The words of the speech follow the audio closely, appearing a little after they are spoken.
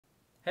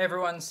Hey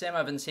everyone, Sam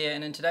Ovens here,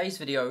 and in today's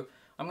video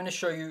I'm going to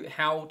show you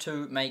how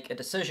to make a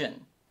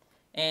decision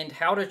and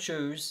how to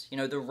choose,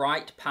 the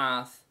right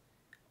path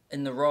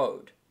in the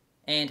road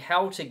and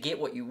how to get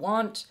what you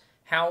want,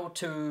 how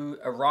to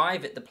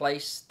arrive at the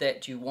place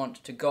that you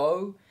want to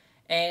go,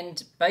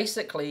 and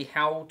basically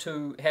how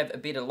to have a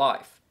better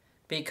life.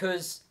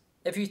 Because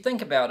if you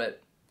think about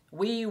it,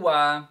 where you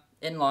are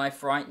in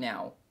life right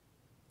now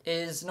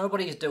is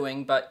nobody's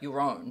doing but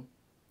your own.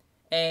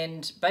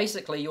 And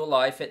basically your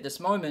life at this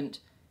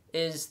moment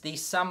is the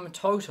sum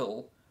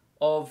total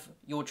of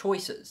your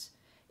choices.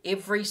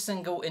 Every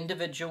single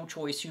individual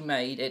choice you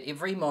made at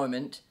every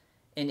moment,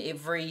 in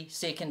every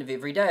second of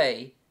every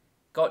day,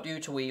 got you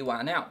to where you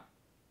are now,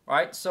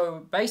 right?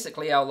 So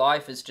basically our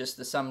life is just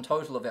the sum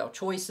total of our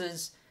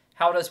choices.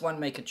 How does one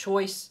make a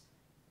choice?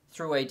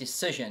 Through a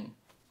decision.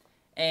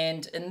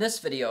 And in this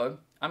video,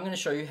 I'm going to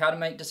show you how to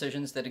make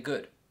decisions that are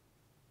good,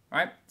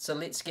 right? So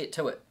let's get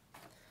to it.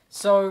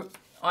 So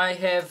I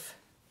have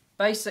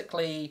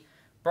basically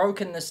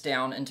broken this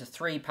down into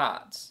 3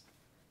 parts.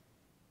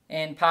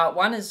 And part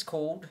 1 is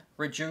called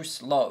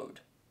Reduce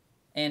Load.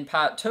 And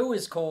part 2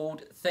 is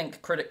called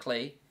Think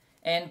Critically.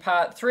 And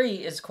part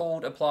 3 is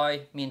called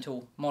Apply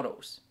Mental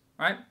Models,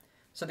 right?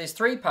 So there's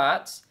 3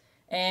 parts,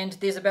 and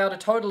there's about a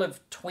total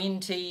of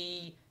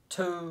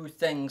 22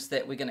 things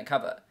that we're going to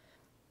cover.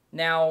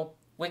 Now,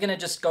 we're going to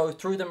just go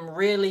through them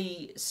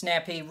really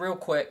snappy, real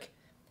quick,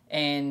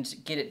 and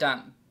get it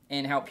done,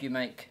 and help you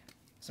make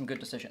some good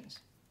decisions.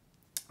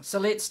 So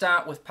let's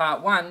start with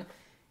part 1,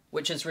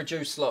 which is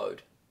reduce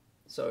load.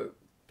 So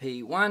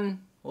P1,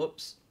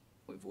 whoops,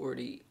 we've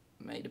already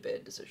made a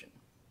bad decision.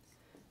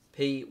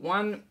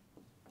 P1,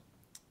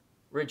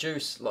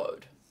 reduce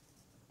load.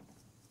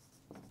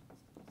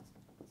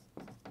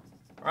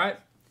 Right?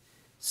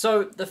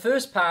 So the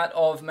first part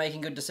of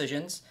making good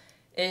decisions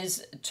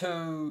is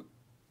to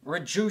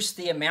reduce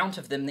the amount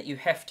of them that you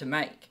have to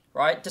make,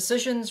 right?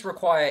 Decisions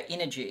require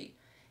energy,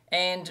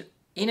 and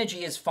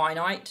energy is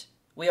finite.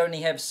 We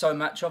only have so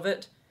much of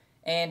it,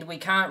 and we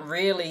can't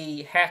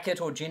really hack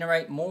it or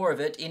generate more of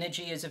it.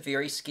 Energy is a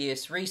very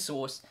scarce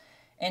resource,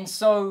 and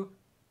so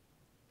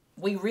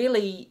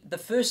the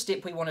first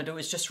step we want to do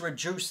is just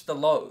reduce the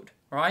load,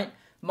 right?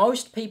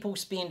 Most people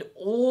spend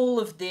all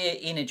of their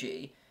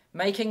energy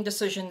making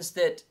decisions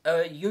that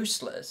are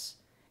useless,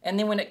 and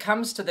then when it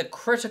comes to the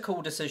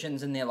critical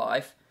decisions in their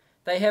life,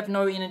 they have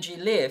no energy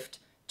left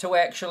to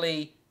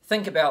actually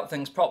think about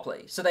things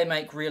properly. So they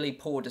make really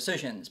poor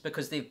decisions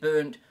because they've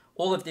burned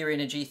all of their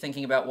energy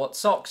thinking about what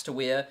socks to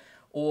wear,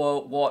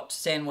 or what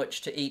sandwich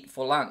to eat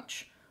for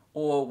lunch,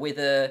 or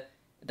whether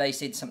they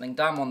said something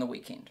dumb on the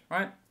weekend,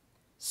 right?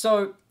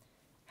 So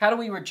how do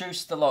we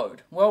reduce the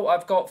load? Well,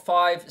 I've got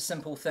 5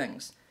 simple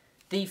things.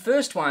 The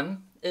first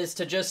one is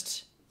to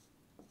just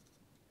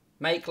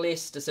make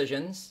less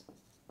decisions,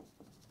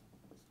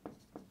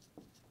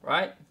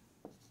 right?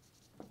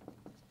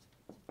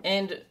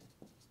 And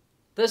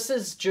this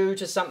is due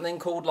to something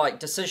called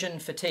decision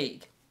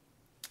fatigue.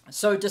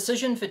 So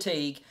decision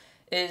fatigue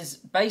is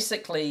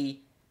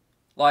basically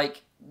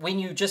when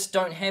you just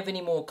don't have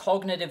any more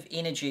cognitive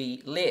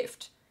energy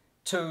left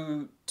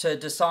to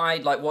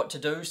decide what to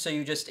do, so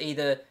you just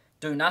either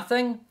do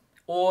nothing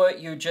or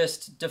you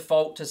just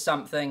default to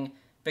something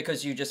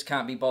because you just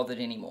can't be bothered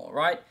anymore,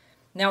 right?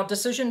 Now,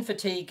 decision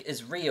fatigue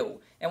is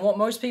real, and what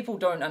most people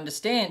don't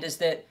understand is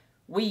that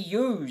we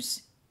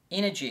use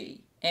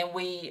energy and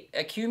we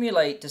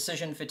accumulate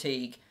decision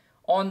fatigue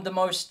on the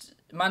most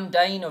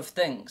mundane of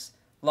things.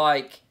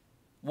 Like,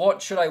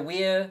 what should I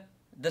wear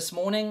this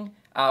morning?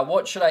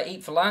 What should I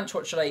eat for lunch?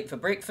 What should I eat for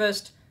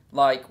breakfast?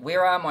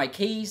 Where are my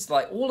keys?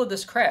 All of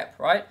this crap,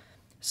 right?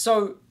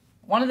 So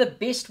one of the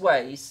best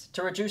ways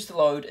to reduce the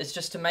load is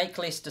just to make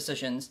less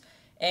decisions.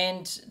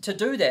 And to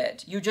do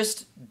that, you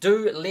just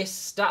do less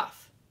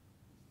stuff.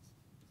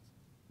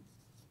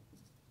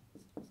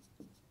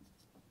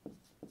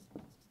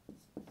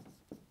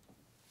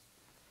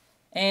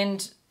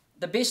 And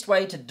the best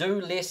way to do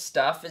less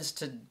stuff is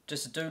to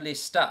just do less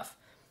stuff.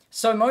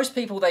 So most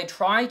people, they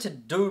try to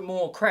do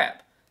more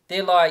crap.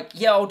 They're like,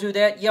 yeah, I'll do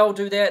that, yeah, I'll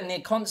do that, and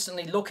they're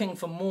constantly looking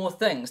for more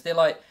things. They're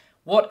like,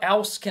 what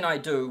else can I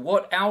do?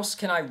 What else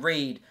can I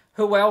read?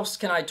 Who else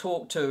can I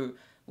talk to?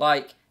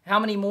 How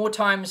many more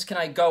times can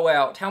I go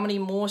out? How many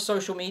more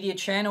social media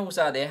channels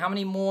are there? How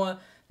many more,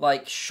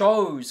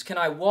 shows can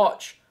I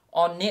watch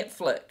on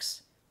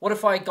Netflix? What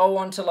if I go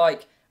on to,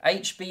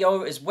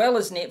 HBO as well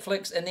as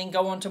Netflix, and then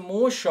go on to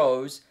more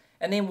shows?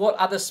 And then what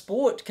other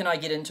sport can I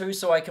get into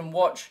so I can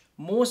watch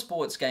more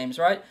sports games,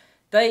 right?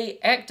 They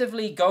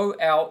actively go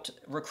out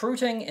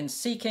recruiting and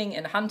seeking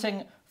and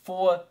hunting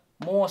for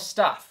more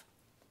stuff.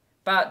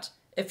 But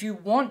if you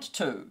want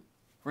to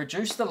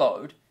reduce the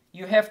load,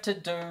 you have to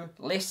do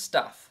less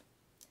stuff.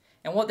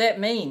 And what that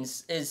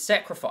means is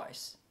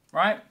sacrifice,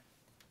 right?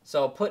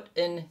 So I'll put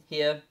in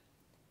here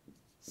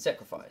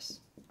sacrifice.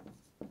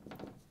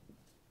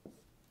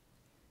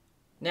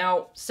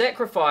 Now,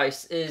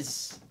 sacrifice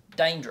is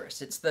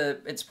dangerous.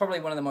 It's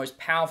probably one of the most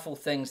powerful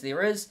things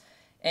there is,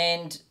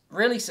 and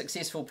really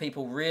successful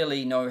people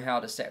really know how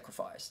to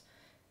sacrifice.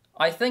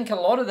 I think a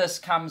lot of this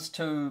comes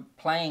to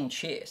playing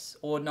chess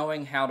or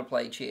knowing how to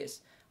play chess.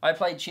 I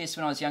played chess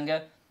when I was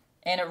younger,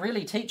 and it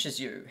really teaches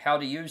you how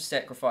to use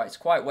sacrifice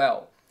quite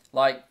well.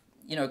 Like,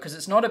 you know, because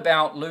it's not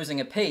about losing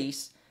a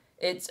piece,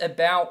 it's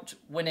about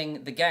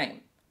winning the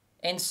game.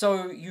 And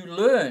so you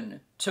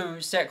learn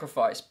to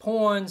sacrifice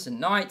pawns and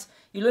knights.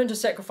 You learn to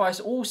sacrifice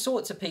all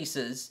sorts of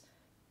pieces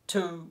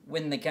to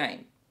win the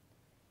game.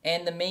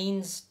 And the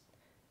means,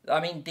 I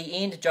mean, the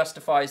end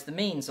justifies the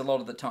means a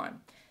lot of the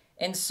time.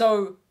 And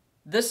so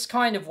this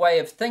kind of way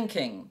of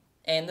thinking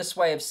and this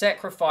way of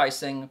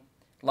sacrificing,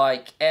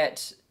 like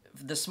at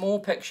the small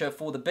picture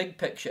for the big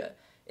picture,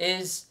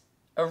 is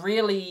a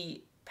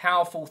really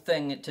powerful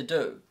thing to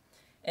do.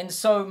 And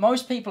so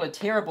most people are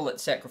terrible at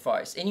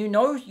sacrifice. And you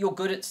know you're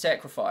good at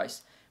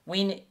sacrifice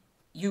when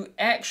you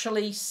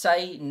actually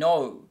say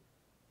no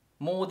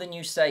more than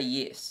you say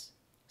yes.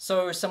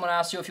 So someone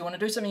asks you if you want to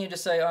do something, you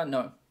just say, oh,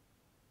 no.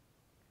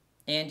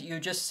 And you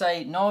just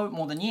say no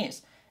more than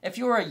yes. If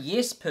you're a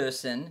yes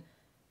person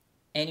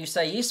and you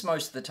say yes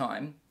most of the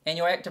time, and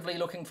you're actively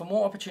looking for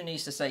more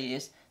opportunities to say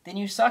yes, then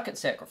you suck at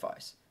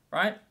sacrifice,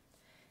 right?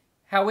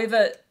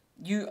 However,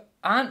 you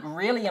aren't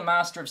really a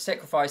master of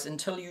sacrifice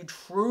until you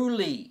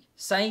truly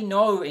say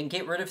no and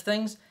get rid of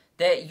things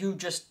that you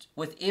just,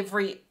 with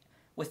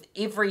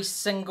every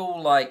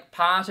single like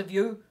part of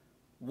you,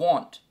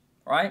 want,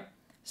 right?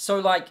 So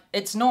like,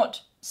 it's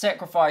not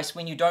sacrifice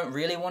when you don't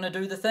really want to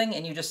do the thing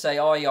and you just say,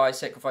 oh yeah, I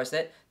sacrifice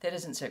that. That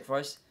isn't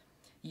sacrifice.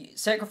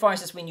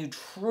 Sacrifice is when you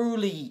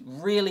truly,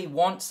 really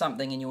want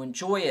something and you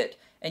enjoy it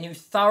and you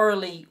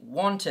thoroughly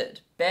want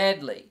it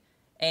badly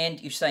and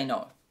you say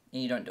no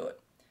and you don't do it.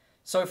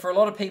 So for a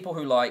lot of people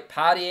who like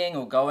partying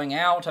or going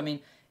out, I mean,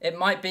 it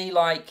might be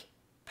like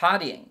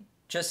partying,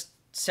 just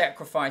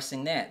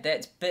sacrificing that.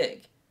 That's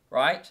big,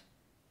 right?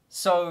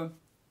 So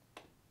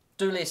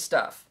do less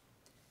stuff.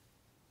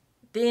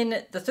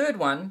 Then the third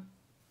one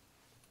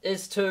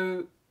is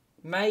to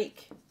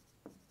make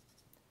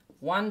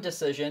one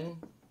decision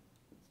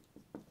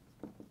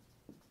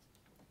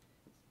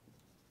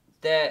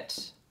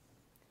that,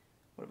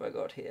 what have I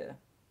got here,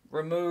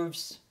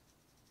 removes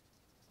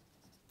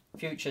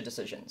future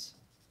decisions,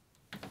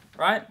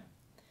 right?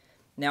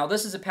 Now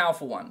this is a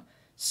powerful one.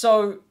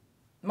 So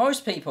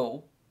most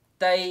people,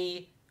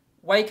 they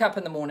wake up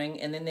in the morning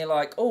and then they're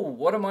like, oh,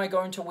 what am I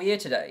going to wear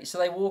today? So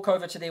they walk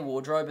over to their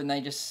wardrobe and they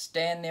just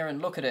stand there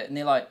and look at it and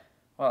they're like,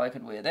 well, I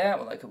could wear that,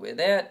 well, I could wear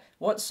that.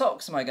 What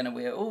socks am I going to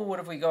wear? Oh, what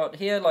have we got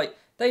here? Like,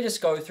 they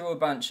just go through a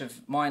bunch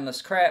of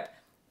mindless crap.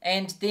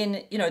 And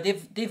then, you know,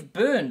 they've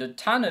burned a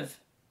ton of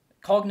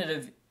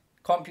cognitive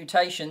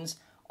computations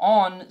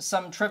on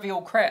some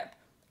trivial crap,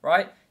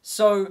 right?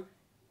 So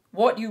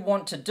what you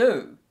want to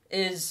do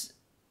is,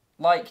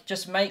 like,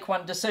 just make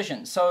one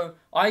decision. So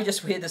I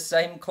just wear the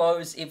same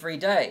clothes every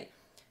day.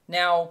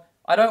 Now,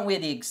 I don't wear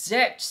the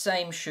exact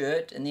same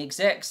shirt and the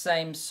exact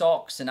same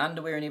socks and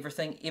underwear and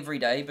everything every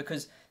day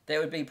because that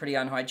would be pretty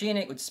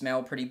unhygienic, would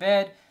smell pretty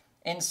bad.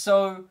 And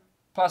so,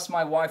 plus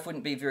my wife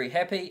wouldn't be very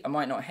happy. I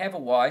might not have a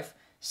wife.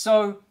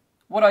 So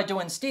what I do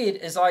instead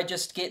is I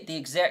just get the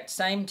exact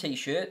same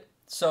t-shirt.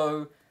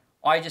 So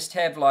I just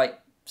have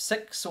like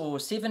 6 or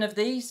 7 of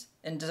these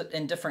in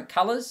different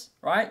colors,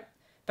 right?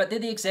 But they're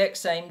the exact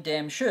same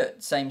damn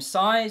shirt. Same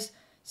size,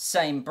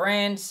 same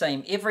brand,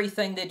 same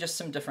everything. They're just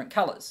some different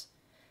colors.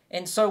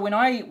 And so when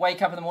I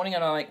wake up in the morning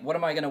and I'm like, what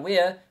am I going to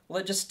wear?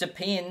 Well, it just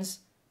depends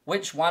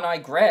which one I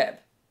grab,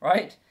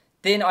 right?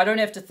 Then I don't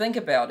have to think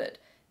about it.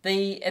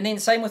 And then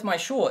same with my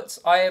shorts.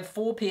 I have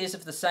 4 pairs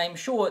of the same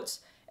shorts.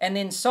 And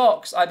then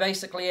socks, I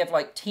basically have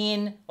like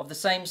 10 of the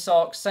same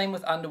socks. Same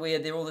with underwear,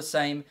 they're all the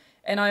same.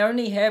 And I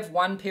only have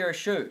 1 pair of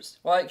shoes.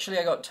 Well, actually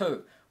I got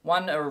 2.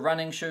 One are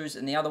running shoes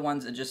and the other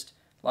ones are just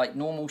like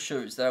normal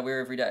shoes that I wear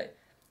every day.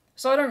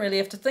 So I don't really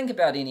have to think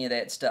about any of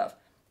that stuff.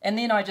 And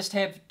then I just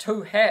have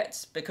 2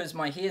 hats because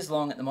my hair's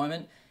long at the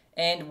moment.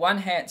 And 1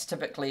 hat's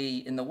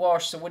typically in the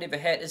wash, so whatever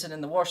hat isn't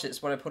in the wash,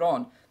 that's what I put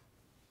on.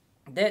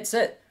 That's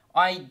it.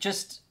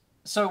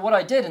 So what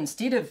I did,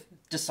 instead of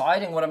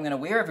deciding what I'm going to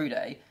wear every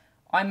day,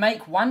 I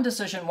make one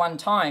decision one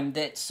time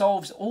that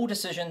solves all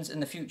decisions in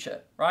the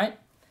future, right?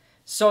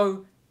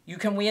 So you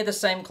can wear the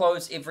same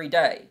clothes every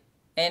day.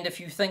 And if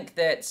you think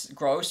that's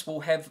gross,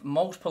 we'll have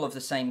multiple of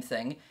the same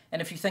thing.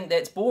 And if you think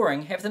that's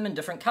boring, have them in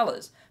different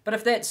colors. But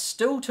if that's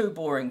still too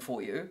boring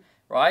for you,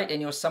 right,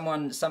 and you're some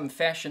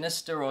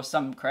fashionista or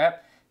some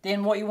crap,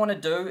 then what you want to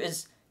do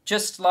is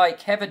just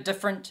like have a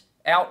different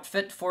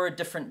outfit for a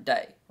different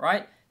day,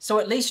 right? So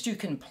at least you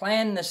can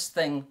plan this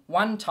thing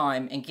one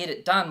time and get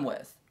it done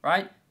with,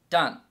 right?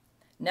 Done.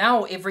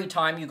 Now every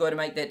time you go to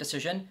make that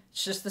decision,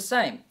 it's just the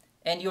same.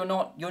 And you're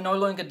no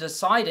longer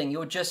deciding,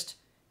 you're just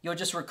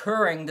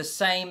recurring the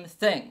same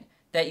thing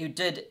that you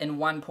did in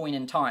one point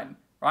in time,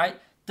 right?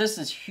 This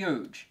is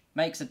huge.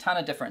 Makes a ton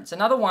of difference.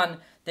 Another one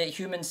that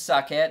humans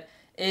suck at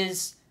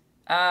is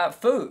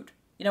food.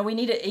 You know, we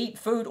need to eat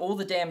food all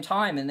the damn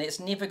time, and that's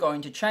never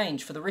going to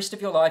change. For the rest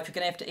of your life, you're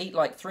going to have to eat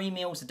like 3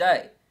 meals a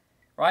day,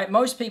 right?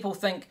 Most people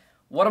think,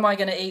 what am I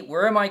going to eat?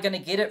 Where am I going to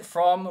get it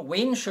from?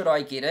 When should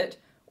I get it?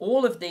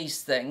 All of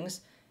these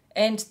things.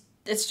 And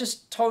it's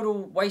just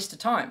total waste of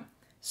time.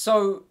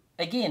 So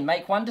again,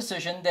 make one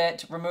decision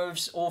that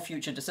removes all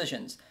future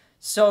decisions.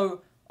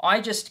 So I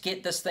just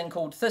get this thing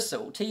called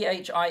Thistle,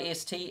 THISTLE.co,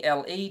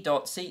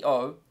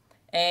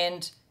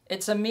 and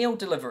it's a meal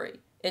delivery.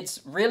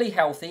 It's really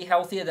healthy,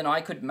 healthier than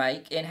I could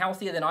make, and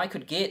healthier than I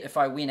could get if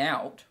I went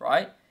out,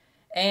 right?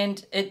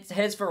 And it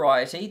has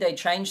variety. They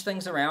change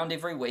things around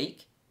every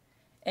week.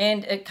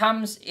 And it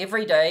comes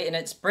every day, and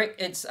it's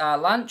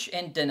lunch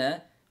and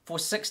dinner for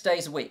 6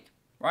 days a week,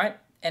 right?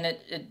 And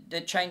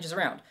it changes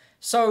around.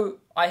 So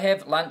I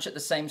have lunch at the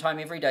same time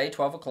every day,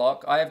 12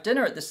 o'clock. I have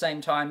dinner at the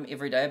same time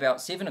every day,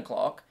 about 7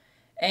 o'clock.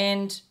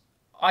 And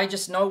I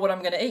just know what I'm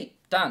going to eat.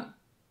 Done.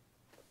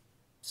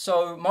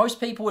 So most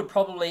people would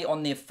probably,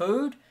 on their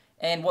food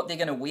and what they're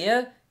going to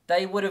wear,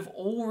 they would have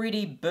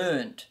already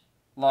burnt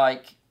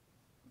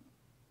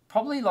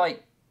probably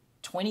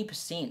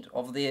 20%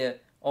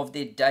 of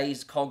their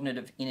day's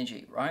cognitive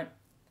energy, right?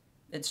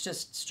 It's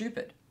just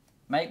stupid.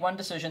 Make one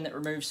decision that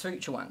removes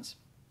future ones.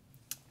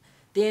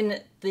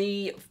 Then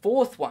the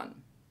fourth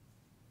one,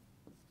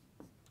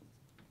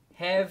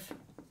 have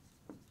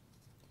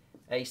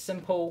a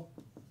simple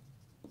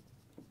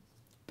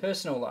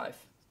personal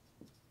life.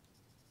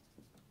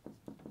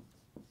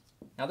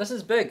 Now this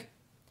is big,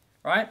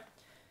 right?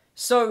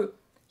 So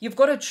you've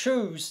got to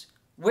choose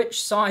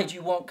which side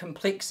you want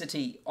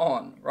complexity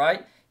on,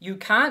 right? You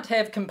can't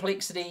have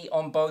complexity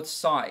on both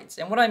sides.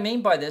 And what I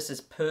mean by this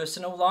is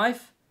personal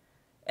life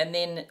and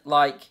then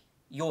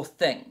your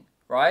thing,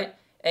 right?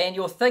 And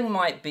your thing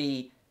might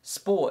be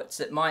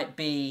sports, it might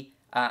be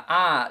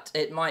art,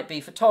 it might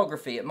be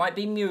photography, it might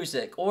be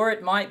music, or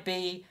it might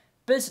be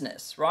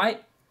business,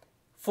 right?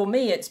 For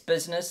me, it's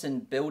business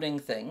and building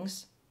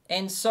things.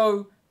 And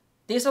so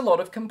there's a lot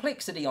of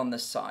complexity on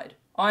this side.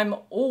 I'm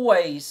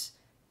always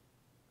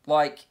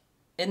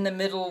in the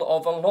middle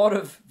of a lot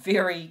of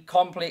very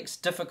complex,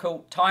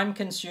 difficult,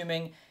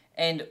 time-consuming,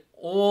 and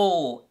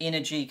all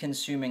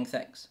energy-consuming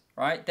things,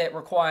 right? That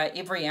require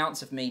every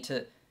ounce of me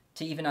to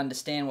even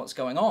understand what's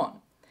going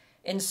on.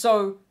 And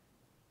so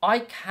I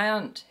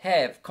can't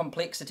have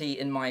complexity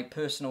in my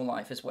personal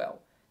life as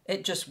well.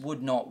 It just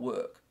would not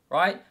work,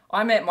 right?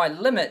 I'm at my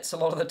limits a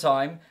lot of the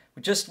time,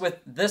 just with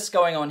this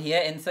going on here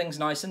and things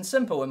nice and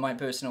simple in my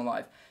personal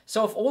life.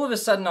 So if all of a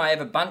sudden I have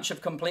a bunch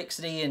of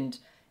complexity and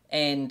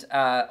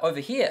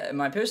over here in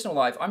my personal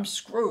life, I'm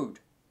screwed.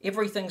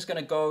 Everything's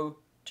going to go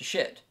to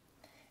shit.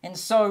 And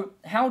so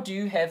how do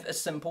you have a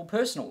simple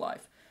personal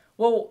life?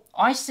 Well,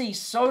 I see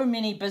so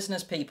many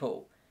business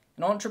people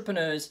and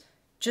entrepreneurs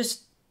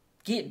just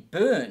get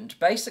burned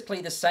basically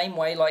the same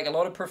way like a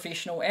lot of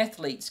professional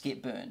athletes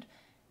get burned.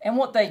 And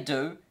what they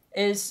do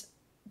is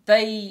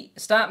they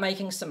start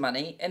making some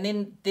money and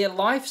then their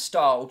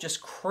lifestyle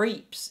just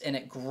creeps and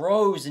it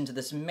grows into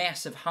this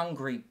massive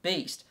hungry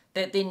beast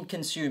that then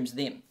consumes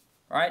them,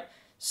 right?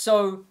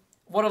 So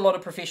what a lot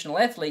of professional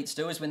athletes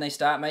do is when they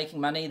start making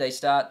money, they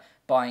start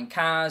buying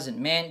cars and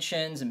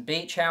mansions and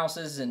beach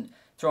houses and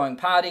throwing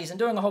parties and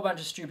doing a whole bunch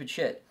of stupid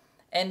shit.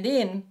 And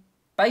then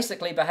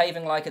basically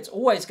behaving like it's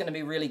always going to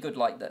be really good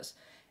like this.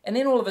 And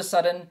then all of a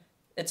sudden,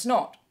 it's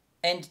not.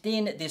 And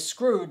then they're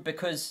screwed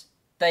because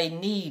they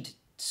need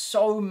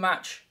so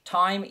much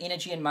time,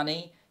 energy, and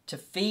money to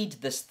feed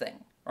this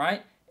thing,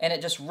 right? And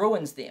it just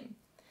ruins them.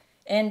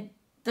 And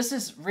this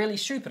is really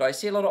stupid. I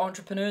see a lot of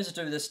entrepreneurs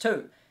do this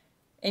too.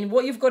 And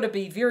what you've got to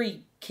be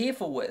very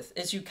careful with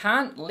is you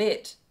can't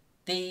let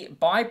the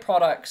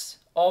byproducts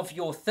of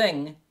your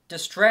thing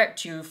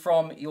distract you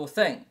from your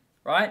thing,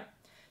 right?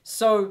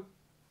 So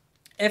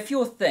if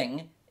your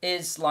thing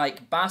is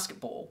like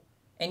basketball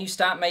and you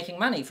start making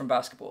money from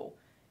basketball,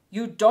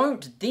 you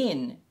don't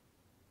then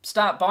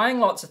start buying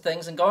lots of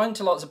things and going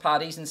to lots of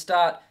parties and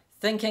start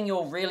thinking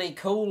you're really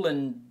cool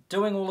and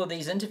doing all of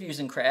these interviews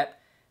and crap,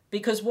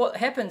 because what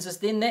happens is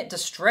then that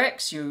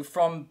distracts you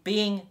from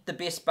being the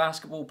best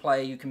basketball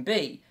player you can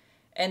be.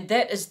 And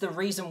that is the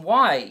reason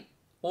why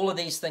all of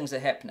these things are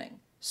happening.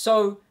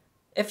 So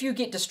if you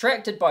get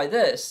distracted by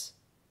this,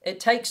 it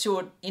takes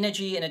your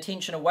energy and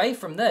attention away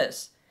from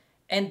this,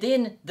 and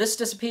then this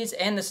disappears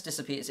and this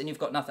disappears and you've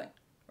got nothing,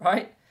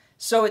 right?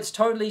 So it's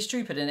totally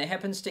stupid and it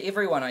happens to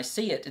everyone. I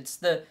see it.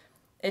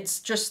 It's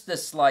just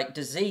this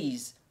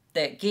disease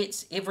that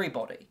gets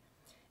everybody.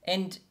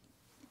 And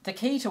the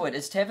key to it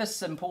is to have a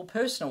simple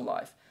personal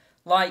life.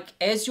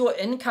 As your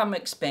income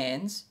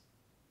expands,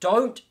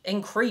 don't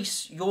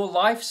increase your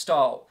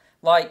lifestyle.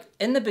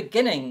 In the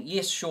beginning,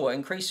 yes, sure,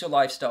 increase your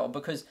lifestyle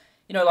because,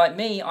 like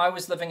me, I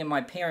was living in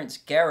my parents'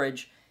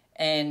 garage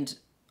and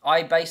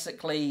I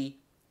basically,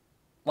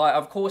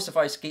 of course, if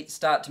I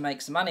start to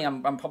make some money,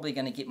 I'm probably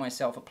going to get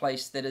myself a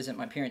place that isn't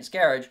my parents'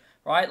 garage,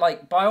 right?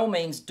 By all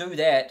means, do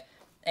that.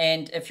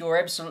 And if you're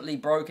absolutely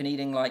broke and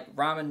eating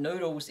ramen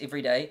noodles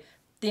every day,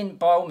 then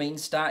by all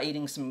means start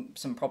eating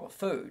some proper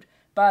food.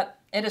 But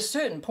at a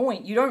certain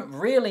point, you don't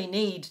really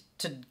need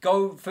to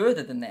go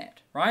further than that,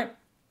 right?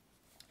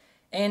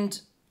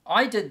 And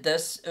I did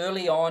this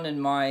early on in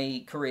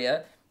my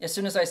career. As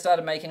soon as I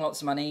started making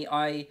lots of money,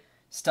 I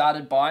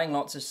started buying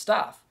lots of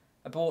stuff.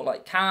 I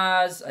bought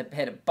cars, I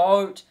had a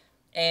boat,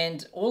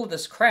 and all of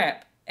this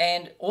crap.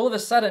 And all of a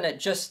sudden,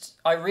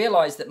 I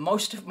realized that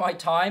most of my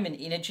time and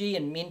energy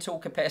and mental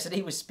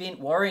capacity was spent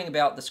worrying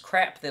about this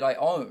crap that I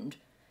owned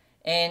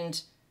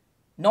and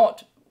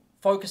not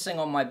focusing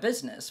on my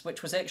business,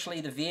 which was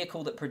actually the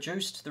vehicle that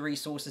produced the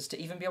resources to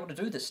even be able to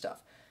do this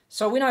stuff.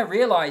 So when I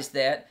realized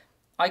that,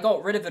 I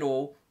got rid of it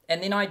all,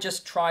 and then I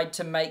just tried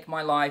to make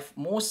my life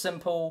more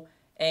simple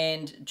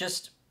and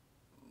just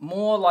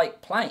more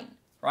like plain,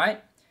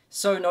 right?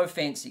 So no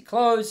fancy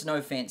clothes,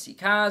 no fancy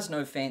cars,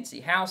 no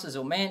fancy houses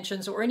or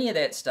mansions or any of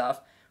that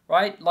stuff,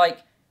 right?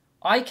 Like,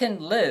 I can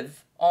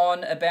live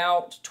on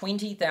about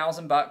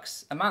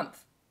 $20,000 a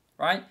month,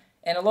 right?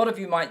 And a lot of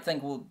you might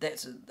think, well,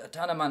 that's a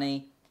ton of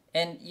money.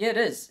 And yeah, it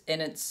is.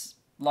 And it's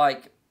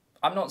like,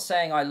 I'm not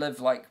saying I live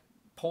like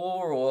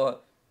poor or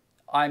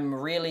I'm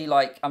living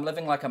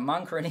like a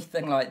monk or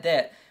anything like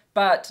that.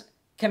 But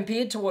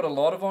compared to what a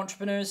lot of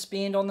entrepreneurs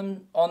spend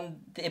on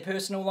their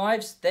personal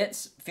lives,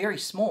 that's very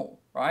small,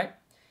 right?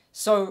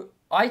 So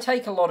I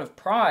take a lot of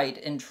pride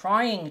in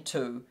trying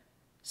to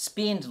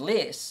spend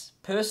less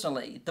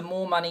personally the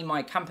more money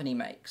my company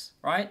makes,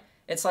 right?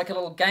 It's like a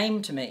little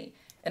game to me.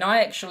 And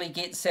I actually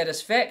get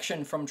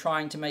satisfaction from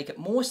trying to make it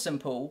more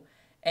simple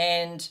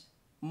and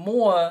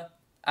more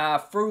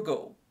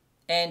frugal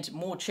and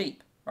more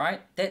cheap,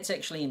 right? That's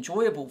actually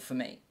enjoyable for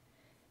me,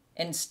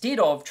 instead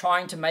of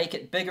trying to make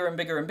it bigger and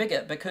bigger and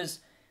bigger.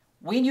 Because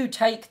when you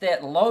take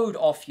that load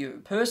off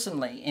you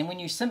personally, and when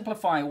you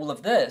simplify all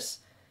of this,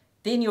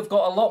 then you've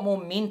got a lot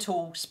more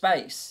mental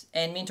space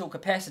and mental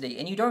capacity,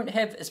 and you don't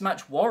have as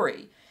much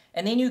worry.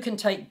 And then you can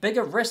take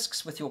bigger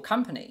risks with your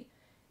company.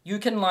 You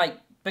can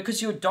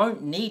because you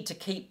don't need to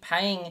keep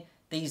paying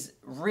these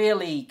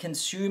really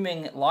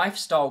consuming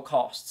lifestyle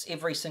costs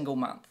every single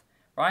month,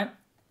 right?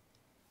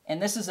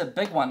 And this is a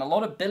big one. A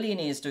lot of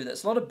billionaires do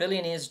this. A lot of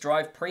billionaires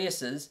drive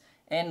Priuses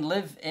and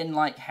live in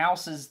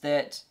houses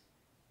that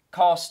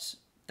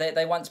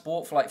they once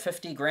bought for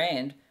 50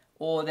 grand,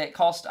 or that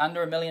cost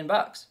under $1 million,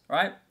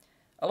 right?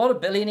 A lot of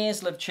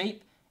billionaires live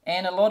cheap,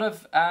 and a lot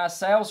of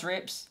sales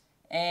reps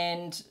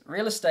and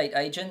real estate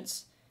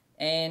agents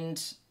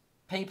and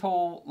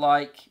people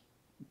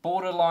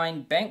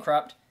borderline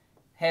bankrupt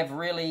have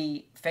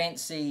really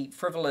fancy,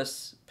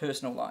 frivolous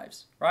personal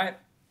lives, right?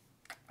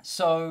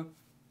 So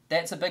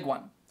that's a big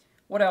one.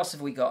 What else have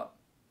we got?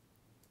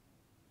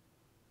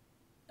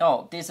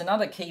 Oh, there's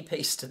another key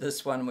piece to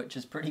this one, which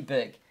is pretty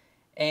big.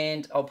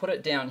 And I'll put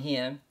it down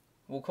here.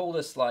 We'll call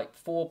this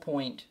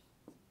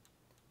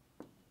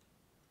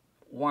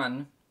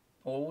 4.1,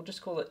 or we'll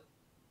just call it,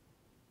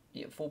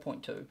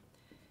 4.2.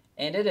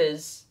 And it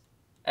is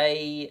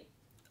a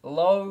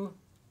low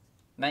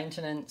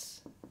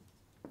maintenance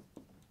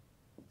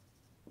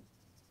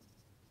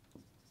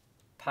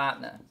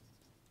partner.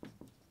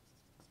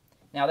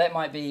 Now that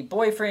might be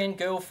boyfriend,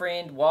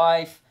 girlfriend,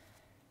 wife,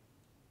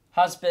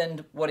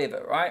 husband,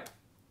 whatever, right?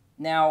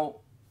 Now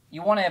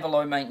you want to have a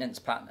low maintenance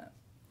partner.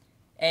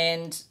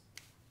 And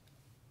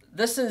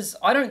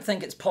I don't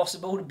think it's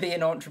possible to be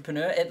an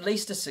entrepreneur, at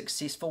least a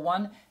successful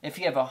one, if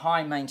you have a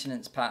high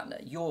maintenance partner.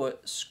 You're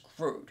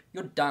screwed.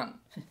 You're done.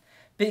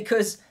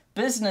 Because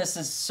business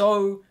is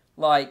so,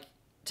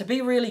 to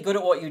be really good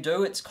at what you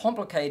do, it's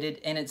complicated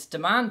and it's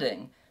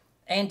demanding.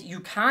 And you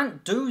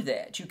can't do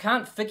that. You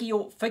can't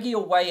figure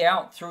your way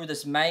out through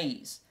this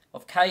maze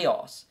of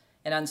chaos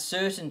and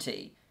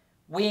uncertainty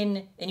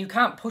and you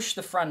can't push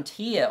the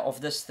frontier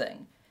of this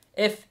thing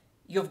if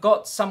you've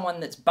got someone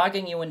that's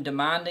bugging you and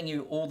demanding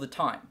you all the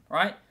time,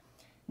 right?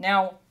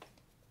 Now,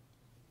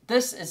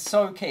 this is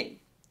so key.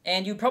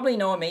 And you probably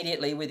know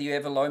immediately whether you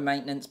have a low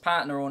maintenance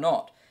partner or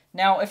not.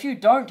 Now, if you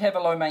don't have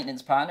a low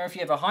maintenance partner, if you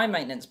have a high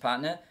maintenance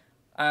partner,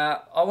 I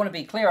want to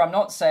be clear, I'm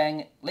not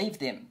saying leave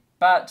them,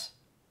 but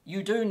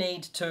you do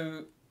need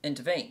to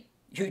intervene.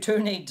 You do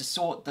need to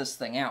sort this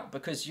thing out,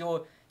 because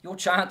your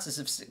chances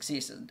of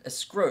success are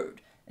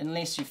screwed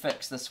unless you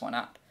fix this one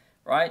up,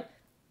 right?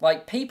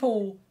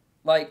 People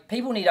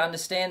need to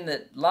understand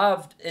that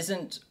love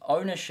isn't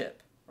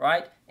ownership,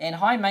 right? And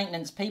high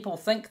maintenance people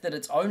think that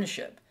it's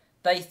ownership.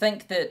 They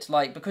think that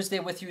because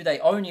they're with you, they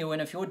own you,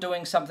 and if you're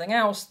doing something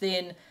else,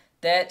 then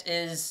that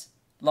is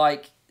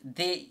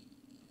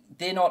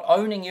they're not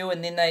owning you,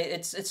 and then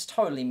it's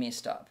totally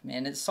messed up,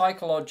 man. It's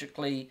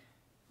psychologically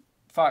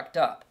fucked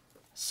up.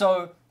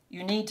 So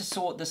you need to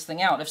sort this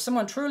thing out. If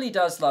someone truly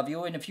does love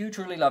you, and if you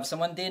truly love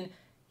someone, then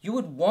you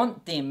would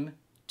want them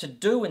to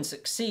do and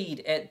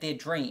succeed at their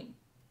dream,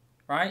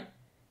 right?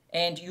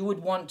 And you would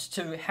want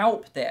to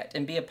help that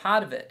and be a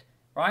part of it,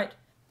 right?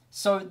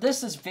 So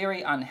this is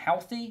very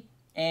unhealthy,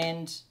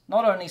 and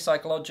not only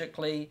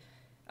psychologically,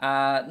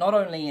 not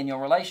only in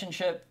your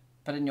relationship,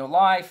 but in your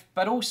life,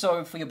 but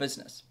also for your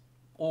business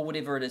or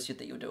whatever it is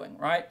that you're doing,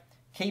 right?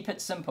 Keep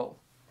it simple.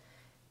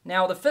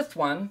 Now, the fifth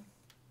one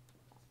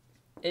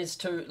is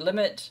to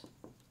limit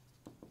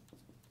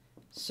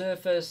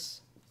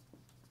surface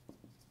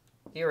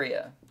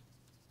area.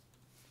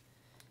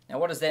 Now,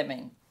 what does that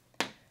mean?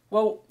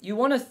 Well, you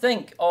want to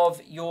think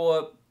of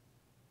your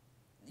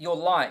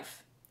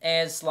life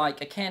as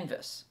like a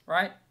canvas,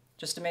 right?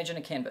 Just imagine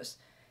a canvas.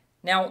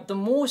 Now, the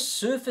more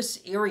surface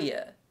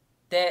area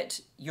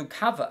that you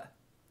cover,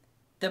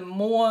 the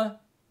more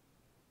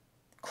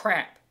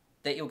crap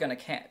that you're going to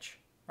catch,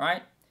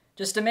 right?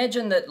 Just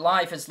imagine that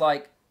life is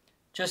like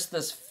just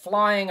this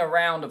flying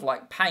around of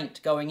like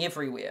paint going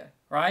everywhere,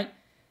 right?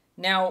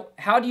 Now,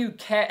 how do you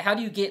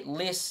get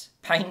less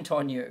paint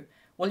on you?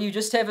 Well, you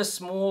just have a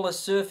smaller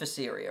surface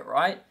area,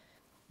 right?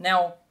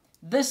 Now,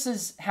 this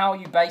is how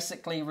you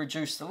basically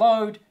reduce the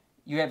load.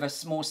 You have a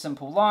more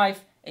simple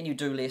life, and you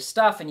do less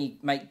stuff, and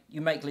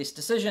you make less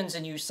decisions,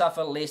 and you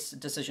suffer less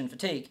decision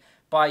fatigue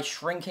by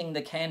shrinking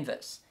the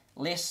canvas,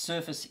 less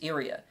surface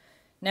area.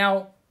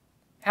 Now,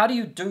 how do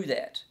you do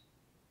that?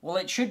 Well,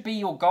 it should be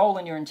your goal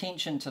and your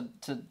intention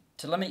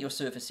to limit your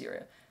surface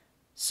area.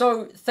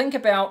 So think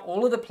about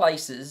all of the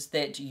places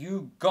that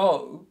you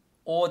go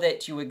or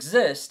that you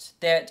exist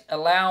that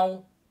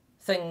allow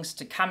things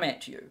to come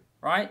at you,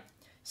 right?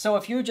 So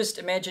if you just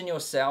imagine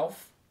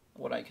yourself,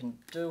 what I can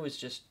do is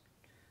just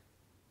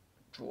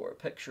draw a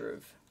picture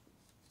of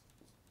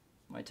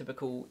my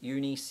typical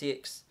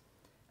unisex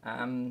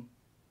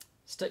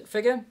stick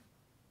figure,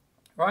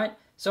 right?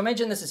 So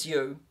imagine this is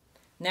you.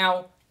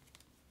 Now,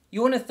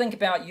 you want to think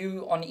about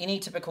you on any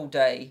typical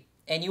day,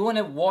 and you want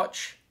to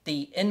watch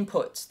the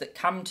inputs that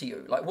come to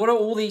you. Like, what are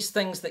all these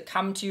things that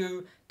come to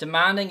you,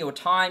 demanding your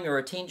time, your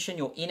attention,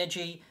 your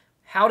energy?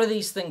 How do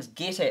these things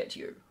get at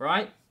you,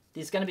 right?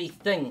 There's going to be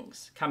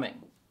things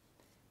coming.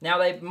 Now,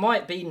 they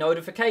might be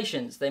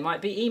notifications, they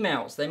might be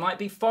emails, they might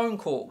be phone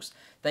calls,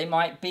 they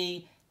might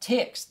be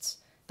texts,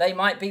 they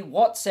might be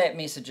WhatsApp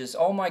messages.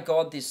 Oh my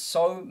God, there's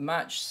so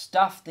much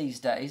stuff these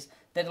days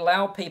that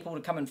allow people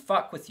to come and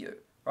fuck with you,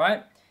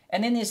 right?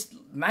 And then there's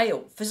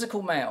mail,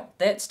 physical mail.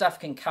 That stuff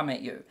can come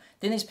at you.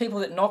 Then there's people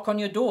that knock on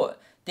your door.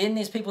 Then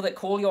there's people that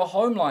call your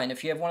home line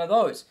if you have one of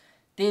those.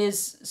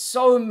 There's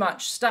so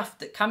much stuff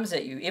that comes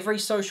at you. Every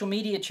social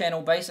media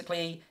channel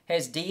basically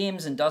has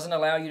DMs and doesn't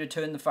allow you to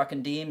turn the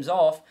fucking DMs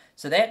off.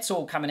 So that's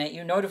all coming at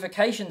you.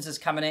 Notifications is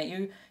coming at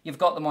you. You've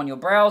got them on your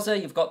browser.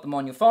 You've got them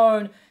on your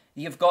phone.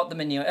 You've got them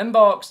in your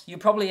inbox. You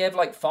probably have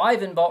like 5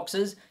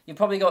 inboxes. You've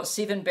probably got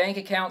 7 bank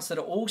accounts that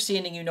are all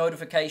sending you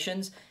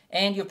notifications.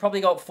 And you've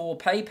probably got 4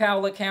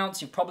 PayPal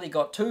accounts. You've probably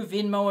got 2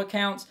 Venmo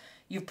accounts.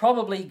 You've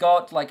probably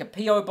got like a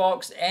PO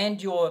box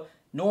and your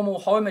normal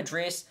home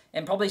address,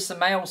 and probably some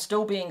mail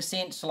still being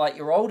sent to like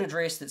your old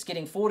address that's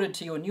getting forwarded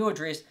to your new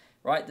address,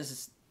 right?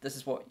 This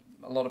is what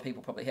a lot of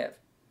people probably have.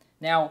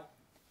 Now,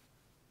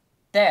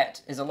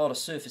 that is a lot of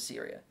surface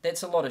area.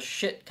 That's a lot of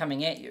shit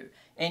coming at you,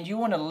 and you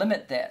want to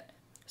limit that.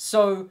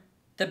 So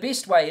the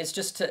best way is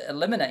just to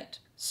eliminate.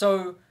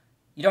 So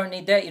you don't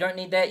need that, you don't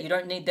need that, you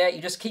don't need that.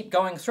 You just keep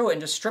going through it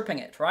and just stripping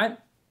it, right?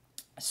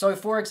 So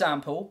for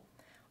example,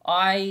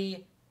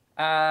 I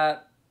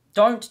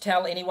don't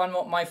tell anyone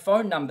what my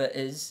phone number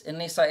is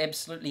unless I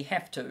absolutely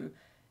have to.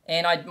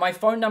 And my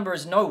phone number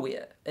is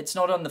nowhere. It's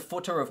not on the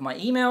footer of my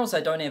emails. I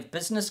don't have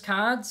business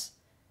cards.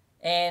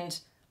 And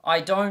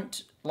I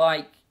don't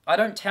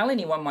tell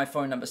anyone my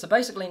phone number. So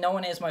basically no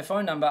one has my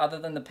phone number other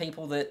than the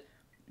people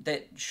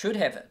that should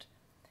have it.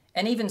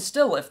 And even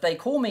still, if they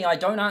call me, I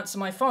don't answer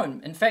my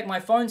phone. In fact, my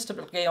phone's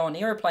typically on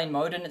airplane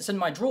mode and it's in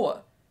my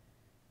drawer.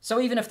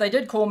 So even if they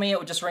did call me, it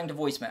would just ring to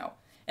voicemail.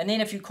 And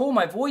then if you call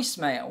my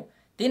voicemail,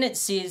 then it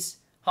says,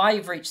 "Hi,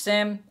 you've reached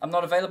Sam. I'm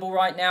not available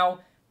right now.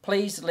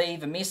 Please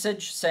leave a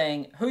message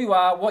saying who you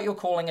are, what you're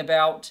calling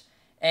about,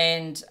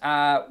 and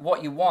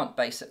what you want,"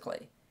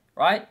 basically,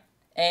 right?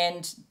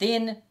 And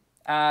then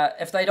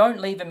if they don't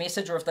leave a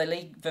message, or if they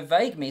leave a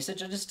vague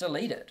message, I just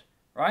delete it,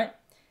 right?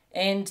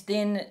 And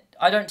then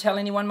I don't tell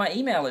anyone my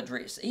email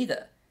address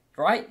either,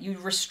 right? You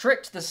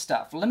restrict the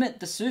stuff, limit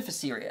the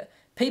surface area.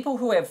 People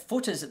who have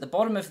footers at the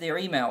bottom of their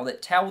email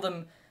that tell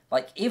them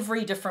like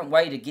every different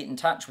way to get in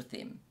touch with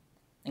them,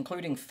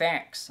 including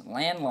fax,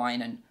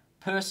 landline, and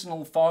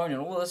personal phone, and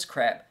all this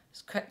crap.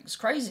 It's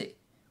crazy,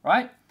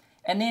 right?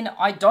 And then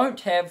I don't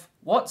have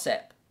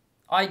WhatsApp.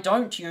 I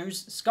don't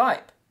use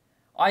Skype.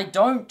 I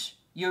don't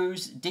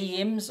use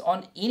DMs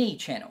on any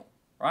channel,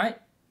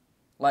 right?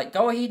 Like,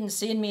 go ahead and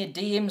send me a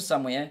DM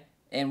somewhere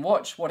and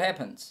watch what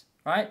happens,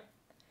 right?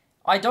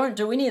 I don't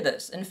do any of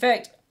this. In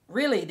fact,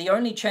 really, the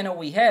only channel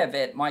we have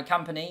at my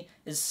company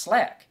is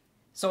Slack.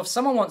 So if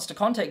someone wants to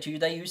contact you,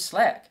 they use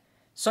Slack.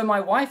 So my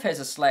wife has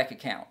a Slack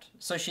account,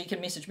 so she can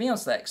message me on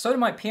Slack. So do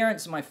my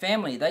parents and my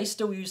family. They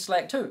still use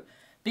Slack too.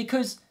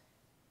 Because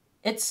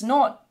it's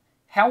not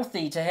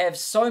healthy to have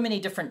so many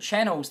different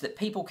channels that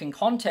people can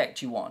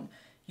contact you on.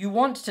 You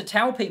want to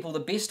tell people the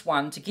best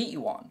one to get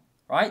you on,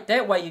 right?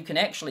 That way you can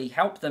actually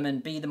help them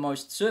and be the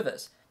most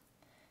service.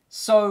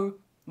 So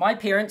my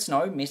parents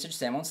know, message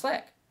Sam on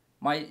Slack.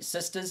 My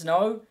sisters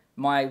know,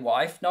 my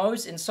wife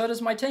knows, and so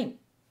does my team,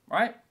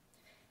 right?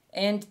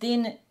 And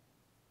then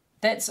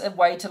that's a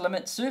way to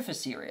limit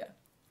surface area,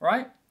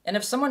 right? And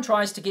if someone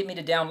tries to get me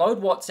to download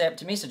WhatsApp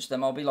to message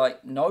them, I'll be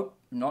like, nope,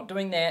 I'm not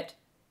doing that,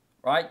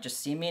 right? Just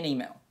send me an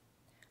email.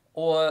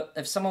 Or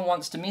if someone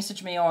wants to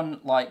message me on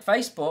like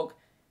Facebook,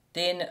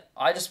 then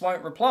I just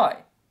won't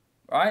reply,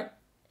 right?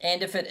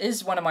 And if it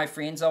is one of my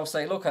friends, I'll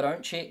say, look, I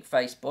don't check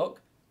Facebook.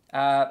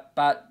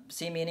 but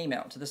send me an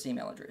email to this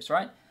email address,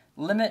 right?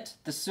 Limit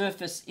the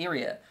surface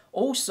area.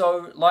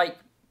 Also, like,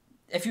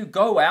 if you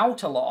go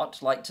out a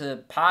lot, like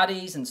to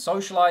parties and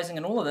socializing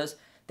and all of this,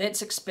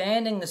 that's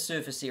expanding the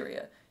surface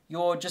area.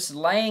 You're just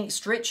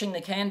stretching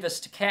the canvas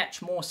to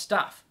catch more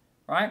stuff,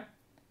 right?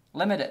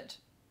 Limit it.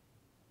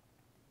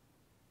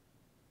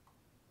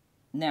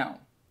 Now,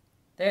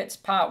 that's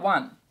part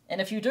one. And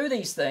if you do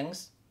these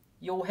things,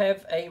 you'll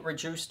have a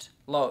reduced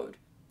load.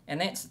 And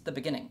that's the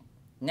beginning.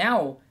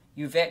 Now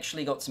you've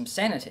actually got some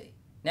sanity.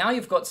 Now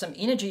you've got some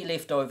energy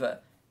left over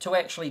to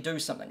actually do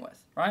something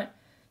with, right?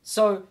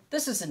 So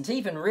this isn't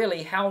even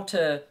really how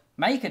to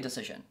make a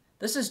decision.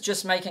 This is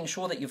just making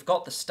sure that you've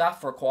got the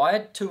stuff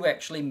required to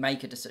actually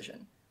make a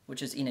decision,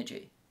 which is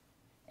energy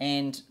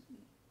and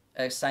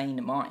a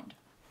sane mind,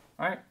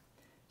 right?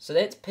 So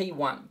that's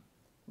P1.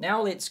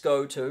 Now let's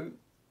go to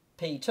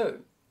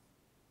P2.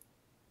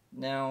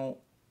 Now,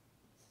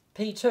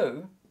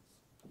 P2,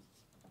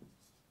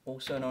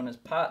 also known as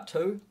Part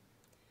 2,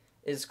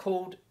 is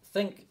called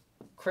Think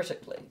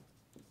Critically.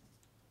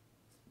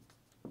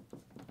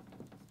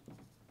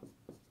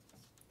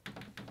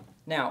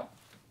 Now,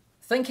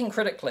 thinking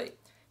critically.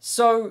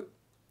 So,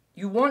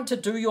 you want to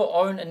do your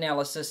own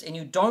analysis and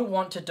you don't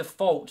want to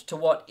default to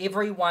what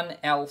everyone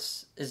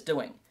else is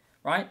doing,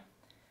 right?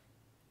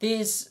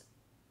 There's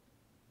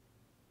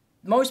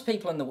most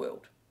people in the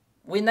world,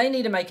 when they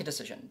need to make a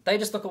decision, they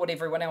just look at what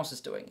everyone else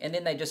is doing and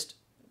then they just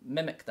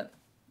mimic them,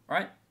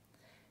 right?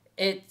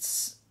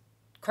 It's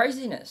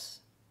craziness.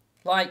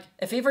 Like,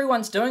 if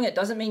everyone's doing it,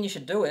 doesn't mean you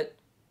should do it.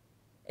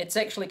 It's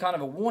actually kind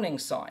of a warning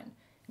sign.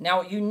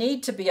 Now, you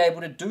need to be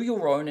able to do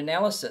your own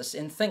analysis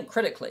and think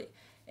critically.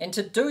 And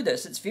to do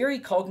this, it's very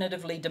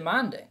cognitively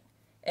demanding.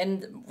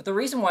 And the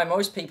reason why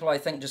most people, I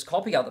think, just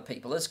copy other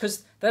people is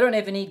because they don't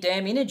have any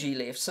damn energy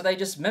left, so they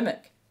just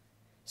mimic.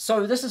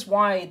 So this is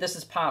why this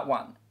is part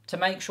one, to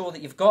make sure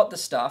that you've got the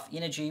stuff,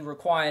 energy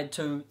required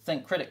to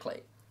think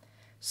critically.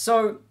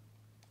 So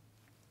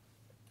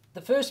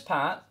the first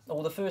part,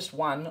 or the first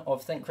one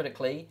of Think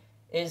Critically,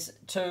 is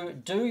to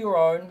do your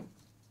own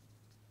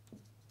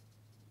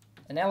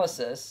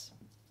analysis.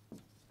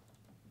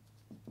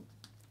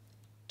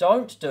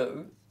 Don't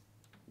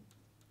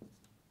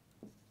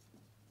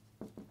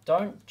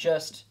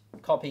just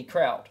copy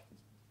crowd,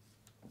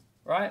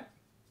 right?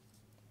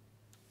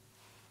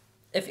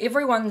 If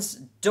everyone's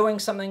doing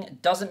something,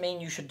 doesn't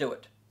mean you should do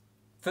it.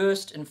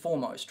 First and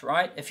foremost,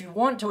 right? If you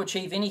want to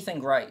achieve anything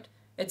great,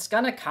 it's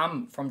going to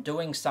come from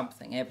doing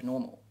something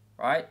abnormal,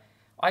 right?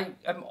 I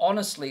am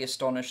honestly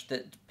astonished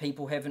that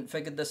people haven't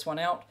figured this one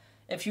out.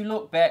 If you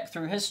look back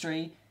through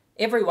history,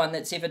 everyone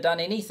that's ever done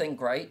anything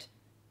great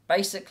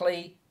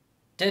basically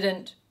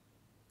didn't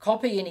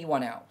copy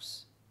anyone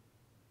else.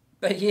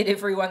 But yet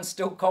everyone's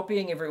still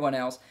copying everyone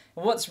else.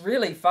 And what's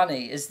really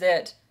funny is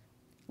that,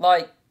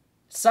 like,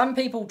 some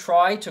people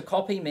try to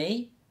copy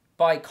me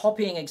by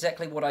copying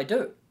exactly what I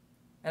do.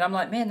 And I'm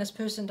like, man, this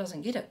person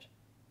doesn't get it.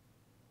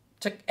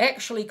 To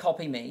actually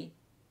copy me,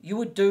 you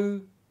would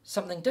do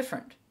something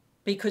different,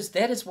 because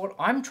that is what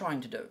I'm trying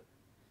to do.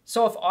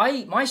 So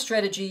if my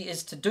strategy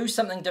is to do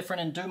something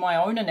different and do my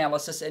own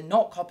analysis and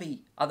not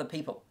copy other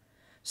people.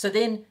 So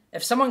then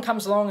if someone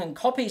comes along and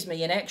copies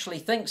me and actually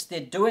thinks they're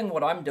doing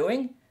what I'm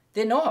doing,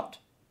 they're not.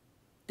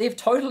 They've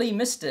totally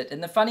missed it.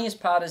 And the funniest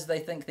part is they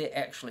think they're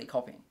actually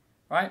copying,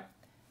 right?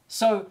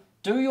 So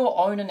do your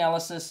own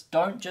analysis.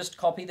 Don't just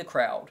copy the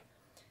crowd.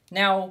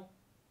 Now,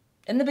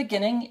 in the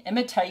beginning,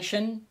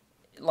 imitation,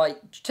 like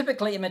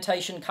typically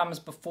imitation comes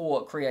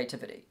before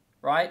creativity,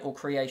 right? Or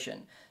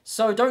creation.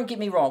 So don't get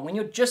me wrong. When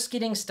you're just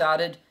getting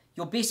started,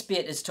 your best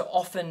bet is to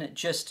often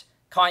just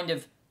kind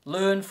of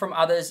learn from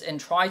others and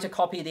try to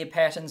copy their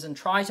patterns and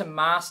try to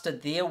master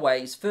their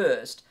ways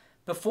first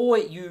before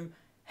you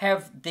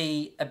have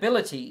the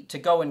ability to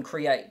go and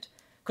create.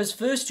 Because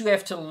first you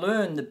have to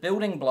learn the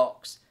building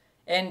blocks.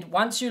 And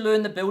once you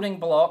learn the building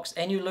blocks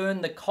and you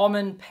learn the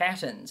common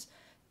patterns,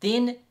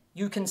 then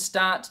you can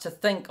start to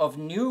think of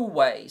new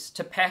ways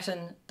to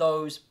pattern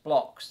those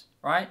blocks,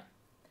 right?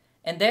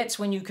 And that's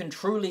when you can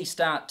truly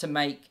start to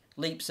make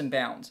leaps and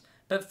bounds.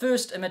 But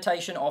first,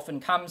 imitation often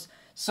comes.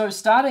 So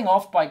starting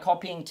off by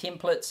copying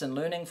templates and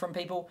learning from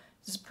people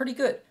is pretty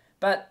good.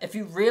 But if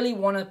you really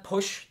want to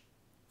push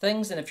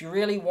things and if you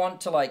really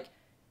want to like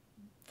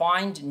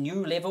find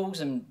new levels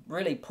and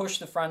really push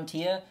the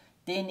frontier,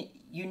 then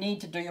you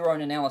need to do your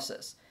own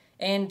analysis.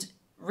 And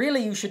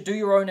really you should do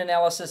your own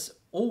analysis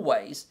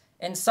always.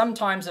 And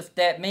sometimes if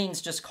that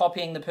means just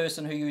copying the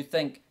person who you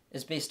think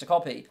is best to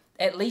copy,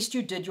 at least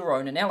you did your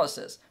own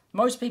analysis.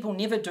 Most people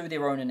never do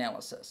their own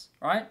analysis,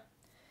 right?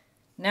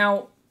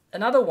 Now,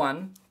 another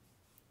one,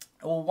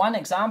 or one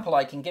example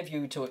I can give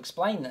you to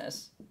explain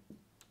this,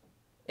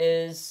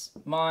 is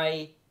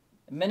my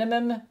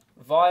minimum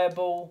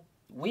viable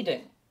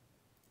wedding,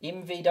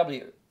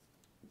 MVW.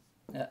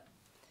 Yeah.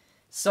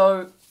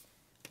 So,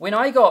 when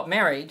I got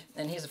married,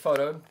 and here's a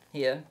photo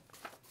here,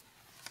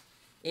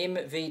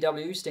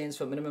 MVW stands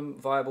for minimum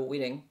viable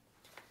wedding.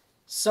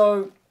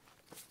 So,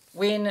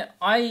 when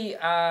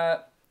I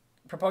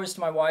proposed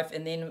to my wife,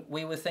 and then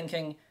we were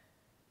thinking,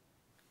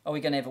 are we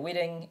going to have a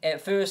wedding?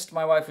 At first,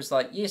 my wife was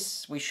like,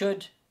 yes, we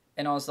should.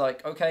 And I was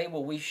like, okay,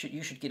 well, you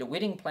should get a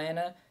wedding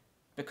planner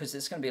because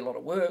it's going to be a lot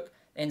of work.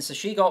 And so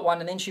she got one,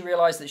 and then she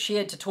realized that she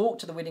had to talk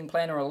to the wedding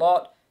planner a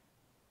lot,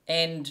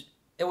 and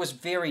it was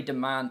very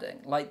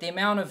demanding. Like, the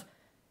amount of,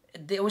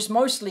 it was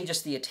mostly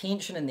just the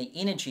attention and the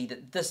energy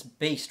that this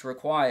beast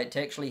required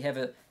to actually have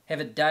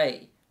a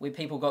day where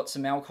people got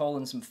some alcohol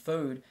and some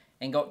food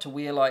and got to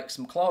wear, like,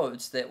 some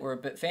clothes that were a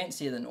bit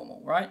fancier than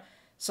normal, right?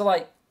 So,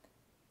 like,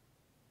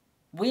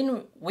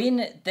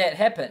 when that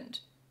happened,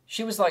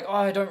 she was like, oh,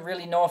 I don't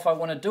really know if I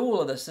want to do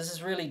all of this. This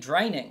is really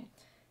draining.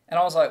 And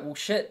I was like, well,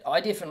 shit,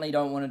 I definitely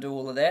don't want to do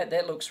all of that.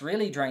 That looks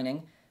really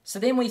draining. So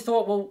then we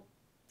thought, well,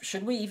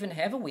 should we even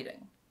have a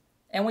wedding?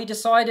 And we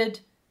decided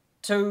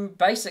to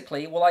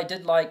basically, well, I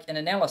did like an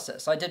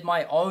analysis. I did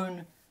my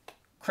own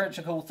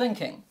critical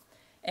thinking.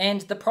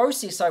 And the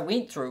process I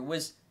went through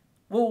was,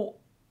 well,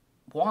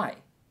 why?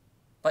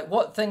 Like,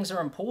 what things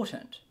are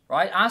important,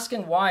 right?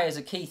 Asking why is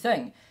a key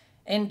thing.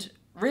 And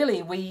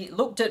really, we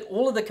looked at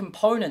all of the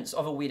components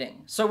of a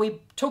wedding. So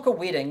we took a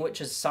wedding,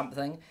 which is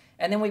something,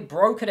 and then we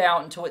broke it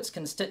out into its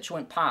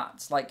constituent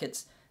parts. Like,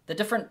 it's the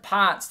different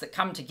parts that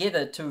come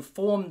together to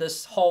form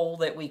this whole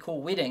that we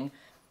call wedding.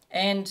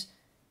 And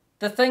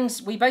the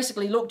things, we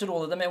basically looked at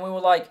all of them and we were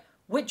like,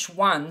 which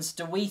ones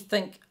do we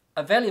think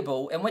are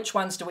valuable and which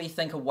ones do we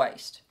think are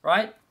waste,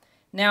 right?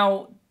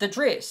 Now, the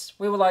dress,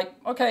 we were like,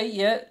 okay,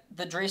 yeah,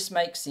 the dress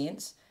makes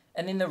sense.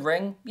 And then the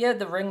ring, yeah,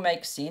 the ring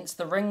makes sense.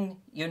 The ring,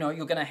 you know,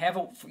 you're going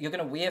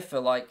to wear for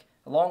like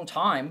a long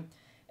time.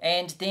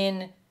 And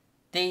then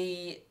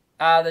the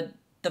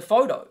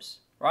photos,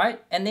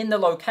 right? And then the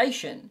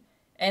location.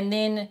 And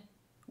then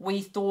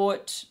we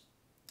thought,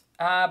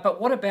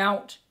 but what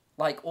about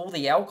like all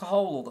the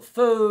alcohol, all the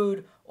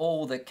food,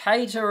 all the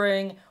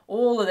catering,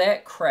 all of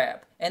that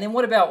crap? And then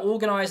what about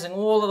organizing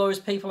all of those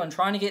people and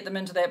trying to get them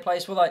into that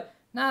place? We're like,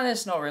 no,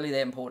 that's not really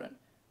that important,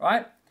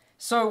 right?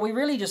 So we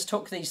really just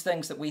took these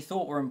things that we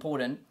thought were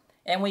important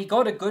and we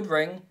got a good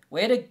ring,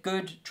 we had a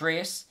good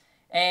dress,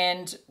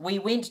 and we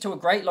went to a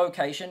great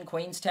location,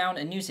 Queenstown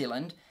in New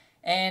Zealand,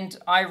 and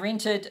I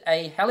rented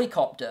a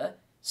helicopter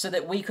so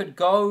that we could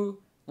go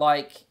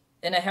like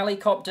in a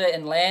helicopter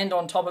and land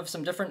on top of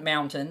some different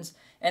mountains.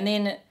 And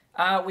then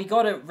we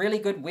got a really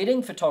good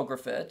wedding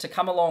photographer to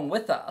come along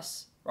with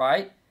us,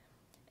 right?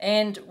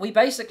 And we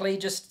basically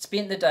just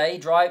spent the day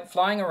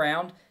flying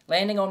around,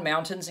 landing on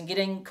mountains and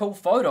getting cool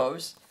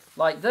photos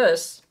like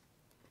this.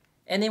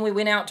 And then we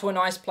went out to a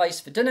nice place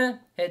for dinner,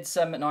 had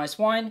some nice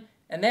wine,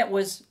 and that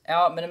was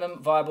our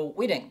minimum viable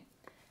wedding.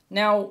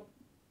 Now,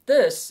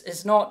 this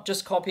is not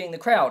just copying the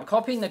crowd.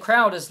 Copying the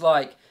crowd is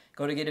like,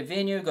 got to get a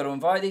venue, got to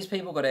invite these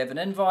people, got to have an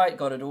invite,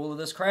 got to do all of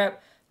this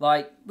crap.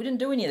 Like, we didn't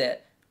do any of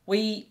that.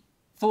 We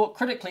thought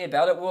critically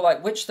about it. We were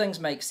like, which things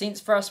make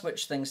sense for us,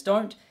 which things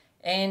don't.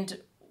 And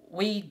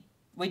we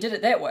did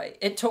it that way.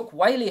 It took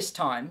way less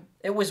time.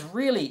 It was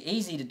really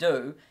easy to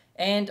do.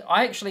 And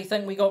I actually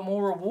think we got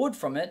more reward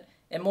from it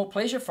and more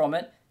pleasure from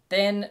it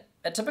than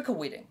a typical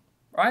wedding,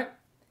 right?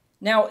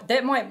 Now,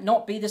 that might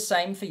not be the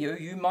same for you.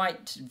 You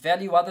might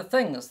value other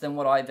things than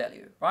what I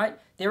value, right?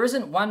 There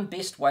isn't one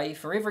best way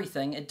for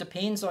everything. It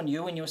depends on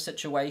you and your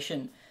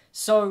situation.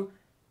 So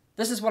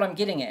this is what I'm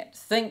getting at.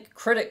 Think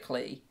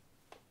critically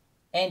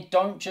and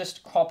don't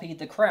just copy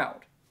the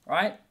crowd,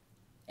 right?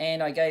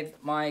 And I gave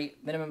my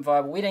minimum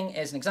viable wedding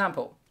as an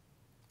example.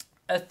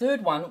 A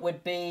third one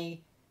would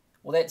be,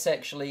 well, that's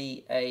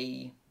actually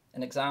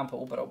an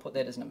example, but I'll put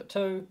that as number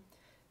 2.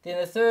 Then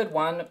the third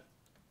one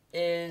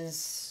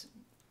is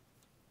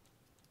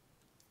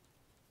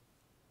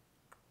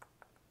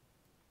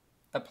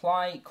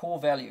apply core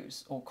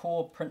values or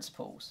core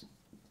principles.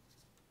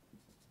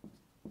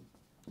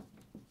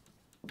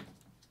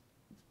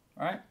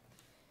 Right?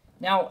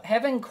 Now,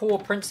 having core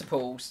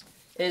principles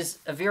is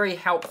a very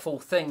helpful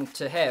thing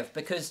to have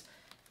because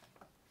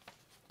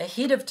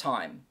ahead of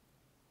time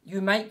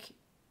you make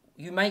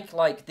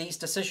like these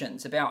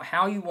decisions about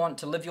how you want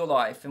to live your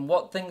life and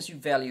what things you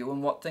value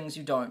and what things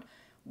you don't.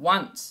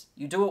 Once,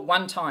 you do it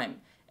one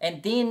time,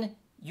 and then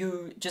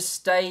you just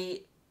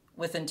stay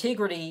with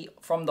integrity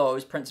from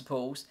those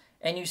principles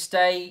and you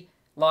stay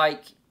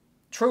like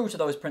true to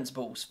those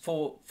principles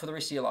for the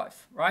rest of your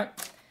life,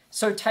 right?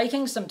 So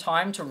taking some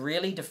time to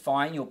really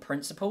define your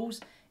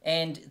principles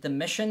and the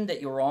mission that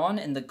you're on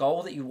and the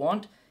goal that you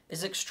want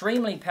is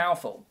extremely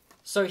powerful.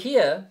 So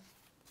here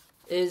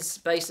is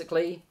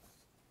basically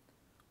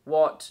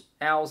what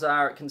ours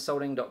are at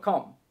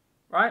consulting.com,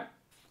 right?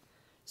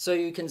 So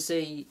you can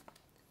see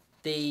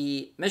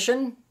the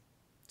mission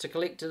to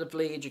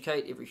collectively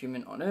educate every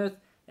human on earth,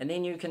 and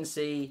then you can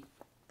see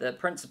the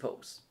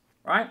principles,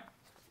 right?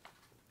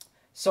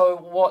 So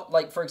what,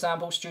 like for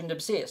example, student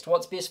obsessed.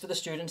 What's best for the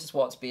students is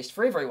what's best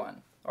for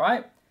everyone, all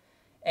right?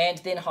 And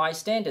then high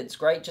standards.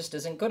 Great just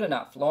isn't good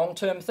enough.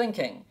 Long-term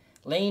thinking.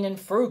 Lean and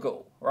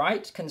frugal,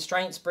 right?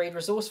 Constraints breed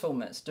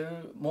resourcefulness. Do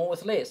more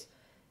with less.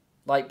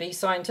 Like be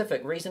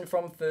scientific. Reason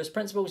from first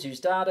principles. Use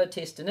data.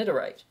 Test and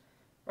iterate,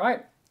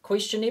 right?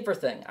 Question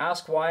everything.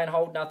 Ask why and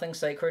hold nothing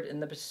sacred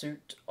in the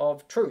pursuit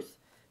of truth.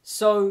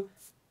 So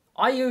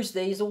I use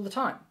these all the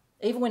time.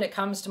 Even when it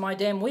comes to my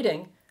damn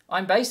wedding,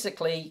 I'm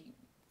basically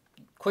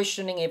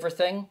questioning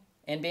everything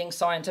and being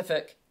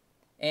scientific,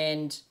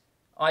 and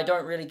I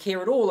don't really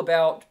care at all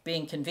about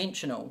being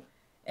conventional.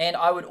 And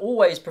I would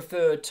always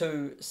prefer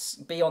to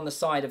be on the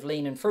side of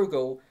lean and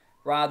frugal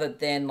rather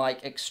than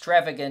like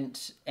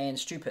extravagant and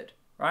stupid,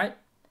 right?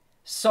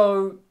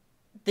 So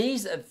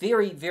these are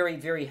very, very,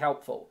 very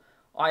helpful.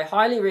 I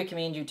highly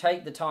recommend you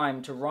take the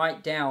time to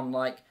write down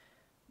like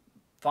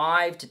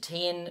 5 to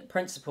 10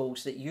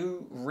 principles that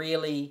you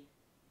really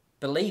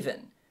believe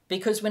in.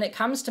 Because when it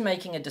comes to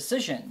making a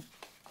decision,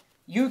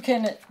 you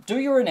can do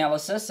your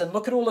analysis and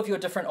look at all of your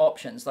different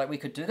options. Like, we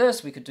could do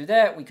this, we could do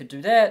that, we could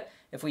do that.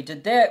 If we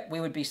did that, we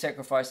would be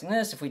sacrificing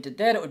this. If we did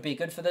that, it would be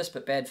good for this,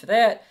 but bad for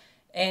that.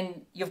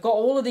 And you've got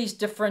all of these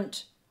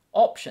different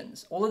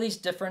options, all of these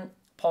different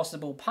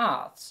possible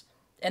paths.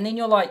 And then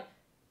you're like,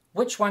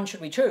 which one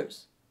should we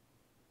choose?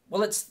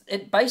 Well,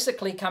 it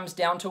basically comes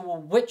down to, well,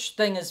 which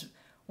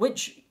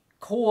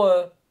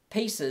core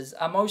pieces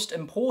are most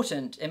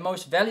important and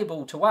most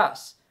valuable to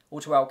us,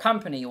 or to our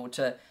company, or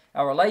to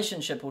our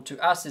relationship, or to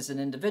us as an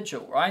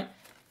individual, right?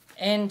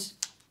 And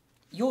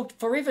you're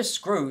forever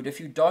screwed if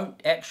you don't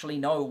actually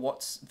know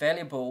what's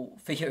valuable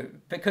for you,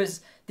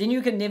 because then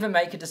you can never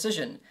make a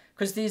decision,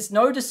 because there's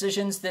no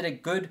decisions that are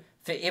good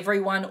for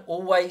everyone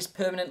always,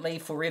 permanently,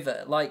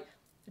 forever. Like,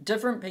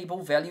 different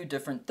people value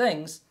different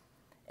things,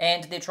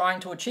 and they're trying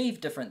to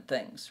achieve different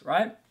things,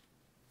 right?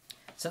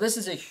 So this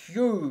is a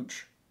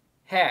huge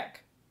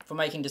hack for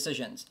making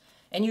decisions.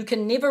 And you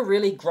can never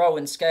really grow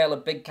and scale a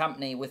big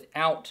company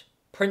without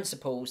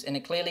principles and a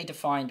clearly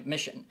defined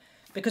mission.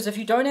 Because if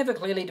you don't have a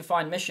clearly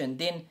defined mission,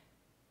 then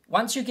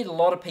once you get a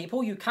lot of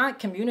people, you can't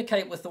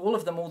communicate with all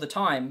of them all the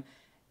time,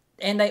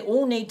 and they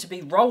all need to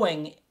be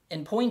rowing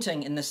and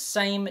pointing in the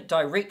same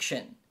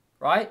direction,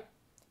 right?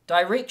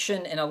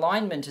 Direction and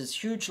alignment is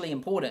hugely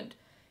important.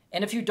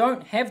 And if you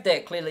don't have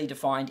that clearly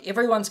defined,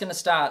 everyone's going to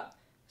start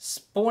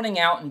spawning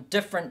out in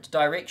different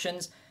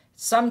directions.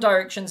 Some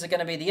directions are going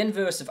to be the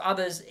inverse of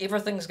others.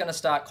 Everything's going to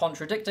start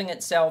contradicting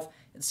itself.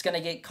 It's going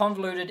to get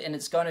convoluted, and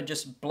it's going to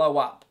just blow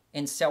up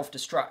and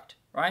self-destruct,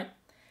 right?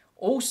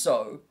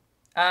 Also,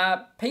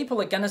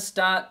 people are going to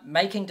start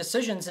making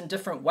decisions in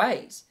different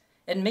ways.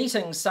 In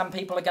meetings, some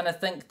people are going to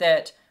think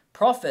that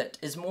profit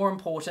is more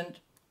important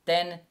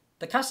than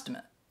the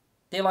customer.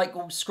 They're like,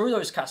 well, screw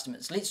those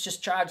customers. Let's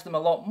just charge them a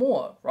lot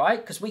more, right?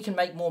 Because we can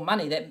make more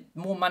money. That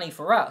more money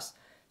for us.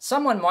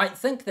 Someone might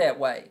think that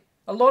way.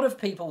 A lot of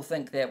people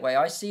think that way.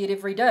 I see it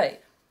every day.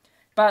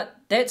 But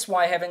that's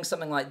why having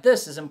something like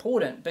this is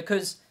important,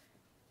 because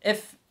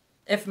if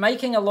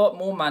making a lot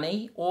more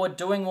money or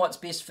doing what's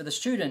best for the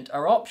student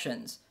are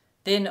options,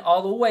 then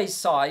I'll always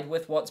side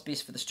with what's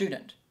best for the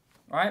student,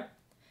 right?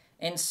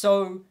 And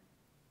so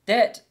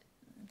that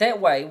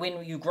way,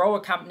 when you grow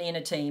a company and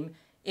a team,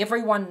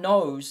 everyone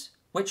knows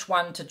which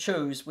one to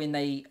choose when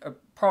they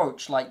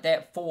approach like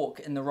that fork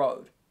in the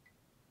road.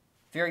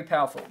 Very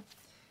powerful.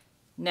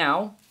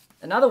 Now,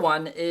 another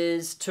one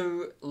is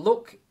to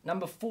look,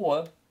 number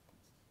 4,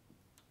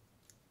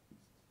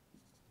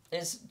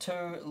 is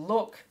to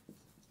look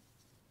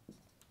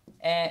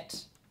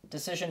at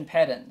decision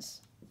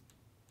patterns.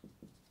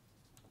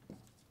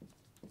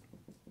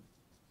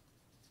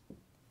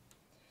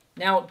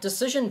 Now,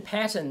 decision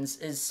patterns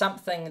is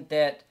something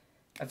that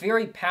are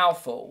very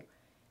powerful,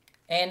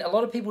 and a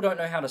lot of people don't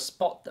know how to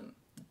spot them.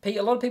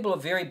 A lot of people are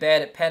very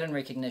bad at pattern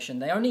recognition.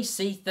 They only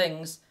see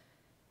things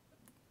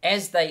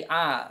as they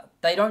are.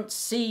 They don't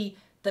see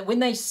that when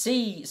they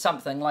see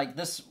something like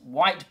this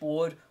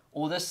whiteboard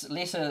or this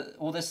letter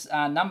or this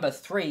number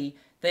 3,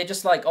 they're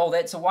just like, oh,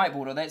 that's a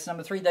whiteboard or that's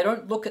number 3. They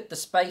don't look at the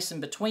space in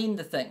between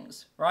the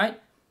things,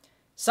 right?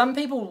 Some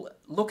people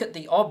look at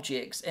the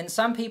objects, and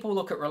some people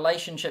look at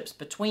relationships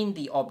between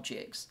the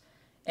objects.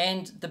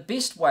 And the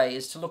best way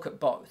is to look at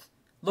both.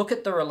 Look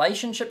at the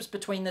relationships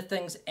between the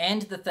things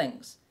and the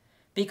things.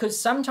 Because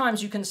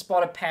sometimes you can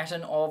spot a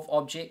pattern of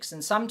objects,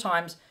 and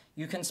sometimes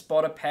you can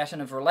spot a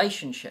pattern of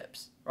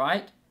relationships,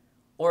 right?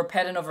 Or a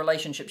pattern of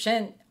relationships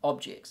and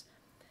objects.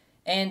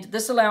 And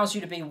this allows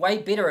you to be way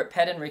better at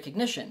pattern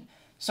recognition.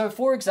 So,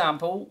 for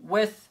example,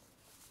 with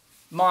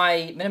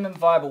my minimum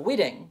viable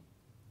wedding,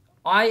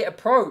 I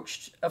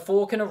approached a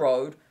fork in a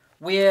road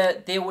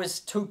where there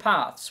was 2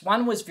 paths.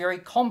 One was very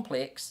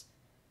complex,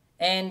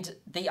 and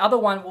the other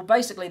one, well,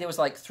 basically there was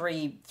like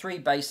three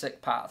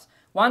basic paths.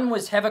 One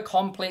was have a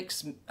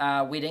complex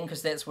wedding,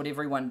 because that's what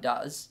everyone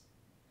does.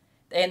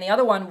 And the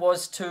other one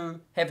was to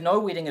have no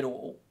wedding at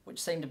all,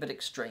 which seemed a bit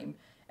extreme.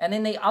 And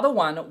then the other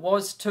one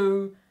was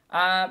to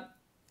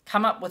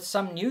come up with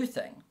some new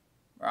thing,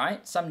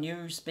 right? Some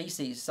new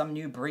species, some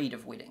new breed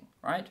of wedding,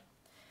 right?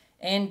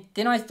 And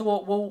then I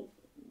thought, well,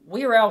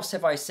 where else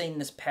have I seen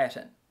this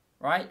pattern,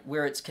 right?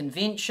 Where it's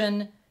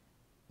convention,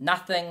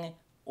 nothing,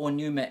 or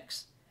new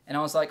mix. And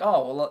I was like,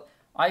 oh, well,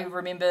 I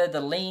remember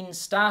the Lean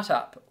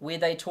Startup, where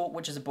they talk,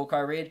 which is a book I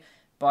read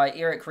by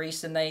Eric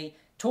Ries, and they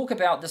talk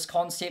about this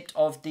concept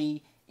of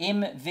the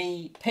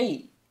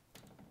MVP,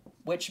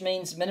 which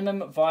means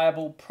minimum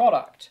viable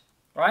product,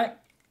 right?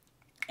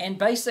 And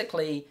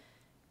basically,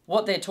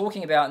 what they're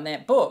talking about in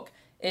that book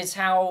is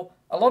how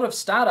a lot of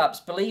startups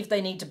believe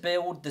they need to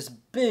build this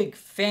big,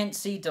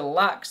 fancy,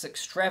 deluxe,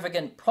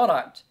 extravagant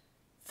product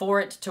for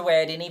it to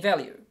add any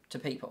value to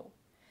people.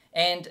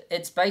 And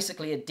it's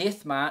basically a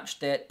death march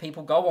that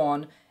people go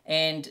on,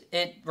 and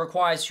it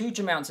requires huge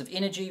amounts of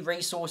energy,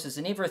 resources,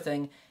 and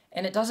everything,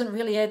 and it doesn't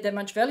really add that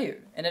much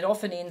value, and it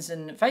often ends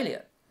in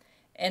failure.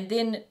 And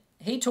then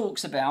he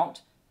talks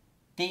about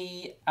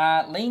the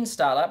lean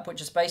startup,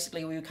 which is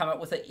basically where you come up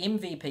with an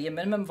MVP, a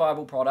minimum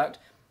viable product,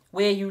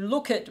 where you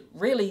look at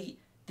really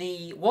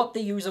what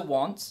the user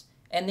wants,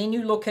 and then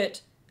you look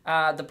at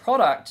the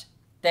product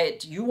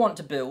that you want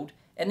to build,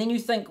 and then you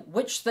think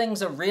which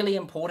things are really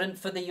important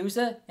for the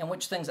user and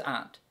which things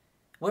aren't.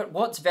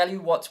 What's value,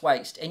 what's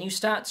waste, and you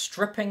start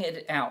stripping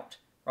it out,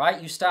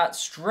 right? You start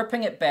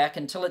stripping it back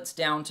until it's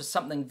down to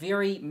something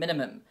very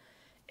minimum.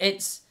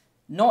 It's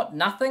not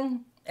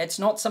nothing, it's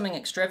not something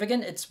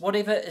extravagant, it's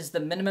whatever is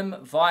the minimum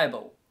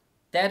viable.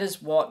 That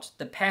is what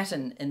the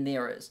pattern in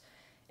there is.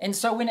 And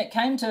so when it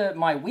came to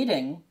my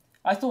wedding,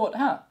 I thought,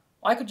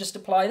 I could just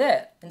apply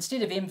that.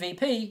 Instead of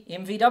MVP,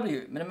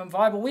 MVW, minimum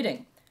viable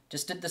wedding.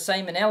 Just did the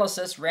same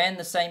analysis, ran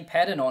the same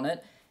pattern on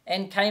it,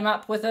 and came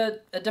up with a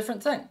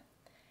different thing.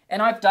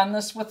 And I've done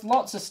this with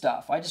lots of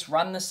stuff. I just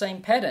run the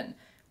same pattern.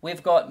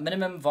 We've got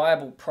minimum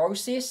viable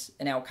process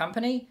in our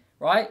company,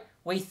 right?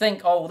 We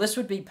think, oh, this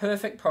would be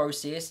perfect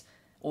process,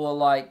 or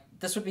like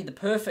this would be the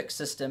perfect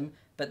system,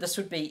 but this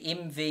would be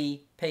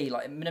MVP,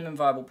 like minimum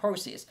viable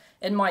process.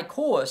 In my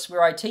course,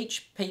 where I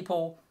teach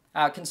people,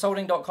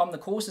 consulting.com, the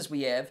courses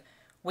we have,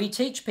 we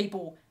teach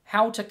people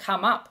how to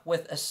come up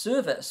with a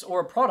service or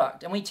a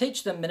product, and we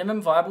teach them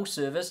minimum viable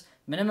service,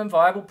 minimum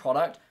viable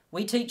product.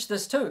 We teach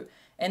this too.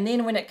 And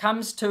then when it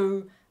comes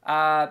to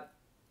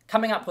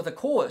coming up with a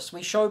course,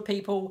 we show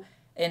people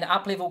in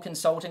Up-Level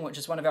Consulting, which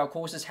is one of our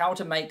courses, how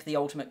to make the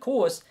ultimate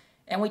course,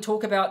 and we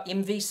talk about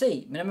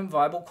MVC, minimum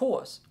viable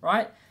course,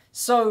 right?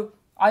 So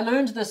I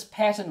learned this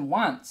pattern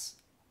once,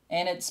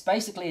 and it's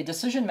basically a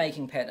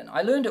decision-making pattern.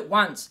 I learned it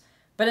once,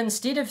 but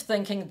instead of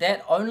thinking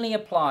that only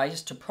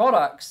applies to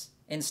products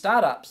and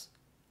startups,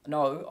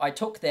 no, I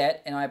took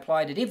that and I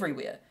applied it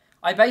everywhere.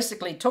 I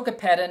basically took a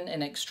pattern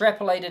and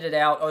extrapolated it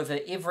out over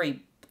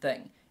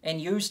everything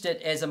and used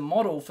it as a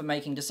model for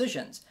making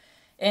decisions.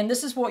 And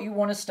this is what you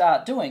want to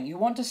start doing. You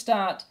want to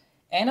start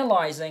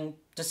analyzing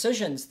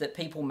decisions that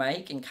people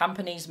make and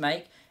companies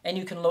make, and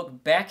you can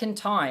look back in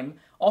time.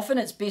 Often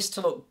it's best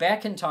to look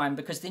back in time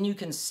because then you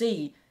can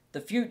see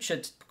the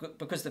future,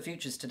 because the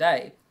future's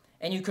today,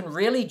 and you can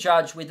really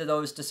judge whether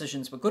those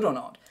decisions were good or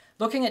not.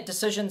 Looking at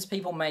decisions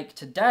people make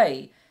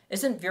today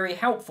isn't very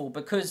helpful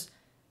because,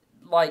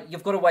 like,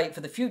 you've got to wait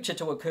for the future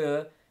to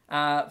occur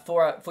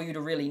for you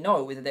to really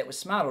know whether that was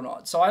smart or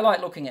not. So I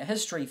like looking at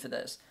history for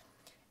this.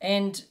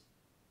 And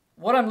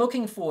what I'm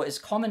looking for is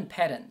common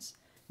patterns.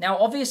 Now,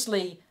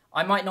 obviously,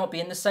 I might not be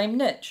in the same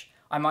niche.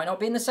 I might not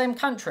be in the same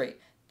country.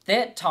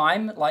 That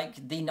time,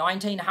 like the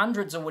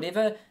 1900s or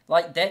whatever,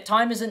 like that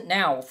time isn't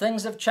now.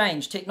 Things have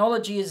changed.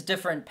 Technology is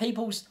different.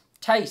 People's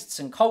tastes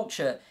and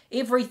culture,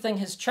 everything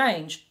has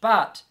changed,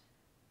 but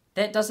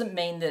that doesn't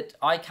mean that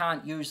I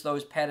can't use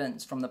those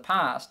patterns from the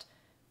past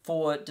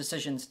for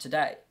decisions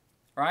today,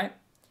 right?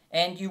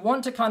 And you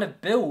want to kind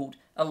of build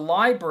a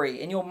library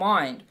in your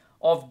mind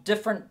of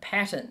different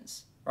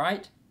patterns,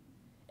 right?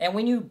 And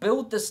when you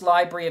build this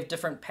library of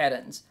different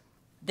patterns,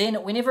 then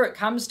whenever it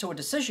comes to a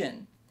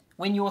decision,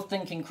 when you're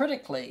thinking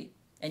critically,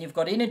 and you've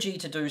got energy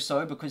to do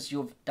so because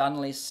you've done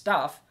less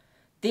stuff,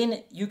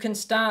 then you can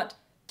start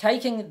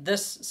taking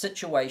this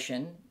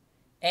situation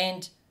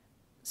and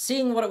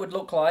seeing what it would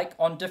look like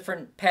on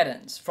different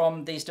patterns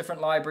from these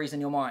different libraries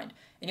in your mind.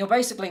 And you're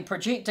basically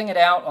projecting it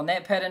out on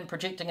that pattern,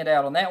 projecting it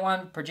out on that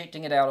one,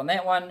 projecting it out on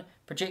that one,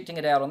 projecting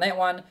it out on that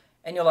one,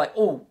 and you're like,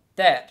 oh,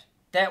 that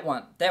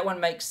one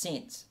makes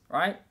sense,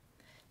 right?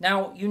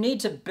 Now, you need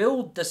to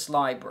build this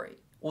library,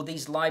 or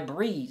these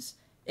libraries,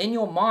 in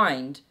your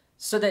mind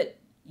so that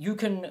you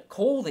can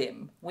call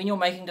them when you're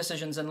making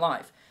decisions in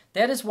life.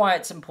 That is why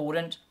it's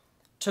important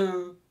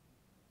to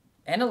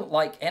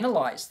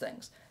analyze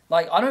things.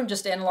 Like, I don't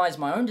just analyze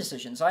my own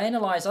decisions, I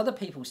analyze other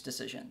people's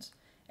decisions.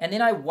 And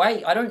then I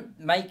wait. I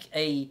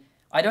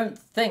don't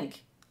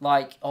think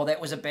like, oh,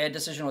 that was a bad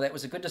decision or that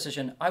was a good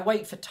decision. I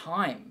wait for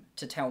time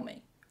to tell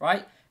me,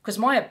 right? Because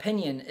my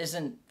opinion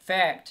isn't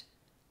fact.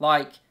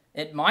 Like,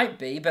 it might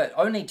be, but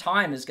only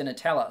time is going to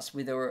tell us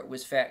whether it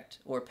was fact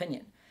or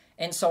opinion.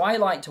 And so I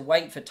like to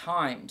wait for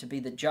time to be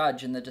the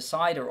judge and the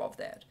decider of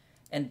that.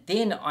 And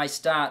then I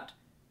start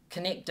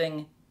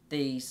connecting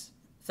these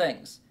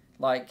things,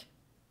 like,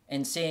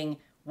 and seeing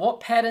what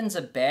patterns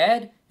are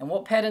bad and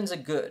what patterns are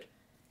good.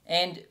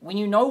 And when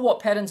you know what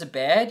patterns are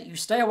bad, you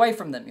stay away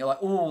from them. You're like,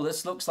 oh,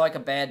 this looks like a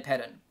bad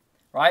pattern,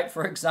 right?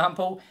 For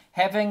example,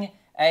 having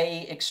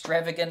a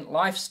extravagant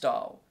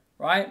lifestyle,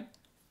 right?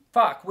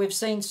 Fuck, we've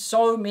seen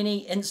so many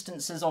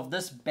instances of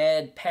this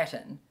bad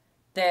pattern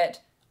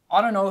that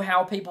I don't know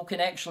how people can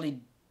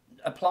actually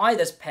apply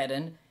this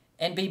pattern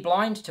and be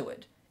blind to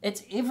it.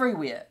 It's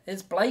everywhere.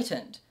 It's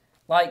blatant.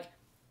 Like,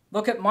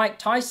 Look at Mike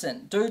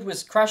Tyson. Dude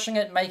was crushing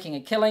it, making a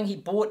killing. He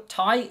bought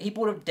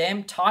a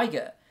damn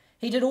tiger.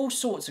 He did all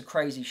sorts of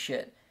crazy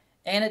shit.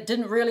 And it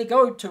didn't really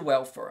go too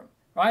well for him,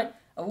 right?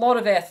 A lot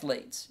of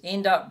athletes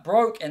end up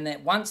broke and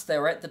that once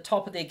they're at the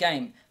top of their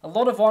game. A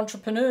lot of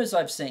entrepreneurs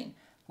I've seen,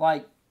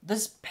 like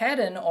this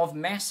pattern of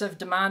massive,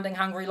 demanding,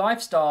 hungry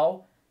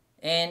lifestyle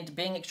and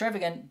being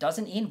extravagant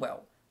doesn't end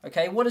well.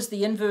 Okay, what is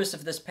the inverse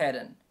of this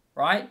pattern,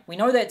 right? We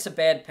know that's a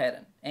bad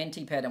pattern,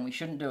 anti-pattern, we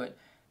shouldn't do it.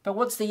 But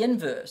what's the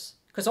inverse?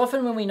 Because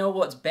often when we know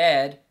what's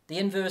bad, the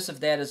inverse of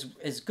that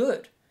is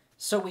good.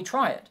 So we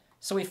try it.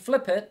 So we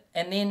flip it,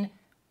 and then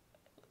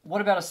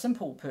what about a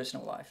simple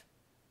personal life?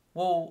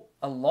 Well,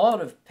 a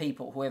lot of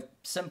people who have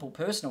simple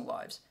personal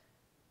lives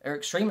are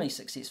extremely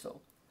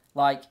successful.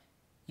 Like,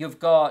 you've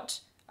got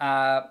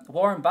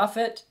Warren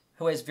Buffett,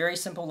 who has very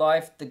simple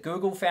life. The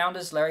Google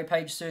founders, Larry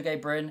Page, Sergey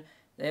Brin,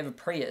 they have a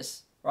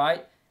Prius,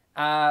 right?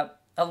 A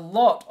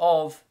lot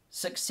of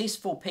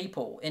successful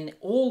people in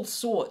all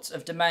sorts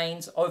of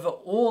domains over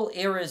all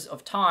eras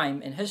of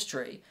time in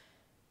history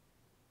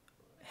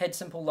had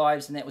simple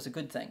lives, and that was a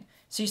good thing.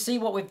 So you see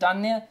what we've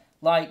done there?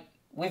 Like,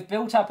 we've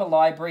built up a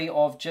library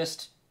of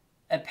just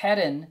a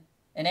pattern,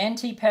 an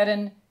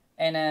anti-pattern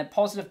and a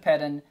positive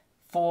pattern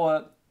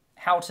for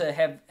how to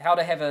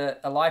have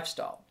a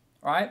lifestyle,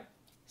 right?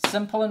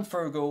 Simple and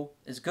frugal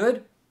is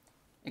good,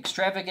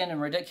 extravagant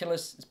and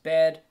ridiculous is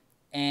bad,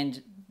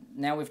 and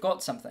now we've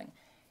got something.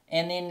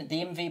 And then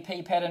the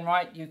MVP pattern,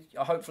 right?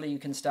 Hopefully you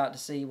can start to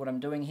see what I'm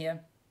doing here.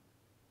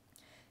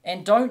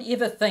 And don't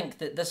ever think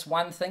that this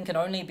one thing can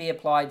only be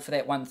applied for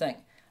that one thing.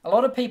 A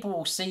lot of people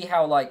will see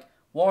how like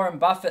Warren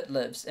Buffett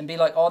lives and be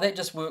like, oh, that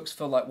just works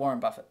for like Warren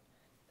Buffett.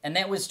 And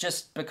that was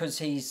just because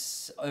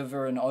he's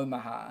over in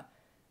Omaha.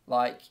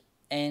 Like,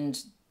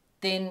 and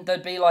then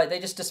they'd be like, they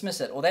just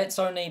dismiss it. Or that's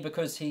only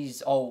because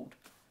he's old,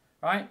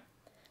 right?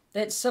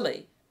 That's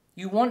silly.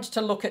 You want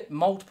to look at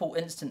multiple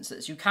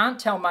instances. You can't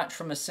tell much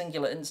from a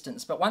singular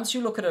instance, but once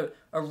you look at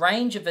a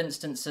range of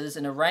instances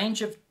in a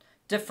range of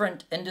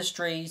different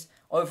industries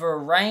over a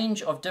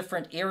range of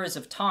different eras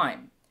of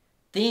time,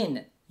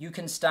 then you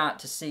can start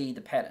to see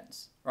the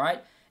patterns,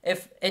 right?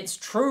 If it's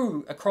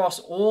true across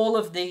all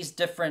of these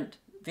different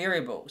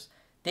variables,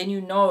 then you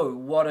know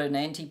what an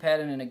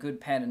anti-pattern and a good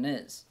pattern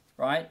is,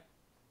 right?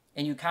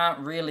 And you can't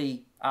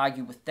really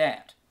argue with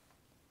that.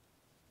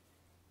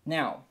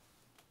 Now,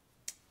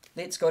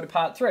 let's go to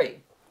part 3.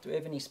 Do we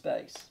have any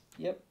space?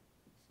 Yep.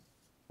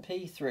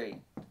 P3.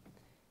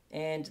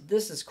 And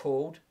this is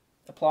called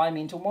Apply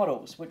Mental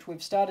Models, which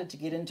we've started to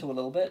get into a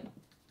little bit.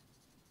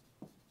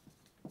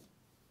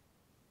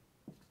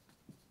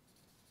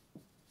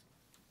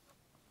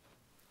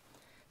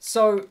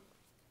 So,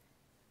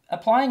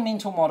 applying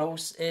mental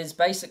models is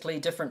basically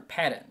different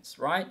patterns,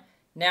 right?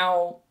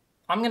 Now,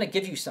 I'm going to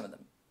give you some of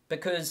them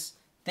because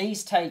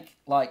these take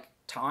like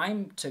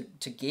time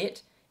to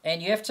get.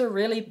 And you have to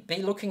really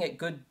be looking at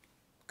good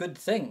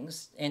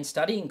things and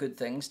studying good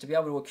things to be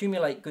able to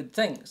accumulate good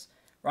things,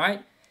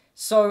 right?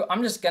 So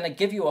I'm just going to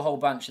give you a whole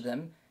bunch of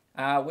them,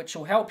 which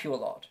will help you a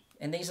lot.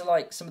 And these are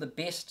like some of the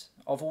best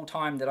of all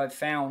time that I've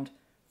found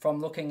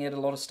from looking at a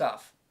lot of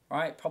stuff,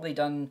 right? Probably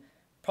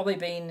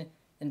been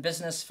in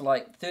business for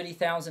like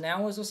 30,000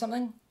 hours or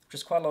something, which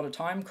is quite a lot of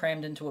time,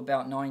 crammed into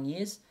about 9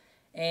 years.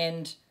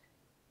 And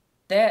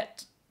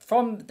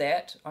from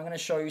that, I'm going to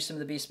show you some of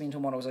the best mental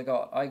models I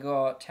got. I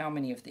got how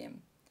many of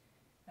them?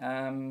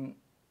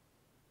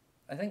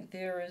 I think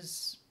there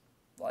is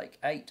like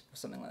 8 or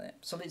something like that.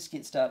 So let's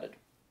get started.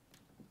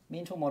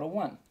 Mental Model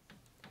 1.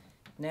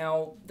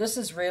 Now, this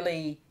is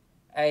really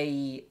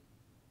a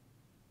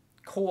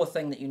core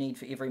thing that you need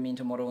for every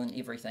mental model and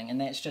everything, and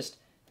that's just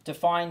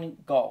define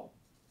goal.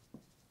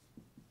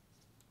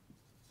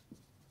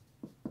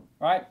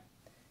 Right?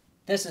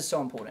 This is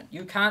so important.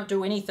 You can't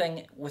do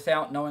anything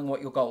without knowing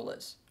what your goal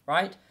is,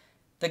 right?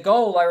 The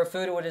goal, I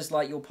refer to it as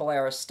like your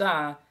Polaris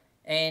star,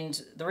 and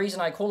the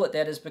reason I call it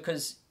that is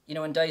because, you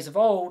know, in days of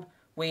old,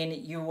 when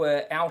you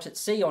were out at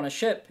sea on a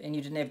ship and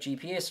you didn't have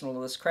GPS and all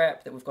of this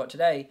crap that we've got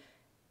today,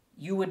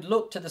 you would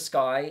look to the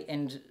sky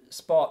and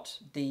spot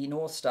the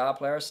North Star,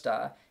 Polaris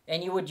star,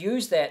 and you would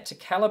use that to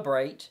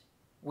calibrate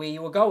where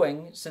you were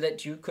going so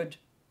that you could,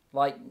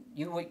 like,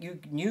 you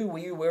knew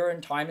where you were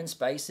in time and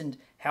space and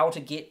how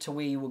to get to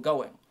where you were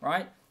going,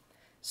 right?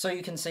 So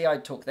you can see I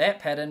took that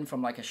pattern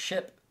from like a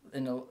ship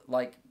in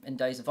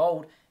days of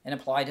old and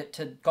applied it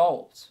to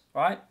goals,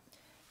 right?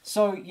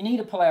 So you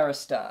need a Polaris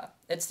star.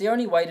 It's the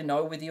only way to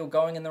know whether you're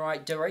going in the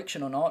right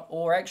direction or not,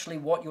 or actually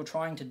what you're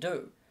trying to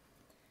do.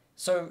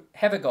 So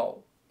have a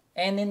goal.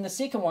 And then the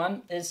second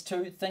one is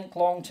to think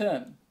long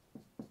term.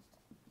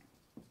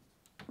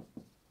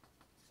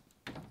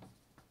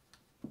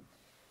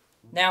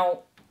 Now,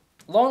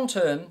 long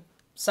term,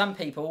 some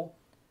people,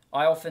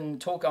 I'm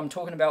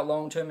talking about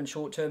long term and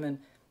short term, and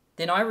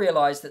then I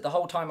realized that the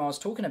whole time I was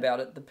talking about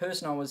it, the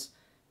person I was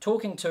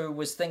talking to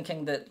was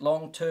thinking that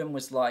long term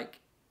was like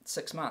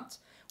 6 months.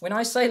 When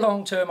I say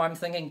long term, I'm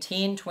thinking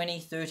 10, 20,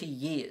 30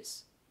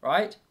 years,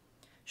 right?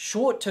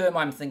 Short term,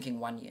 I'm thinking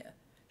 1 year.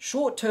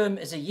 Short term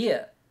is a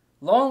year.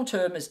 Long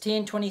term is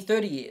 10, 20,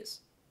 30 years.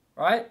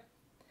 right?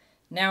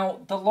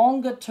 Now, the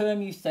longer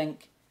term you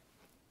think,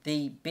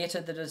 the better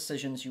the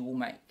decisions you will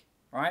make,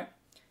 right?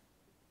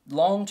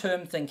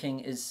 Long-term thinking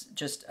is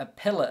just a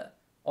pillar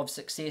of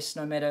success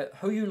no matter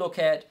who you look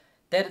at.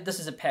 This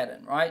is a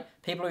pattern, right?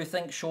 People who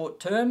think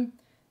short-term,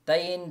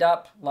 they end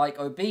up like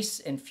obese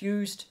and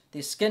fused.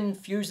 Their skin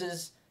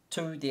fuses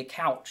to their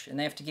couch and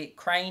they have to get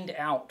craned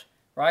out,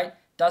 right?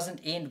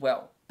 Doesn't end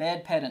well.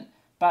 Bad pattern.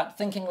 But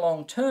thinking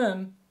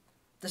long-term,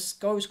 this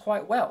goes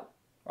quite well,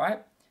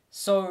 right?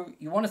 So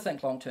you want to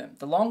think long-term.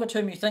 The longer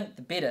term you think,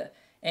 the better.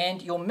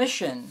 And your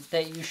mission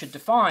that you should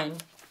define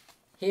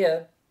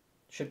here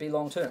should be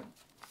long-term,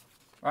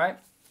 right?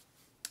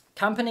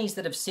 Companies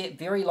that have set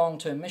very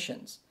long-term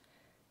missions,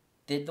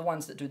 they're the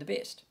ones that do the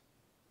best.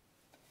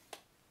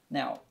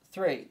 Now,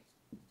 3.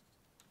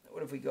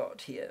 What have we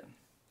got here?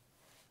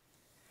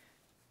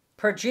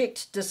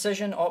 Project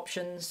decision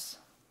options.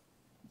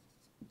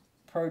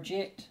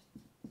 Project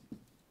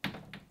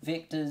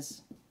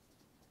vectors.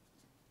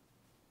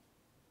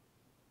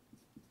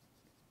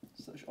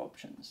 Such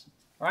options,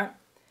 right?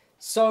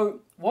 So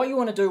what you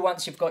want to do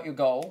once you've got your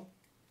goal,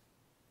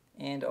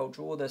 and I'll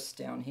draw this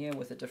down here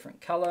with a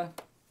different color.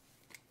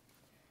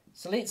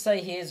 So let's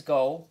say here's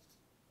goal,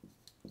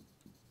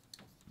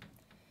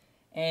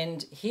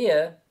 and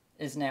here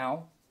is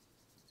now,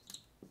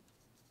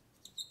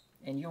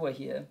 and you are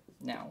here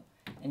now,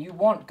 and you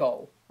want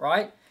goal,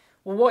 right?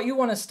 Well, what you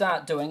want to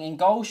start doing, and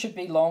goal should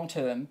be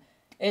long-term,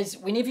 is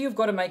whenever you've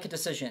got to make a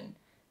decision,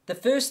 the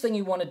first thing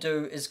you want to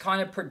do is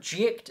kind of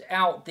project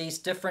out these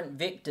different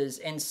vectors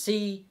and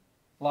see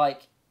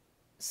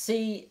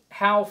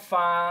how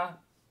far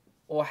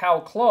or how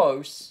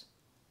close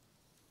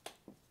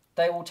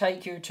they will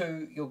take you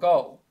to your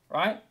goal,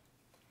 right?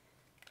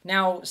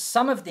 Now,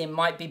 some of them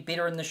might be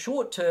better in the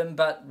short term,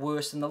 but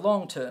worse in the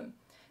long term.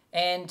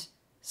 And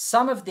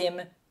some of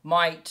them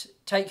might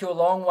take you a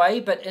long way,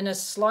 but in a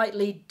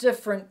slightly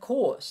different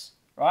course,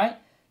 right?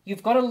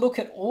 You've got to look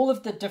at all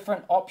of the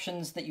different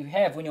options that you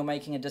have when you're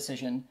making a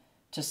decision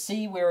to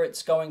see where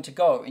it's going to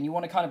go. And you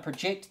want to kind of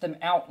project them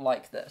out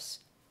like this.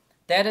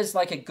 That is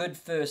like a good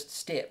first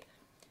step.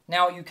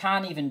 Now, you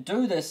can't even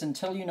do this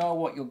until you know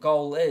what your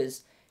goal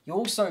is. You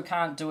also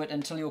can't do it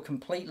until you're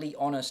completely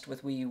honest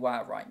with where you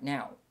are right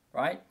now,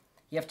 right?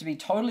 You have to be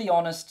totally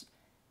honest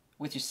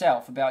with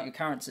yourself about your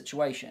current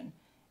situation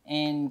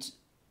and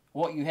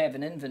what you have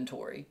in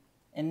inventory.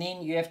 And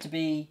then you have to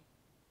be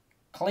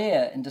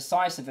clear and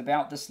decisive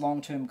about this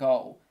long-term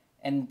goal.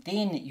 And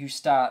then you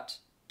start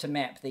to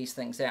map these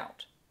things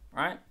out,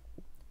 right?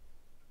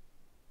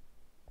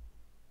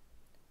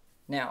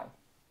 Now,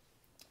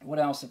 what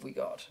else have we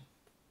got?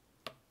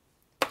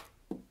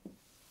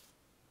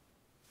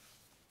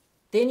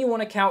 Then you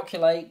want to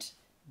calculate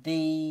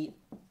the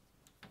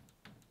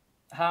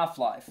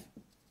half-life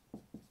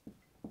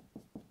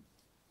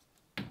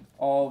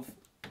of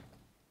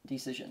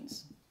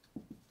decisions.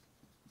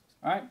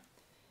 Right?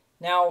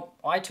 Now,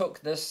 I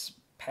took this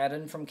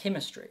pattern from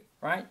chemistry,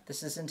 right?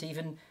 This isn't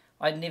even,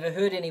 I'd never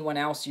heard anyone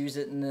else use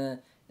it in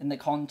the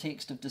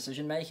context of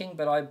decision making,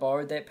 but I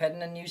borrowed that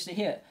pattern and used it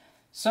here.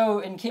 So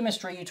in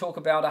chemistry, you talk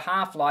about a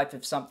half-life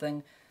of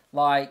something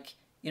like,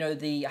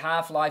 the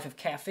half-life of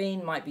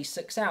caffeine might be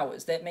 6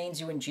 hours. That means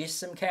you ingest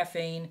some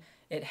caffeine,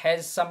 it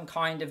has some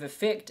kind of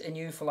effect in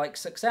you for like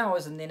 6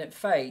 hours, and then it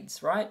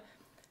fades, right?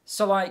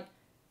 So like,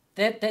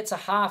 that's a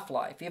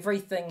half-life.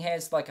 Everything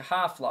has like a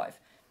half-life.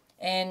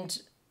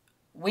 And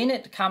when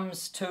it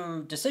comes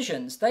to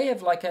decisions, they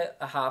have like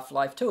a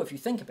half-life too, if you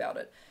think about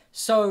it.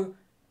 So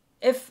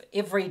if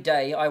every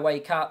day I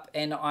wake up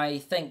and I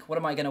think, what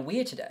am I going to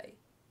wear today?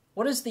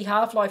 What is the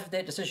half-life of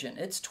that decision?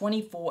 It's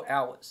 24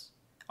 hours.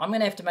 I'm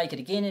going to have to make it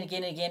again and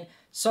again and again.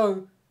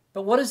 So,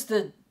 but what is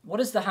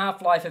the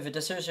half-life of a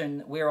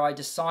decision where I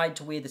decide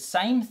to wear the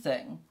same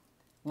thing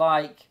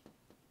like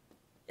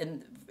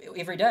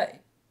every day?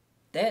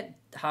 That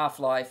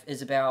half-life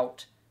is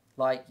about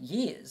like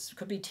years. It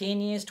could be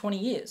 10 years, 20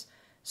 years.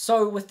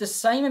 So with the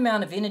same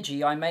amount of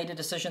energy, I made a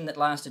decision that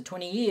lasted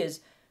 20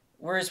 years,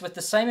 whereas with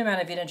the same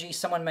amount of energy,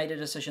 someone made a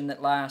decision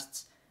that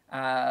lasts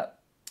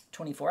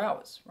 24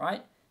 hours,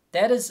 right?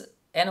 That is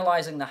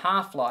analyzing the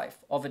half-life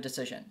of a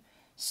decision.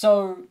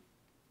 So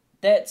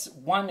that's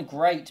one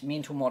great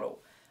mental model.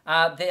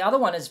 The other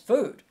one is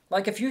food.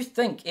 Like if you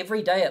think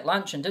every day at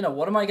lunch and dinner,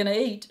 what am I going to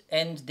eat?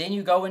 And then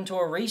you go into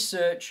a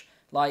research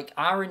like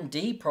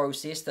R&D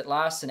process that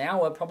lasts an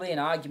hour, probably an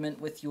argument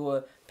with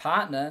your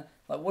partner.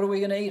 Like, what are we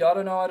going to eat? I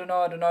don't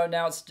know.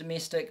 Now it's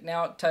domestic.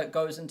 Now it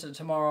goes into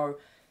tomorrow.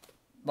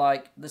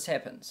 Like, this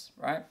happens,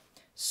 right?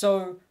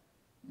 So,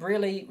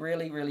 really,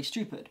 really, really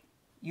stupid.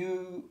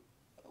 You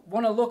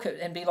want to look at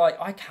and be like,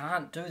 I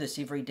can't do this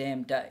every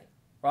damn day,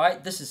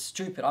 right? This is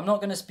stupid. I'm not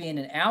going to spend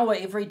an hour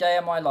every day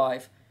of my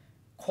life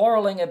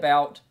quarreling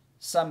about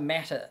some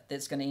matter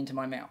that's going to enter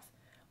my mouth.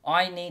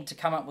 I need to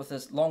come up with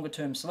a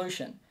longer-term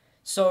solution.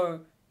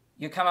 So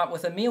you come up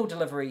with a meal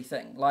delivery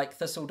thing, like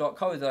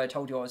Thistle.co that I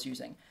told you I was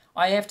using.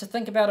 I have to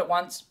think about it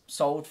once,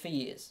 sold for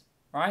years,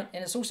 right?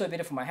 And it's also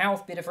better for my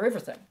health, better for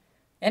everything.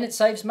 And it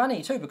saves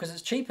money too, because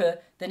it's cheaper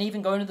than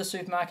even going to the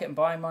supermarket and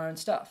buying my own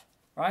stuff.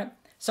 right?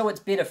 So it's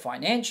better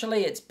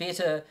financially, it's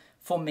better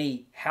for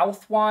me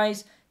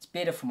health-wise, it's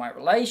better for my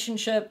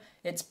relationship,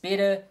 it's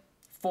better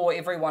for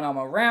everyone I'm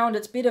around,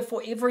 it's better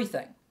for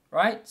everything,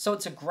 right? So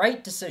it's a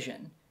great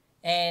decision,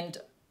 and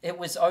it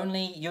was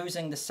only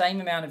using the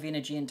same amount of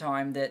energy and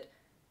time that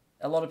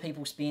a lot of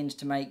people spend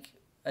to make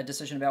a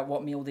decision about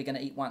what meal they're going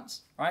to eat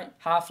once, right?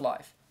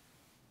 Half-life.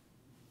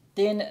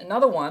 Then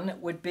another one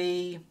would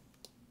be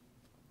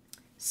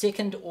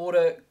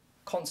second-order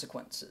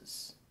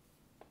consequences.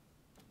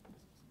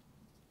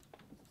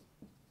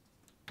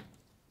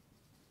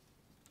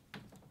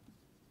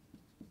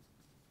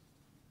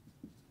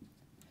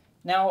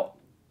 Now,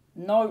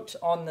 note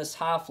on this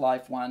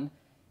half-life one,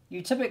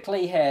 you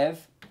typically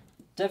have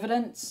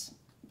dividends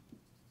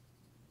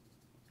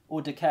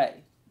or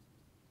decay.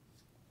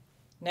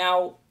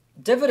 Now,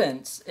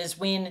 dividends is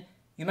when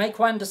you make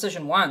one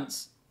decision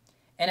once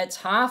and its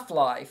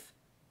half-life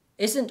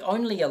isn't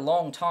only a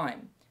long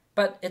time,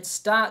 but it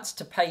starts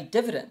to pay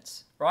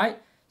dividends, right?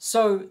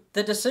 So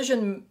the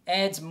decision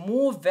adds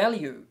more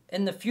value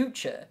in the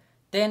future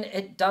than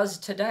it does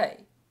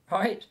today,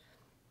 right?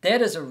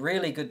 That is a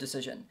really good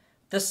decision.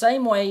 The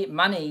same way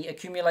money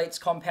accumulates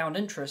compound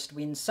interest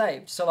when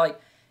saved. So like,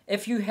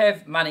 if you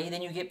have money,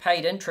 then you get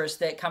paid interest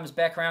that comes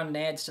back around and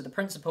adds to the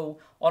principal,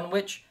 on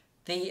which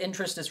the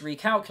interest is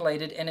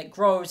recalculated and it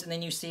grows, and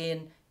then you see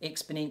an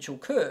exponential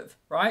curve,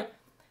 right?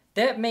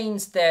 That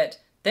means that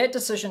that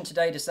decision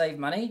today to save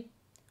money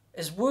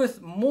is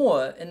worth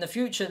more in the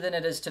future than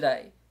it is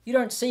today. You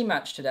don't see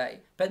much today,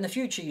 but in the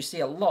future you see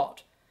a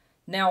lot.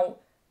 Now,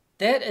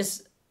 that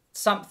is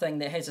something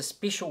that has a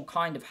special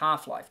kind of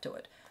half-life to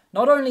it.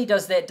 Not only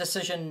does that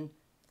decision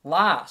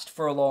last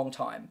for a long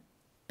time,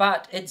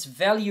 but its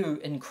value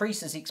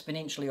increases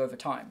exponentially over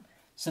time.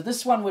 So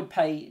this one would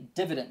pay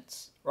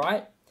dividends,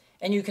 right?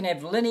 And you can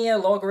have linear,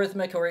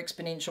 logarithmic, or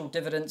exponential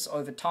dividends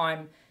over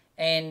time,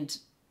 and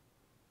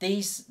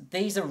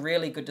these are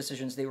really good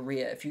decisions. They're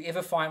rare. If you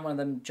ever find one of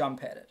them,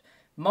 jump at it.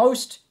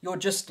 Most, you're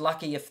just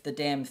lucky if the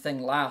damn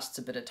thing lasts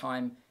a bit of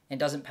time and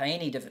doesn't pay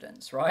any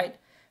dividends, right?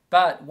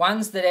 But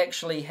ones that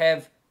actually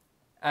have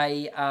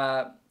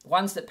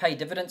ones that pay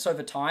dividends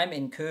over time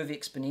and curve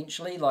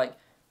exponentially, like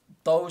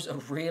those are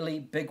really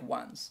big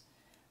ones.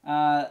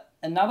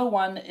 Another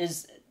one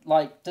is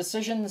like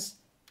decisions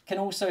can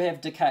also have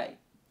decay,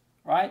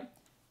 right?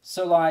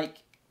 So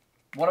like,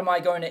 what am I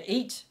going to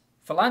eat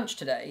for lunch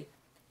today?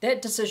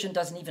 That decision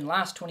doesn't even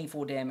last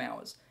 24 damn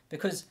hours,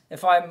 because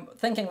if I'm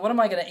thinking, what am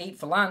I going to eat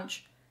for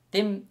lunch,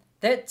 then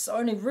that's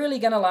only really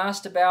going to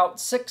last about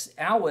 6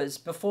 hours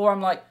before I'm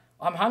like,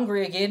 I'm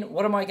hungry again,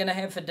 what am I going to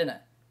have for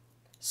dinner?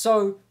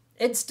 So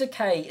its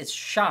decay is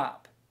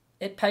sharp.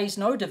 It pays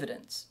no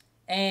dividends,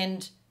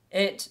 and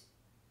it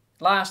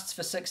lasts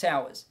for 6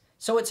 hours.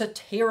 So it's a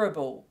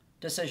terrible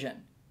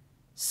decision.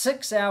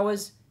 6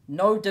 hours,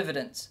 no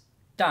dividends,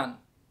 done.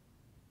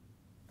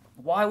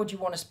 Why would you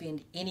want to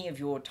spend any of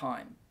your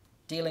time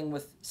dealing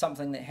with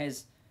something that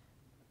has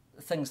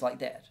things like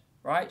that,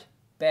 right?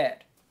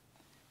 Bad.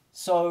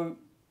 So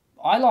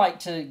I like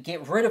to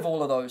get rid of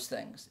all of those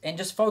things and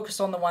just focus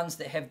on the ones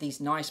that have these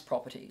nice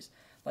properties.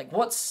 Like,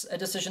 what's a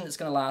decision that's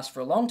going to last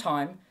for a long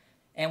time,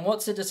 and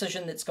what's a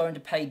decision that's going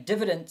to pay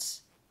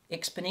dividends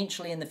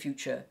exponentially in the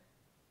future,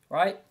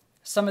 right?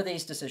 Some of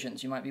these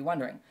decisions you might be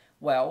wondering,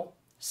 well,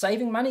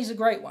 saving money is a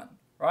great one,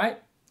 right?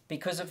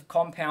 Because of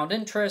compound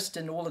interest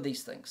and all of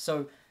these things.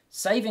 So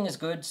saving is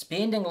good,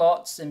 spending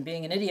lots and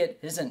being an idiot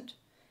isn't.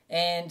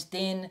 And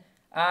then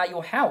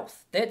your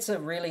health, that's a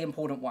really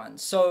important one.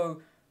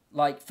 So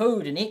like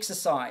food and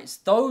exercise,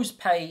 those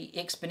pay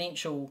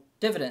exponential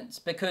dividends,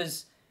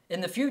 because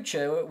in the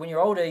future, when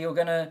you're older, you're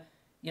going to,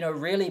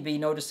 really be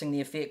noticing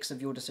the effects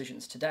of your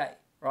decisions today,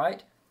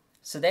 right?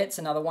 So that's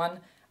another one.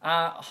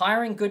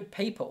 Hiring good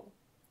people,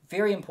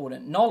 very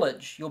important.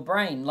 Knowledge, your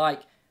brain,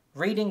 like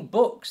reading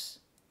books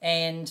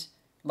and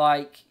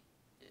like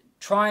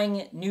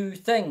trying new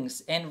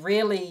things and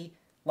really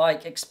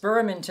like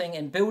experimenting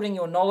and building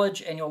your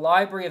knowledge and your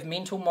library of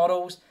mental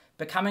models,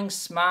 becoming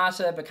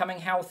smarter, becoming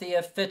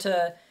healthier,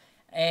 fitter,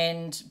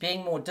 and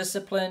being more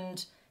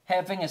disciplined,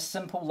 having a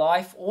simple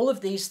life. All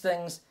of these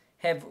things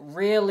have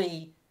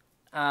really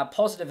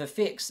positive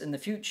effects in the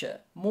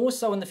future, more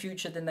so in the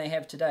future than they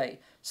have today.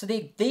 So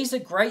these are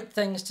great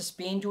things to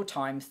spend your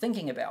time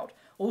thinking about.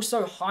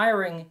 Also,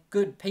 hiring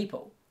good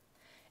people.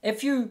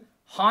 If you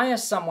hire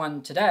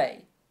someone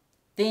today,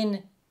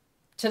 then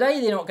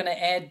today they're not going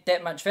to add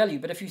that much value.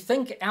 But if you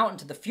think out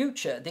into the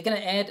future, they're going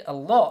to add a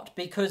lot,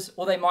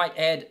 or they might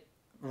add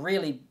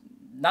really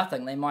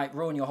nothing. They might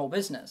ruin your whole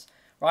business,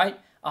 right?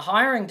 A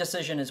hiring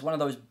decision is one of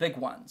those big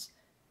ones,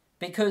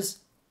 because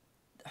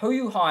who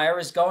you hire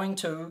is going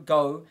to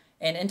go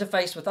and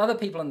interface with other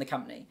people in the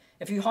company.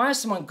 If you hire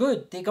someone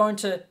good, they're going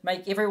to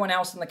make everyone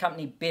else in the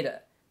company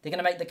better. They're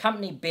going to make the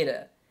company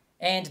better,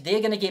 and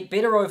they're going to get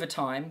better over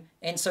time,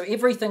 and so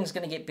everything's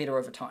going to get better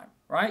over time,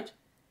 right?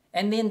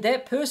 And then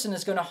that person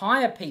is going to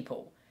hire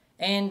people,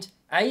 and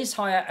A's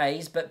hire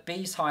A's, but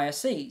B's hire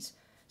C's.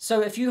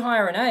 So if you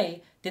hire an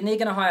A, then they're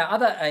going to hire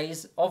other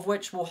A's, of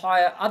which will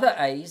hire other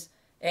A's,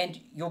 and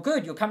you're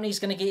good. Your company's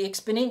going to get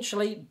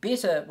exponentially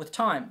better with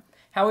time.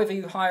 However,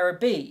 you hire a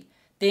B,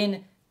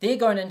 then they're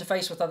going to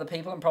interface with other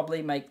people and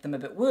probably make them a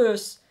bit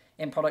worse,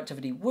 and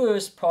productivity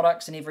worse,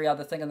 products and every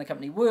other thing in the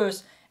company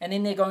worse, and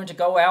then they're going to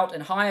go out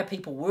and hire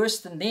people worse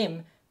than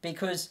them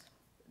because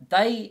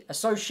they are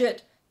so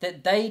shit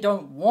that they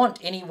don't want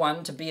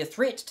anyone to be a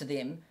threat to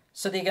them,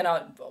 so they're going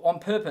to, on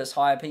purpose,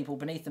 hire people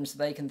beneath them so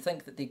they can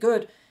think that they're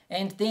good,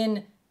 and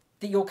then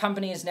your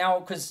company is now,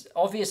 because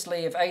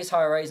obviously if A's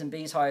hire A's and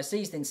B's hire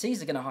C's, then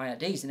C's are going to hire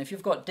D's, and if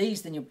you've got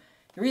D's, then you're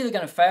either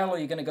going to fail or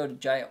you're going to go to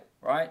jail,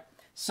 right?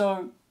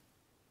 So,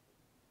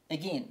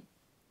 again,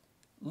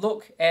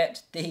 look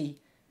at the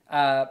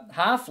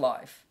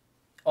half-life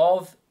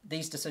of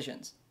these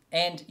decisions,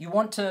 and you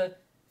want to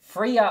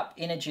free up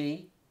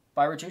energy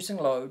by reducing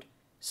load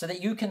so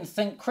that you can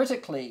think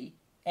critically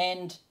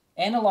and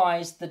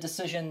analyze the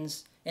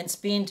decisions and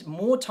spend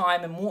more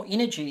time and more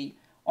energy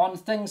on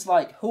things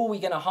like who are we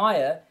going to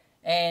hire,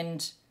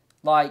 and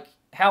like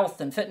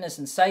health and fitness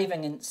and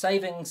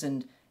savings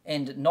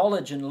and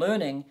knowledge and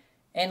learning,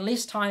 and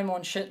less time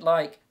on shit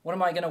like what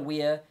am I going to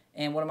wear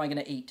and what am I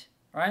going to eat,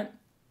 right?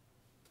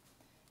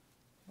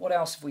 What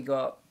else have we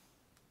got?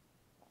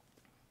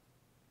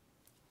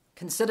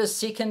 Consider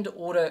second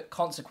order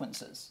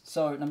consequences.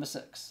 So number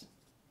 6.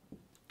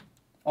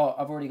 Oh,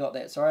 I've already got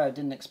that. Sorry, I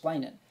didn't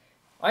explain it.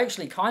 I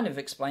actually kind of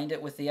explained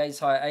it with the A's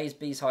higher A's,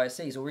 B's higher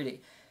C's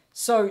already.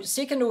 So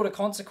second order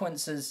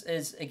consequences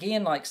is,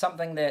 again, like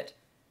something that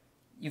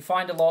you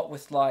find a lot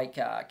with like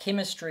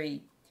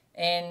chemistry,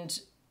 and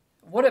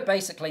what it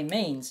basically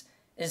means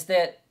is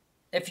that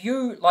if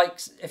you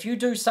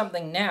do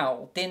something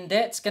now, then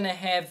that's going to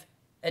have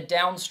a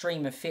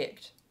downstream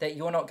effect that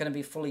you're not going to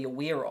be fully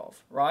aware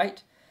of,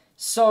 right?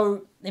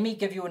 So let me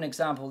give you an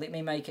example. Let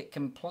me make it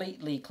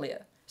completely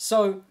clear.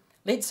 So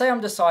let's say I'm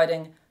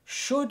deciding,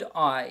 should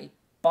I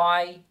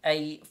buy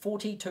a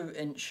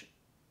 42-inch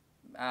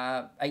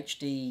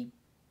HD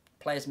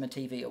plasma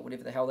TV, or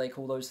whatever the hell they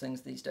call those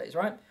things these days,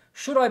 right?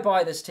 Should I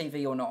buy this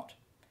TV or not?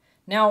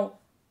 Now,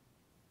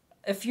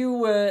 if you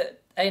were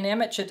an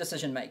amateur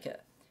decision maker,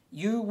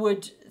 you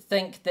would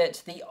think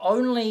that the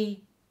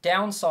only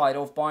downside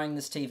of buying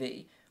this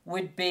TV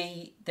would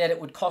be that it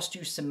would cost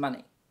you some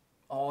money.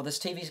 Oh, this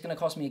TV is going to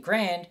cost me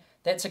 $1,000.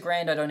 That's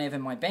 $1,000 I don't have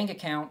in my bank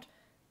account.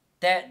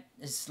 They're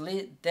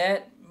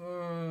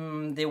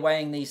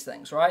weighing these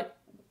things, right?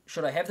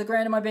 Should I have the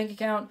 $1,000 in my bank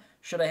account?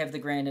 Should I have the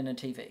 $1,000 in a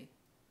TV?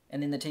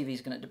 And then the TV is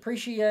going to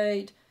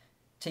depreciate.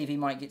 TV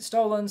might get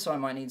stolen, so I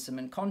might need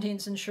some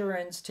contents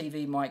insurance.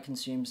 TV might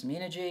consume some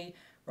energy,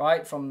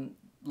 right, from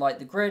like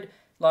the grid.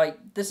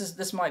 Like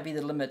this might be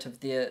the limit of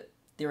their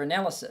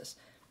analysis.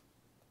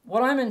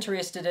 What I'm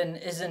interested in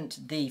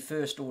isn't the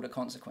first order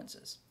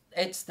consequences.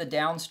 It's the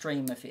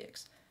downstream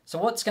effects. So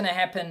what's going to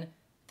happen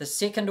the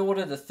second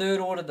order, the third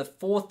order, the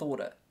fourth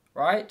order,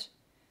 right?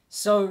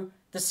 So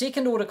the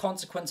second order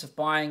consequence of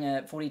buying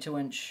a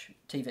 42-inch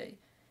TV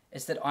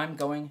is that I'm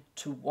going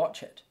to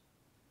watch it.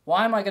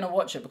 Why am I going to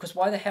watch it? Because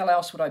why the hell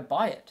else would I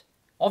buy it?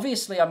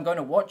 Obviously, I'm going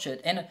to watch it.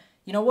 And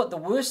you know what? The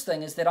worst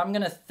thing is that I'm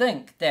going to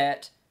think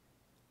that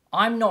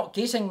I'm not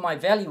getting my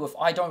value if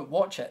I don't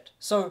watch it.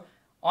 So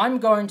I'm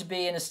going to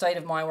be in a state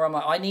of mind where I'm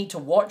like, I need to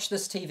watch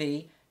this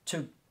TV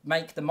to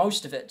make the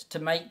most of it,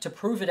 to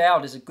prove it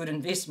out as a good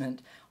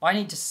investment. I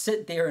need to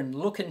sit there and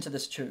look into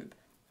this tube,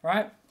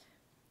 right?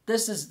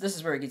 This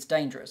is where it gets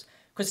dangerous,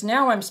 because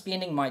now I'm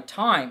spending my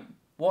time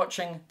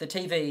watching the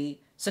TV.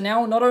 So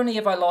now not only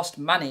have I lost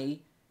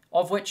money,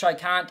 of which I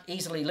can't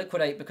easily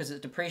liquidate because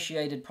it's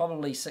depreciated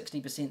probably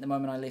 60% the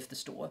moment I left the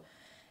store,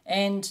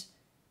 and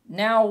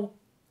now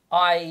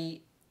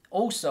I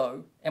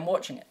also am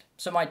watching it.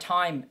 So my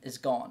time is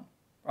gone,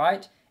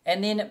 right?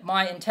 And then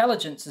my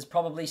intelligence is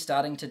probably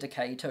starting to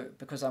decay too,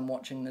 because I'm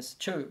watching this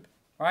tube,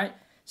 right?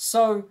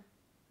 So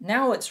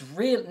now it's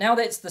real. Now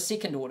that's the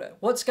second order.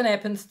 What's going to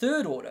happen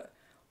third order?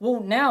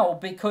 Well, now,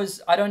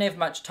 because I don't have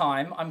much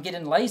time, I'm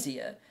getting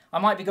lazier. I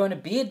might be going to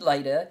bed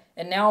later,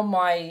 and now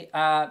my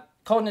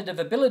cognitive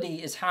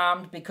ability is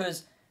harmed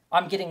because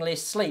I'm getting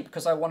less sleep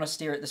because I want to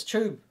stare at this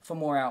tube for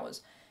more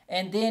hours.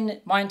 And then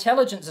my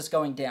intelligence is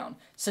going down.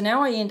 So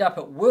now I end up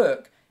at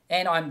work,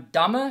 and I'm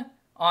dumber.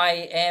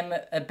 I am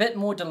a bit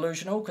more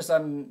delusional because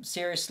I'm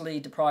seriously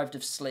deprived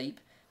of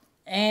sleep.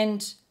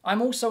 And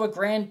I'm also a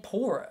grand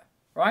poorer,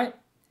 right?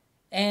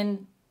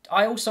 And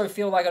I also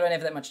feel like I don't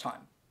have that much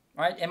time,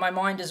 right? And my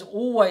mind is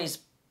always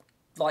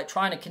like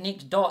trying to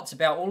connect dots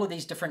about all of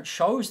these different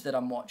shows that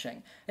I'm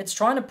watching. It's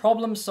trying to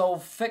problem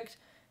solve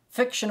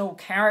fictional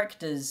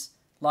characters,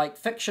 like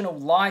fictional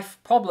life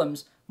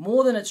problems,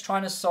 more than it's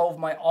trying to solve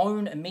my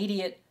own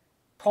immediate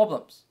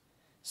problems.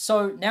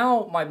 So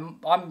now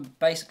I'm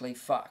basically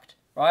fucked,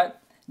 right?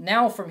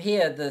 Now from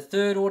here, the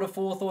third order,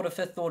 fourth order,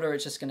 fifth order,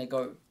 it's just going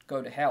to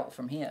go to hell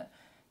from here.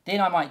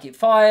 Then I might get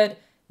fired.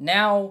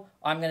 Now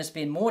I'm going to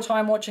spend more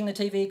time watching the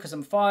TV because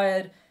I'm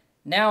fired.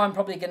 Now I'm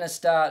probably going to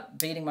start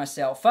beating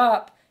myself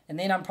up. And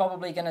then I'm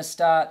probably going to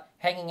start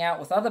hanging out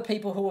with other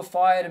people who are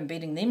fired and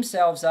beating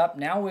themselves up.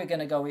 Now we're going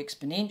to go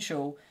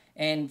exponential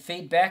and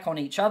feed back on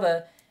each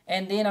other.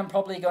 and then I'm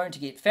probably going to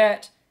get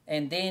fat,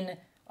 and then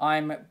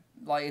I'm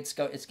like, it's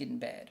getting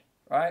bad,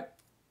 right?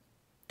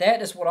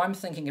 That is what I'm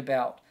thinking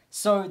about.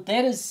 So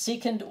that is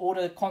second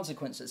order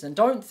consequences. And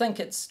don't think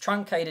it's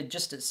truncated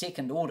just at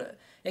second order.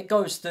 It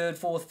goes third,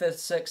 fourth, fifth,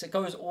 sixth. It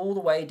goes all the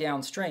way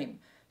downstream.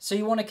 So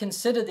you want to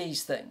consider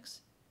these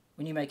things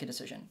when you make a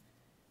decision.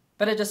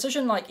 But a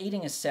decision like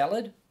eating a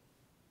salad,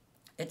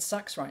 it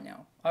sucks right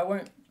now. I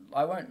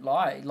won't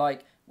lie.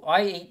 Like,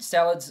 I eat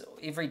salads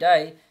every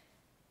day.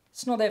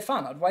 It's not that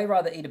fun. I'd way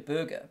rather eat a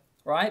burger,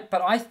 right?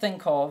 But I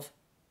think of,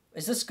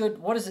 is this good?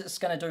 What is this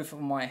going to do for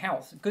my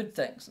health? Good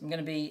things. I'm going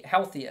to be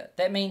healthier.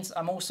 That means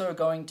I'm also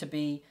going to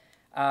be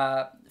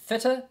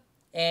fitter,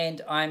 and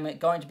I'm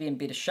going to be in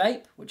better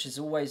shape, which is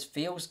always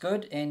feels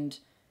good, and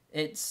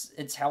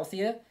it's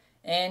healthier.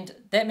 And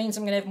that means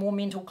I'm going to have more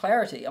mental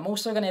clarity. I'm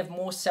also going to have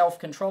more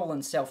self-control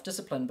and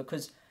self-discipline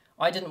because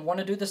I didn't want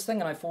to do this thing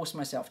and I forced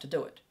myself to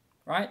do it,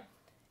 right?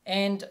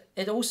 And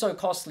it also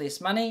costs less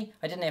money.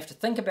 I didn't have to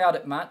think about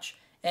it much.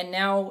 And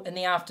now in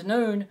the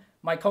afternoon,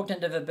 my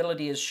cognitive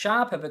ability is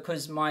sharper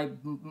because my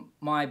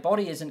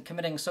body isn't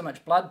committing so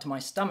much blood to my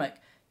stomach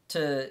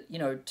to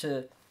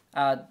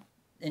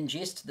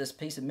ingest this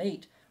piece of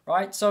meat,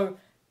 right? So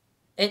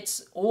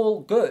it's all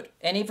good.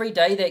 And every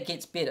day that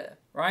gets better,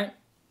 right?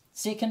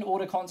 Second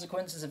order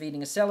consequences of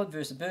eating a salad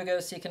versus a burger.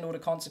 Second order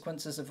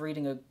consequences of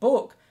reading a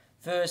book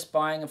versus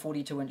buying a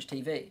 42-inch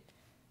TV.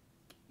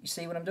 You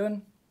see what I'm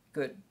doing?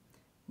 Good.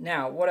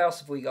 Now, what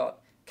else have we got?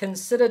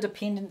 Consider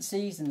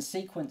dependencies and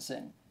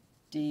sequencing.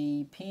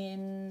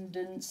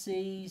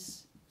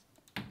 Dependencies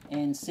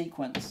and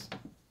sequence.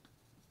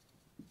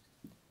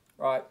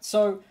 Right,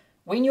 so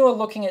when you're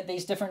looking at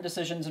these different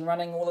decisions and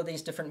running all of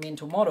these different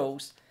mental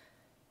models,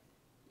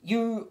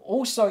 you've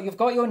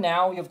got your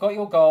now, you've got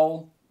your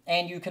goal,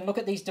 and you can look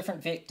at these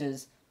different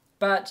vectors,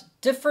 but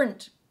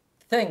different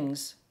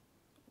things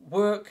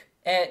work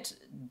at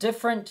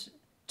different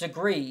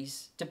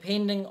degrees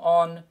depending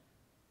on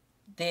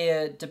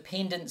their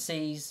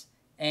dependencies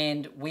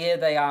and where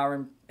they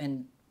are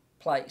in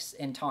place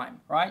and time,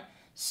 right?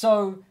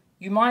 So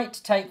you might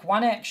take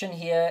one action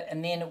here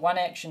and then one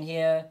action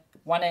here,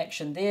 one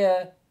action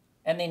there,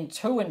 and then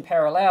two in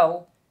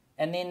parallel,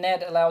 and then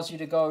that allows you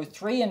to go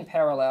three in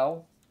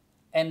parallel,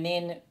 and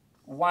then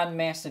one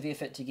massive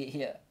effort to get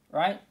here,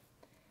 right?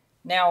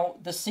 Now,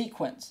 the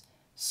sequence.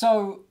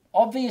 So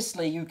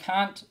obviously you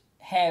can't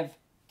have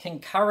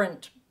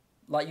concurrent,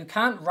 like you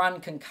can't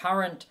run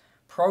concurrent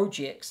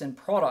projects and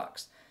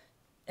products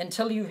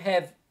until you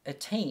have a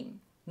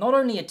team. Not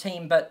only a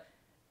team, but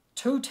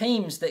two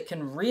teams that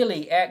can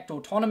really act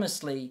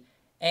autonomously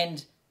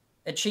and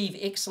achieve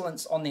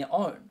excellence on their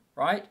own,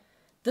 right?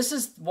 This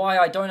is why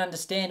I don't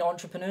understand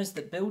entrepreneurs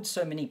that build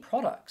so many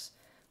products.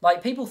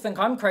 Like, people think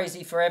I'm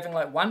crazy for having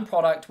like one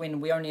product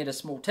when we only had a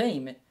small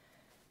team.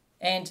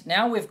 And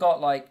now we've got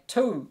like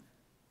two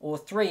or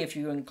three if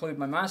you include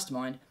my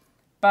mastermind.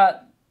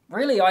 But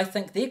really, I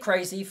think they're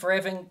crazy for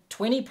having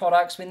 20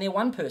 products when they're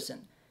one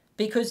person.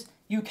 Because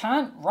you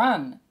can't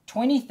run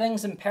 20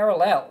 things in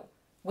parallel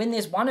when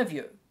there's one of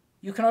you.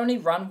 You can only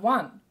run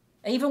one.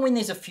 Even when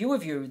there's a few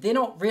of you, they're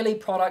not really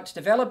product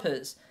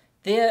developers.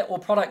 Or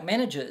product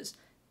managers.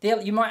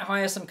 You might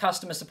hire some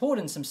customer support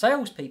and some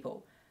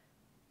salespeople.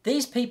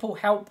 These people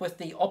help with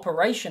the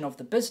operation of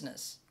the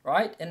business,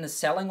 right? And the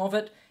selling of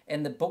it,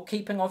 and the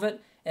bookkeeping of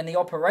it, and the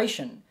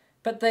operation.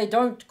 But they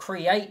don't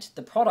create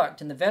the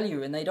product and the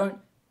value, and they don't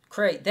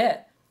create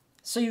that.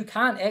 So you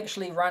can't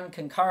actually run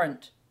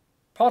concurrent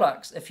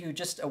products if you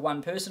just are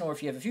one person or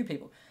if you have a few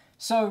people.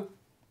 So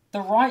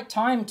the right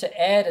time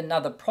to add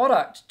another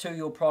product to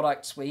your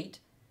product suite,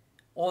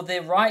 or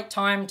the right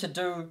time to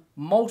do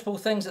multiple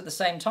things at the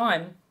same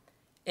time,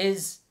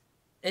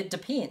 it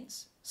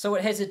depends. So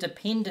it has a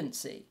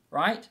dependency,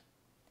 right?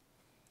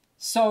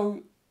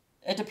 So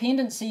a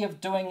dependency of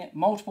doing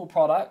multiple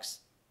products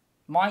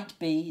might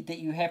be that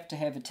you have to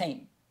have a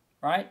team,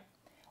 right?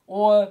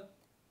 Or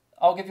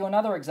I'll give you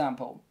another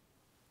example.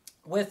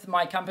 With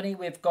my company,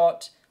 we've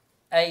got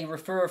a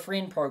refer a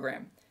friend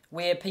program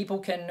where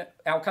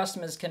our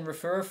customers can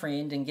refer a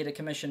friend and get a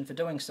commission for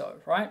doing so,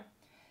 right?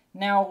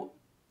 Now,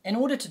 in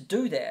order to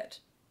do that,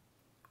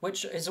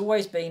 which has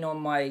always been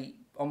on my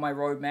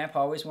roadmap, I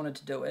always wanted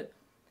to do it,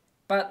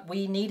 but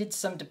we needed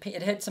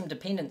it had some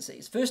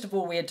dependencies. First of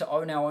all, we had to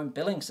own our own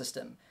billing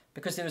system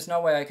because there was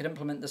no way I could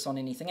implement this on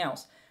anything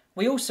else.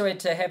 We also had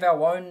to have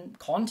our own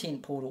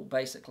content portal,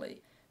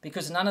 basically,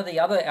 because none of the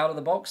other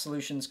out-of-the-box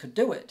solutions could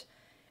do it.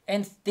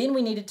 And then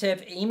we needed to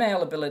have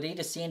email ability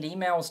to send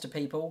emails to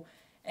people,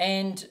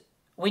 and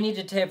we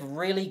needed to have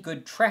really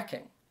good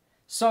tracking.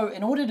 So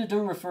in order to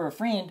do Refer a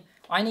Friend,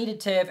 I needed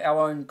to have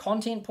our own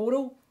content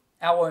portal,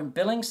 our own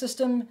billing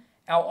system,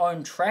 our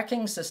own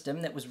tracking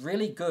system that was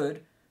really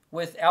good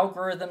with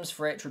algorithms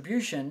for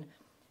attribution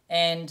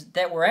and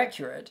that were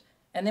accurate.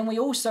 And then we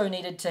also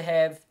needed to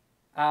have,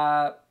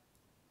 I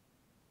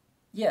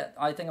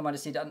think I might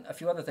have said a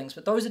few other things,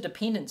 but those are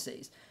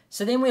dependencies.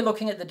 So then we're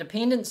looking at the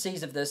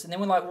dependencies of this, and then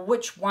we're like, well,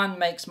 which one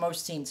makes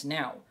most sense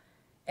now?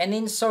 And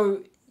then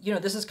so,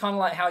 this is kind of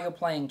like how you're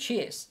playing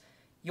chess.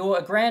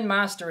 a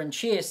grandmaster in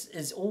chess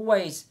is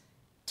always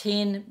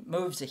 10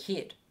 moves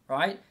ahead,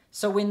 right?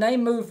 So when they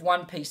move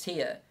one piece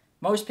here,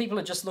 most people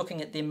are just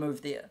looking at their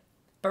move there.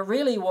 But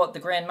really what the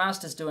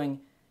grandmaster's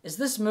doing is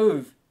this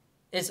move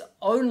is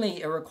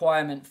only a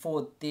requirement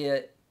for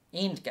their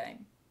end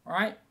game,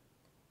 right?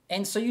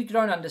 And so you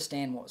don't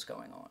understand what's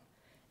going on.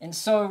 And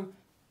so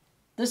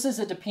this is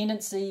a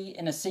dependency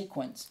in a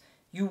sequence.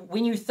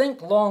 When you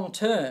think long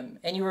term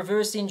and you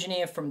reverse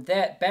engineer from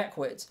that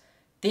backwards,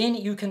 then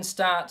you can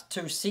start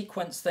to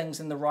sequence things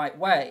in the right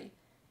way.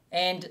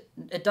 And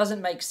it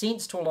doesn't make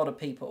sense to a lot of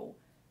people,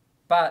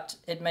 but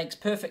it makes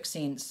perfect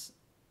sense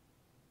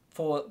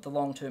for the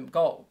long-term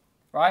goal,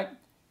 right?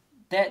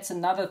 That's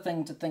another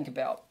thing to think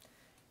about.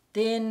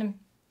 Then,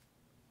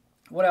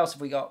 what else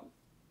have we got?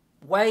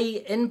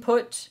 Weigh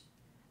input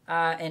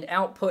and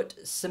output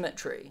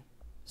symmetry.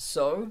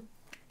 So,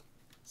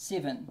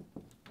 7.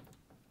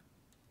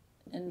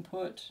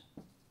 Input,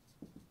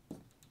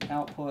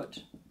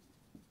 output,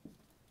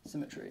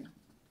 symmetry.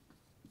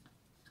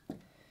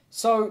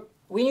 So,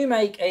 when you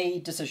make a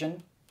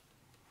decision,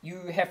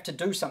 you have to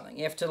do something.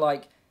 You have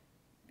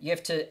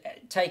to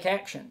take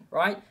action,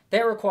 right?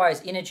 That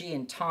requires energy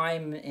and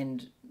time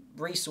and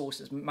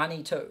resources,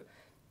 money too.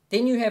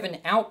 Then you have an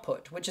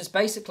output, which is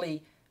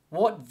basically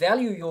what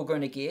value you're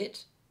going to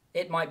get.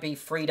 It might be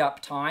freed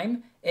up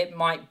time, it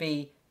might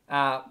be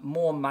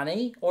more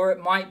money, or it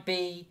might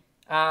be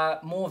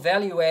more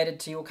value added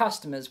to your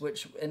customers,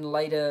 which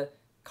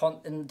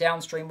in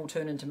downstream will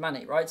turn into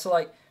money, right? So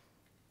like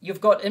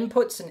you've got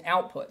inputs and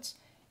outputs.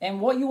 And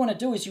what you want to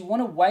do is you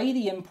want to weigh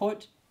the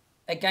input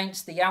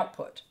against the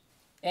output.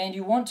 And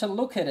you want to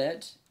look at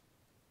it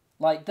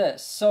like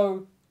this.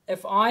 So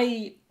if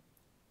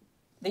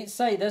let's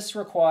say this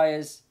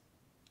requires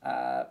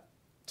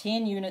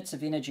 10 units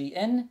of energy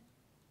in,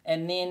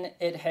 and then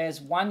it has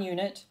 1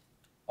 unit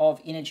of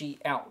energy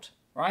out,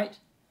 right?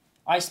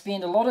 I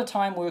spend a lot of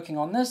time working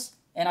on this,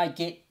 and I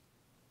get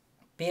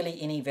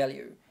barely any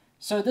value.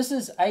 So this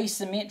is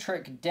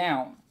asymmetric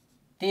down.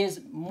 There's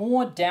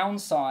more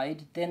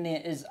downside than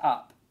there is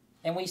up.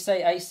 And we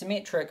say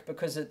asymmetric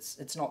because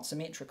it's not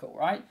symmetrical,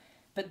 right?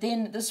 But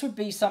then this would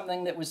be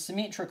something that was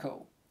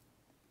symmetrical.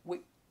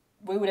 We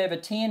would have a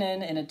 10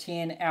 in and a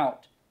 10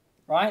 out,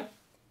 right?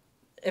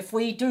 If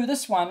we do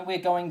this one, we're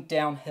going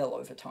downhill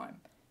over time.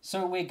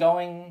 So we're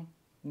going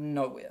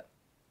nowhere.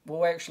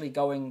 We're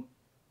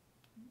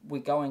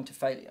going to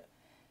failure.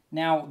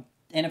 Now,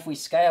 and if we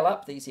scale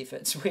up these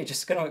efforts, we're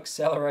just going to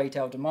accelerate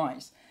our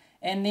demise.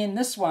 And then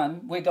this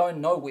one, we're going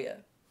nowhere,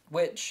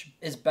 which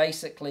is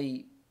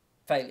basically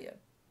failure.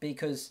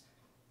 Because,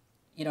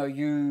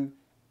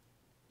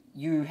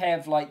 you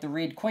have like the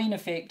Red Queen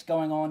effect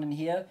going on in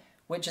here,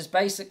 which is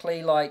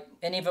basically like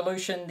in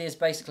evolution, there's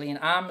basically an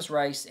arms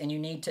race and you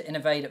need to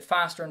innovate at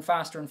faster and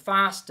faster and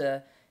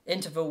faster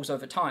intervals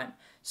over time.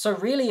 So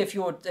really, if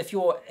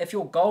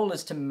your goal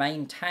is to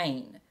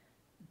maintain,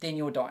 then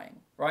you're dying,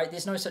 right?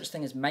 There's no such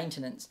thing as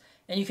maintenance.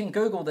 And you can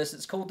Google this.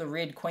 It's called the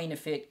Red Queen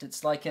effect.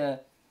 It's like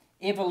a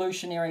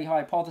evolutionary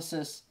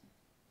hypothesis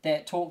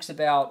that talks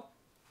about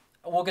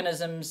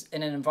organisms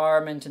in an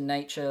environment in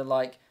nature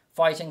like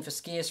fighting for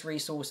scarce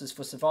resources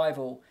for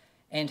survival,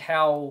 and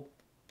how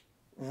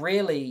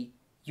really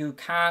you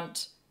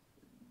can't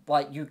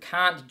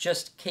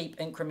just keep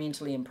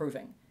incrementally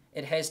improving.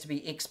 It has to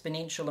be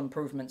exponential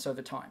improvements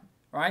over time,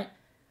 right?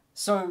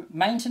 So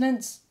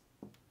maintenance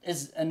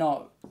is a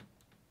no.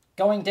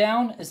 Going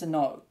down is a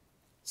no.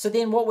 So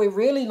then what we're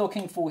really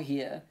looking for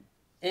here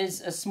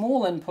is a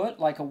small input,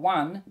 like a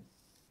 1,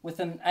 with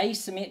an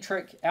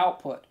asymmetric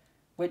output,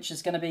 which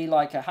is going to be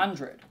like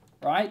 100,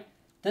 right?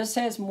 This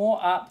has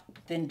more up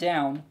than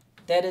down.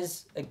 That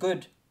is a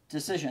good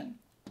decision.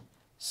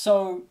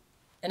 So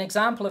an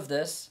example of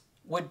this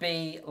would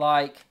be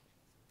like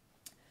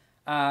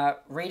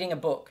reading a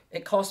book.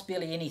 It costs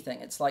barely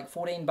anything. It's like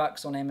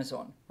 $14 on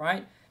Amazon,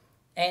 right?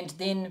 And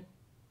then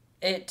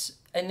it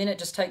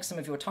just takes some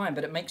of your time,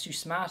 but it makes you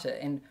smarter.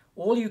 And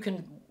what you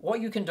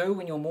can do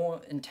when you're more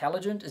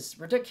intelligent is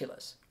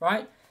ridiculous,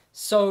 right?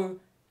 So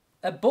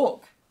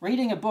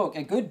reading a book,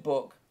 a good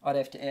book, I'd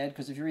have to add,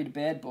 because if you read a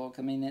bad book,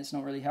 I mean, that's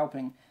not really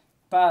helping.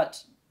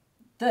 But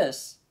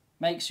this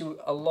makes you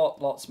a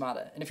lot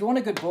smarter. And if you want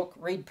a good book,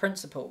 read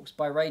Principles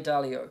by Ray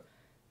Dalio.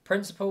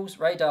 Principles,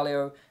 Ray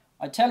Dalio.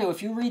 I tell you,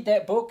 if you read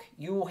that book,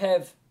 you will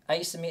have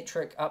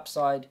asymmetric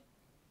upside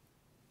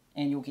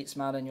and you'll get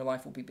smarter and your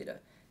life will be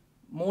better.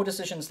 More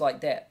decisions like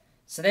that.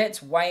 So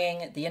that's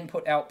weighing the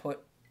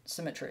input-output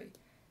symmetry.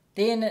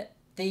 Then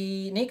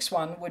the next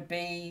one would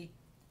be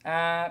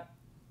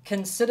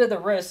consider the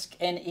risk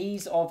and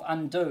ease of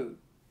undo.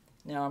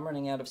 Now I'm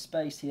running out of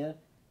space here,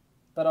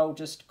 but I'll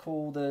just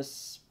call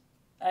this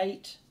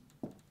 8,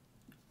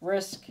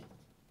 risk,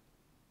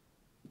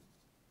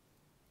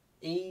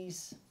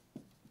 ease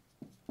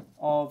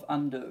of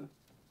undo.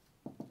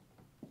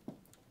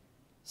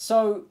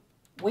 So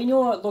when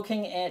you're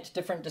looking at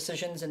different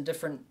decisions and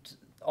different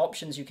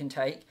options you can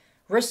take,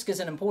 risk is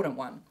an important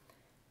one.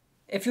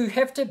 If you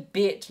have to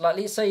bet, like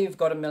let's say you've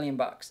got $1 million.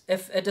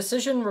 If a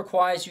decision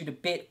requires you to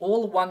bet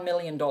all $1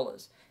 million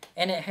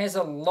and it has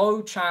a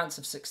low chance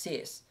of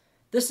success.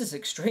 This is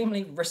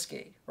extremely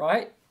risky,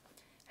 right?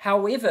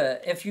 However,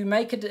 if you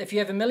have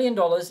 $1 million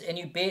and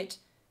you bet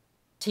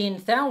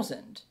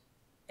 10,000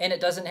 and it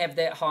doesn't have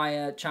that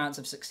higher chance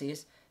of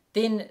success,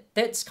 then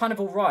that's kind of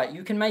all right.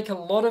 You can make a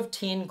lot of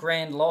 10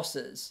 grand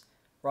losses,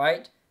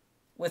 right,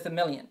 with $1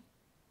 million.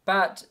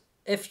 But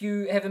if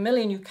you have $1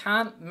 million, you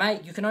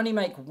can only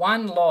make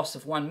one loss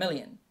of 1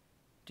 million.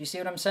 Do you see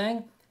what I'm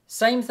saying?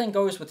 Same thing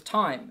goes with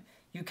time.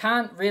 You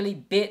can't really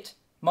bet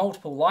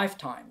multiple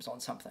lifetimes on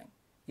something.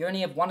 You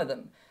only have one of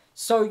them.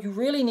 So you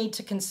really need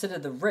to consider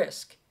the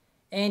risk.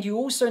 And you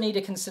also need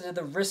to consider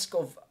the risk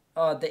of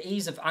the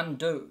ease of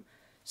undo.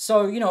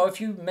 So,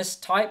 if you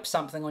mistype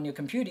something on your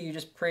computer, you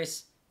just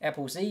press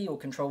Apple Z or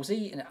Control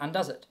Z and it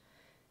undoes it.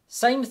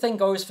 Same thing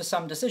goes for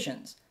some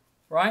decisions,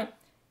 right?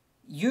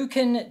 You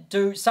can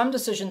do, some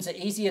decisions are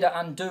easier to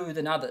undo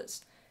than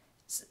others.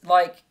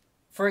 Like,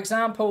 for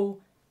example,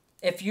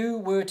 if you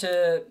were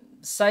to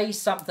say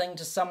something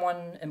to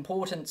someone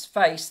important's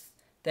face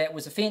that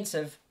was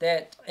offensive,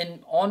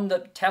 on the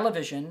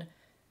television,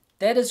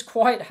 that is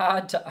quite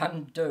hard to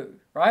undo,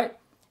 right?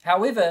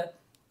 However,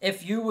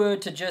 if you were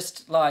to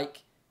just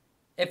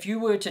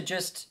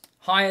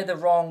hire the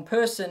wrong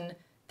person,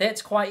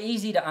 that's quite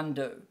easy to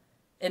undo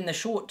in the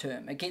short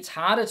term. It gets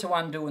harder to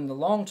undo in the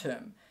long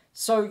term.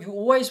 So you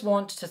always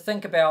want to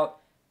think about,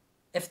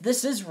 if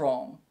this is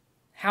wrong,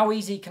 how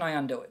easy can I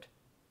undo it?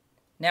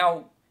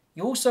 Now,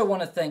 you also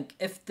want to think,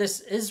 if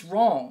this is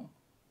wrong,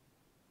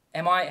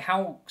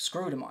 how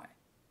screwed am I?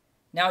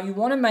 Now, you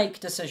want to make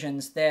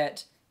decisions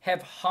that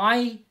have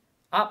high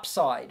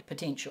upside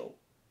potential.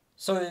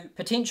 So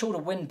potential to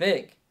win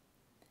big,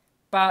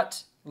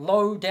 but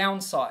low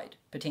downside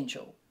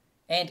potential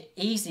and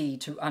easy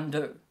to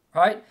undo,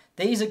 right?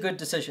 These are good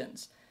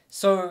decisions.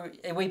 So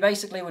we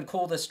basically would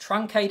call this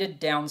truncated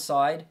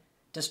downside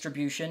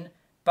distribution,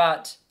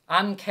 but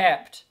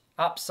uncapped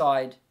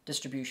upside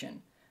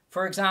distribution.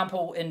 For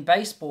example, in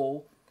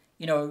baseball,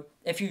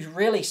 if you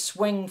really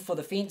swing for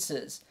the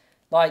fences,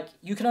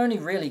 you can only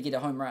really get a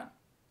home run.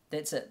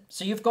 That's it.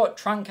 So you've got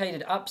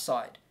truncated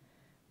upside.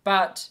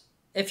 But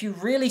if you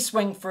really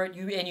swing for it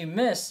and you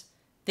miss,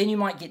 then you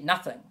might get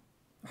nothing,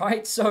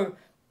 right? So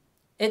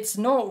it's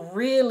not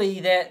really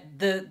that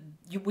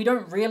we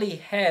don't really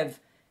have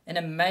an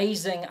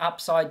amazing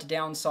upside to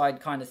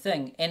downside kind of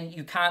thing, and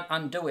you can't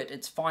undo it.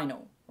 It's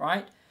final,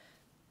 right?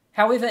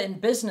 However, in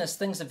business,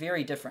 things are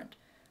very different.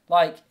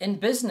 Like in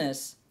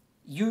business,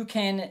 you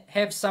can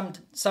have some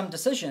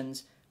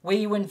decisions where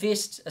you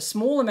invest a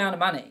small amount of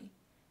money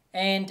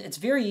and it's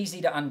very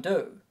easy to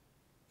undo.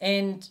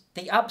 And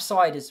the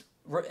upside is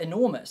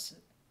enormous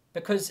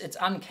because it's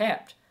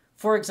uncapped.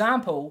 For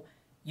example,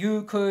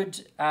 you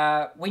could,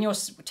 when you're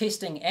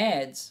testing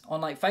ads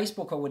on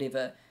Facebook or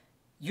whatever,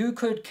 you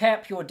could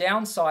cap your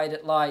downside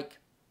at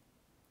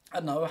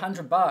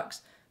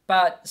 $100.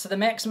 But so the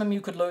maximum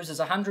you could lose is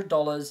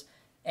 $100,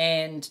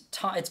 and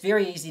it's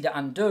very easy to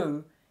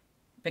undo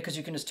because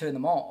you can just turn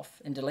them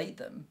off and delete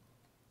them.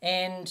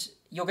 And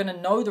you're going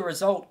to know the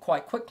result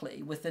quite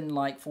quickly within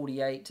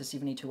 48 to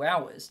 72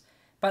 hours.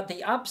 But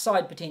the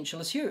upside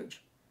potential is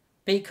huge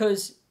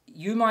because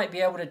you might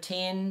be able to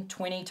 10,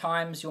 20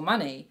 times your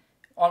money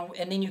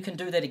and then you can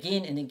do that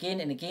again and again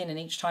and again, and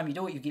each time you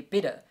do it, you get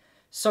better.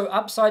 So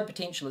upside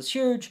potential is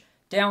huge,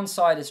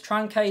 downside is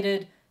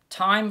truncated,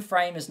 time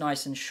frame is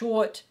nice and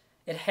short,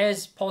 it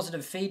has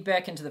positive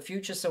feedback into the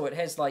future, so it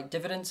has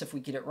dividends if we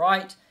get it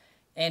right,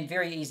 and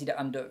very easy to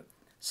undo.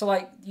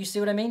 So you see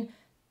what I mean?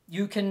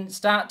 You can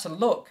start to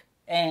look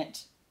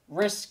at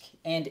risk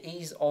and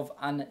ease of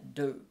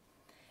undo.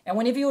 And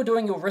whenever you're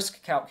doing your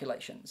risk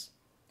calculations,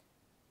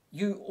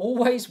 you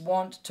always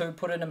want to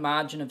put in a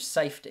margin of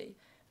safety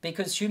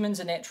because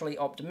humans are naturally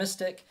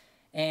optimistic,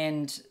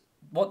 and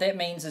what that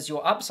means is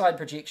your upside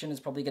projection is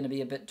probably going to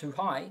be a bit too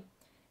high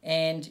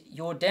and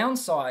your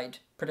downside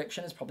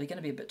prediction is probably going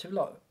to be a bit too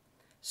low.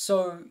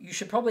 So you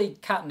should probably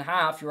cut in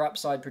half your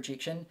upside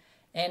projection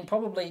and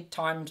probably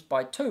times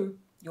by 2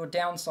 your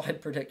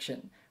downside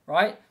prediction,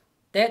 right?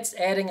 That's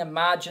adding a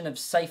margin of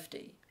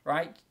safety,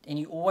 right? And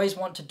you always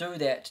want to do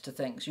that to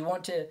things. You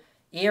want to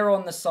err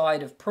on the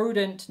side of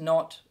prudent,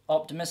 not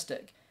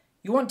optimistic.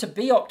 You want to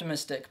be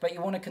optimistic, but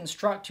you want to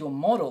construct your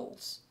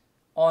models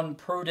on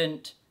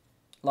prudent,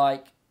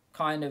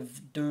 kind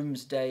of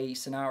doomsday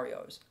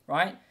scenarios,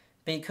 right?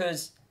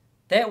 Because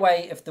that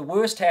way, if the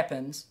worst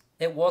happens,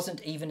 it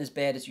wasn't even as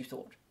bad as you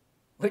thought,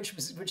 which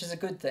is a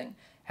good thing.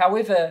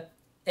 However,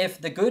 if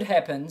the good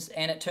happens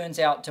and it turns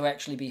out to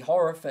actually be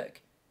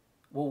horrific,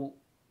 well,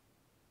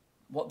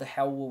 what the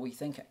hell were we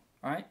thinking,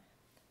 right?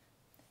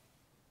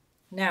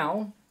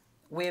 Now,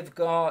 we've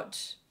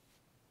got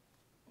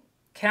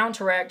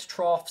counteract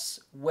troughs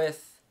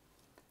with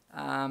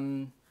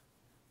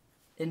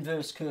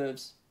inverse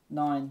curves.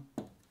 9.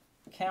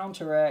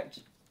 Counteract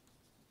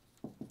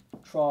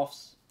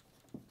troughs.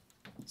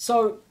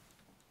 So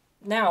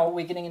now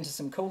we're getting into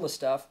some cooler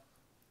stuff.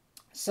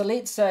 So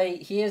let's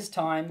say here's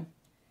time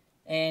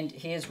and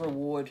here's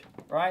reward,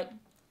 right?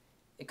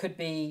 It could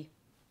be,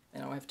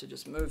 and I'll have to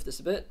just move this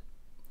a bit.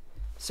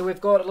 So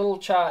we've got a little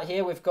chart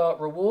here. We've got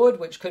reward,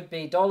 which could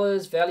be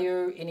dollars,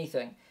 value,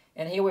 anything.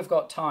 And here we've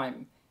got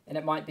time, and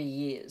it might be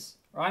years,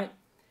 right?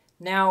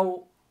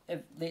 Now,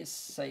 let's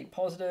say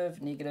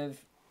positive,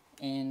 negative,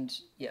 and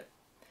yeah.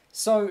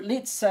 So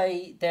let's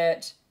say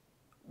that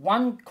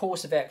one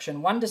course of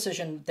action, one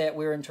decision that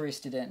we're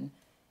interested in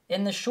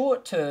the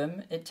short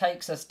term, it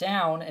takes us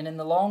down, and in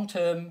the long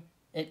term,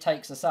 it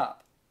takes us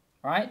up,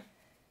 right?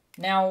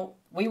 Now,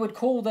 we would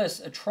call this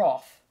a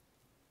trough.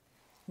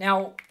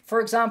 Now,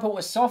 for example,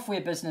 a software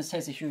business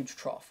has a huge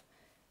trough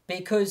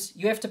because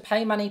you have to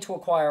pay money to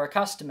acquire a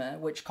customer,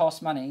 which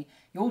costs money.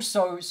 You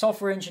also,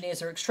 software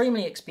engineers are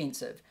extremely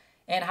expensive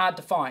and hard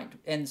to find,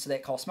 and so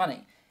that costs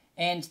money.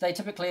 And they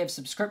typically have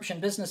subscription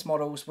business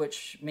models,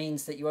 which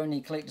means that you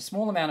only collect a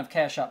small amount of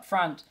cash up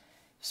front.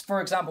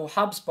 For example,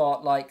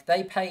 HubSpot, like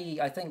they pay,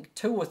 I think,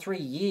 2 or 3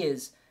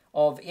 years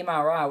of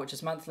MRR, which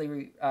is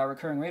monthly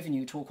recurring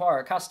revenue, to acquire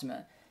a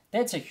customer.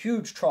 That's a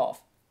huge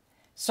trough.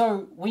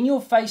 So when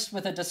you're faced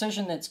with a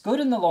decision that's good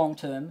in the long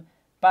term,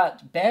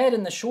 but bad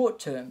in the short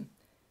term,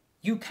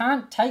 you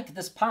can't take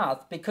this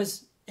path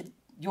because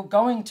you're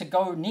going to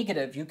go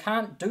negative. You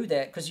can't do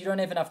that because you don't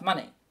have enough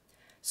money.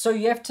 So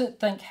you have to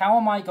think, how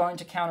am I going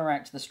to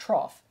counteract this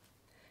trough?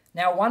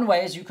 Now, one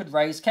way is you could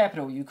raise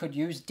capital, you could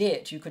use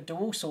debt, you could do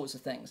all sorts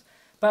of things.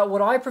 But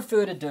what I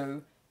prefer to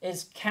do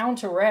is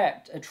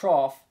counteract a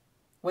trough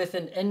with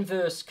an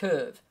inverse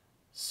curve.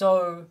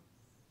 So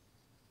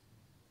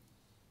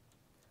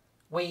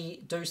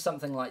we do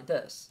something like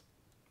this,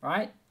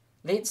 right?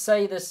 Let's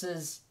say this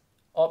is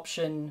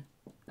option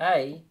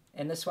A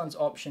and this one's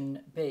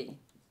option B.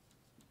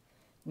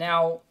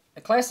 Now,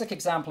 a classic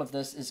example of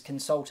this is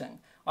consulting.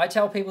 I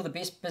tell people the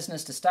best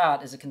business to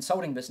start is a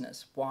consulting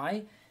business.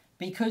 Why?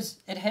 Because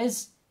it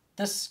has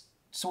this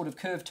sort of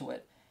curve to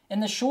it. In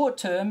the short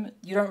term,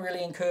 you don't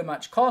really incur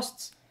much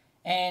costs,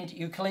 and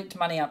you collect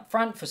money up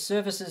front for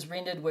services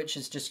rendered, which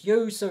is just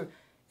you. So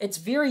it's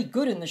very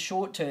good in the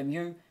short term.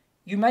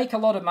 You make a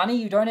lot of money,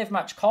 you don't have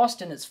much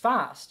cost, and it's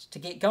fast to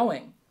get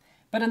going.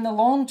 But in the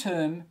long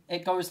term,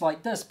 it goes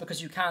like this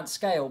because you can't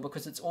scale,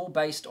 because it's all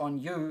based on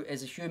you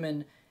as a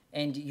human,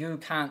 and you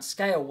can't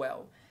scale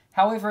well.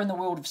 However, in the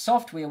world of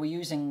software, we're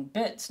using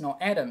bits,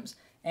 not atoms,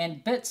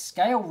 and bits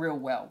scale real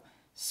well.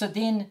 So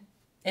then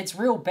it's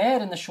real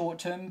bad in the short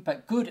term,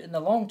 but good in the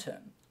long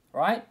term,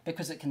 right?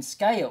 Because it can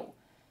scale.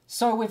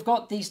 So we've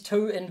got these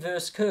two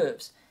inverse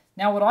curves.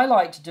 Now what I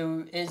like to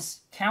do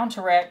is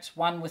counteract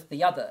one with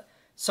the other.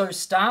 So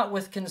start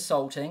with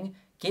consulting,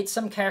 get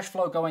some cash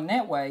flow going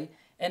that way,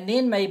 and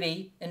then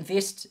maybe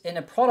invest in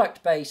a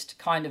product-based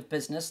kind of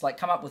business, like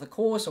come up with a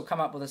course or come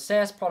up with a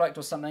SaaS product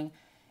or something,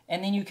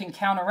 and then you can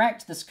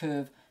counteract this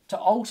curve to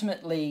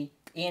ultimately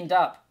end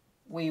up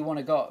where you want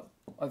to go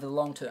over the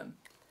long term.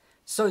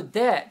 So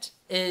that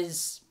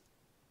is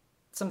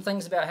some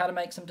things about how to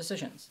make some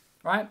decisions,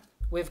 right?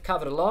 We've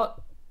covered a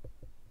lot,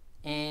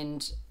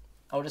 and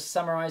I'll just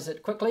summarize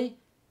it quickly.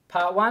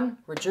 Part 1,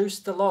 reduce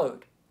the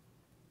load.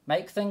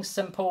 Make things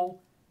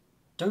simple,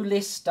 do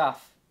less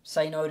stuff,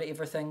 say no to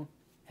everything,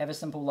 have a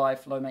simple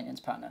life, low maintenance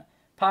partner.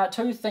 Part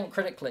 2, think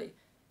critically.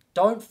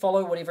 Don't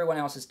follow what everyone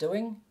else is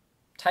doing.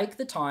 Take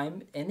the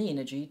time and the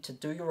energy to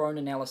do your own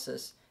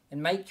analysis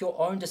and make your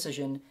own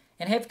decision,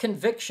 and have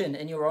conviction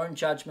in your own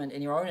judgment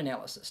and your own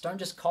analysis. Don't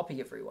just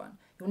copy everyone.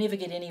 You'll never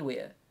get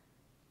anywhere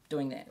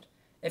doing that.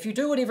 If you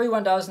do what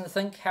everyone does and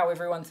think how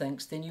everyone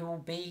thinks, then you will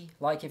be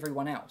like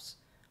everyone else,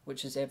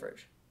 which is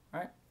average,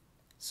 right?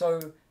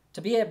 So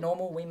to be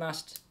abnormal, we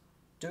must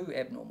do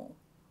abnormal,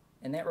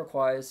 and that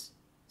requires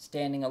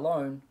standing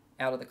alone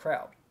out of the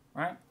crowd,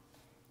 right?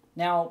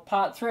 Now,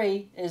 part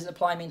 3 is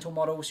apply mental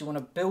models. You want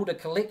to build a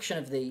collection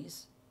of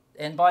these,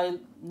 and by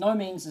no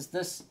means is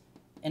this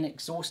an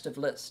exhaustive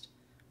list,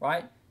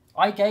 right?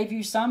 I gave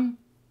you some.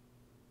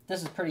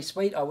 This is pretty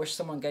sweet. I wish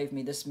someone gave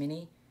me this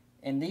many,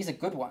 and these are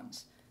good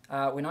ones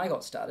when I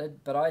got started,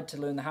 but I had to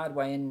learn the hard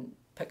way and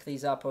pick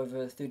these up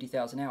over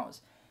 30,000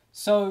 hours.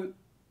 So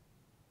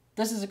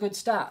this is a good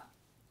start,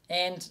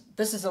 and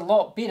this is a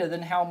lot better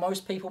than how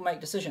most people make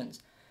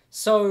decisions.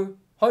 So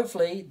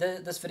hopefully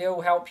this video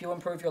will help you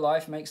improve your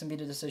life, make some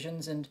better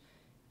decisions, and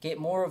get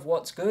more of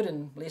what's good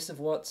and less of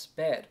what's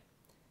bad.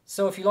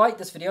 So if you like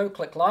this video,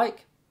 click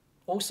like.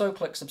 Also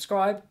click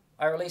subscribe.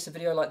 I release a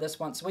video like this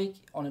once a week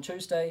on a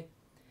Tuesday.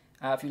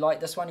 If you like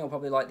this one, you'll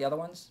probably like the other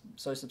ones,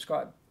 so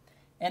subscribe.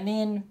 And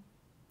then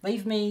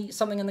leave me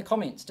something in the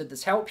comments. Did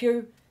this help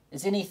you?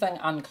 Is anything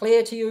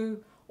unclear to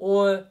you?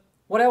 Or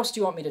what else do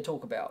you want me to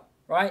talk about,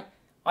 right?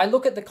 I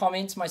look at the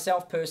comments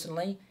myself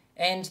personally,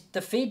 and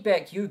the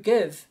feedback you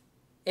give,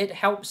 it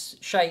helps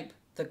shape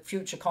the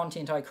future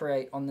content I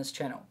create on this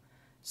channel.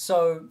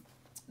 So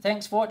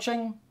thanks for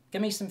watching.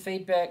 Give me some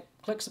feedback.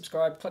 Click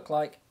subscribe, click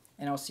like,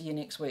 and I'll see you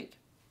next week.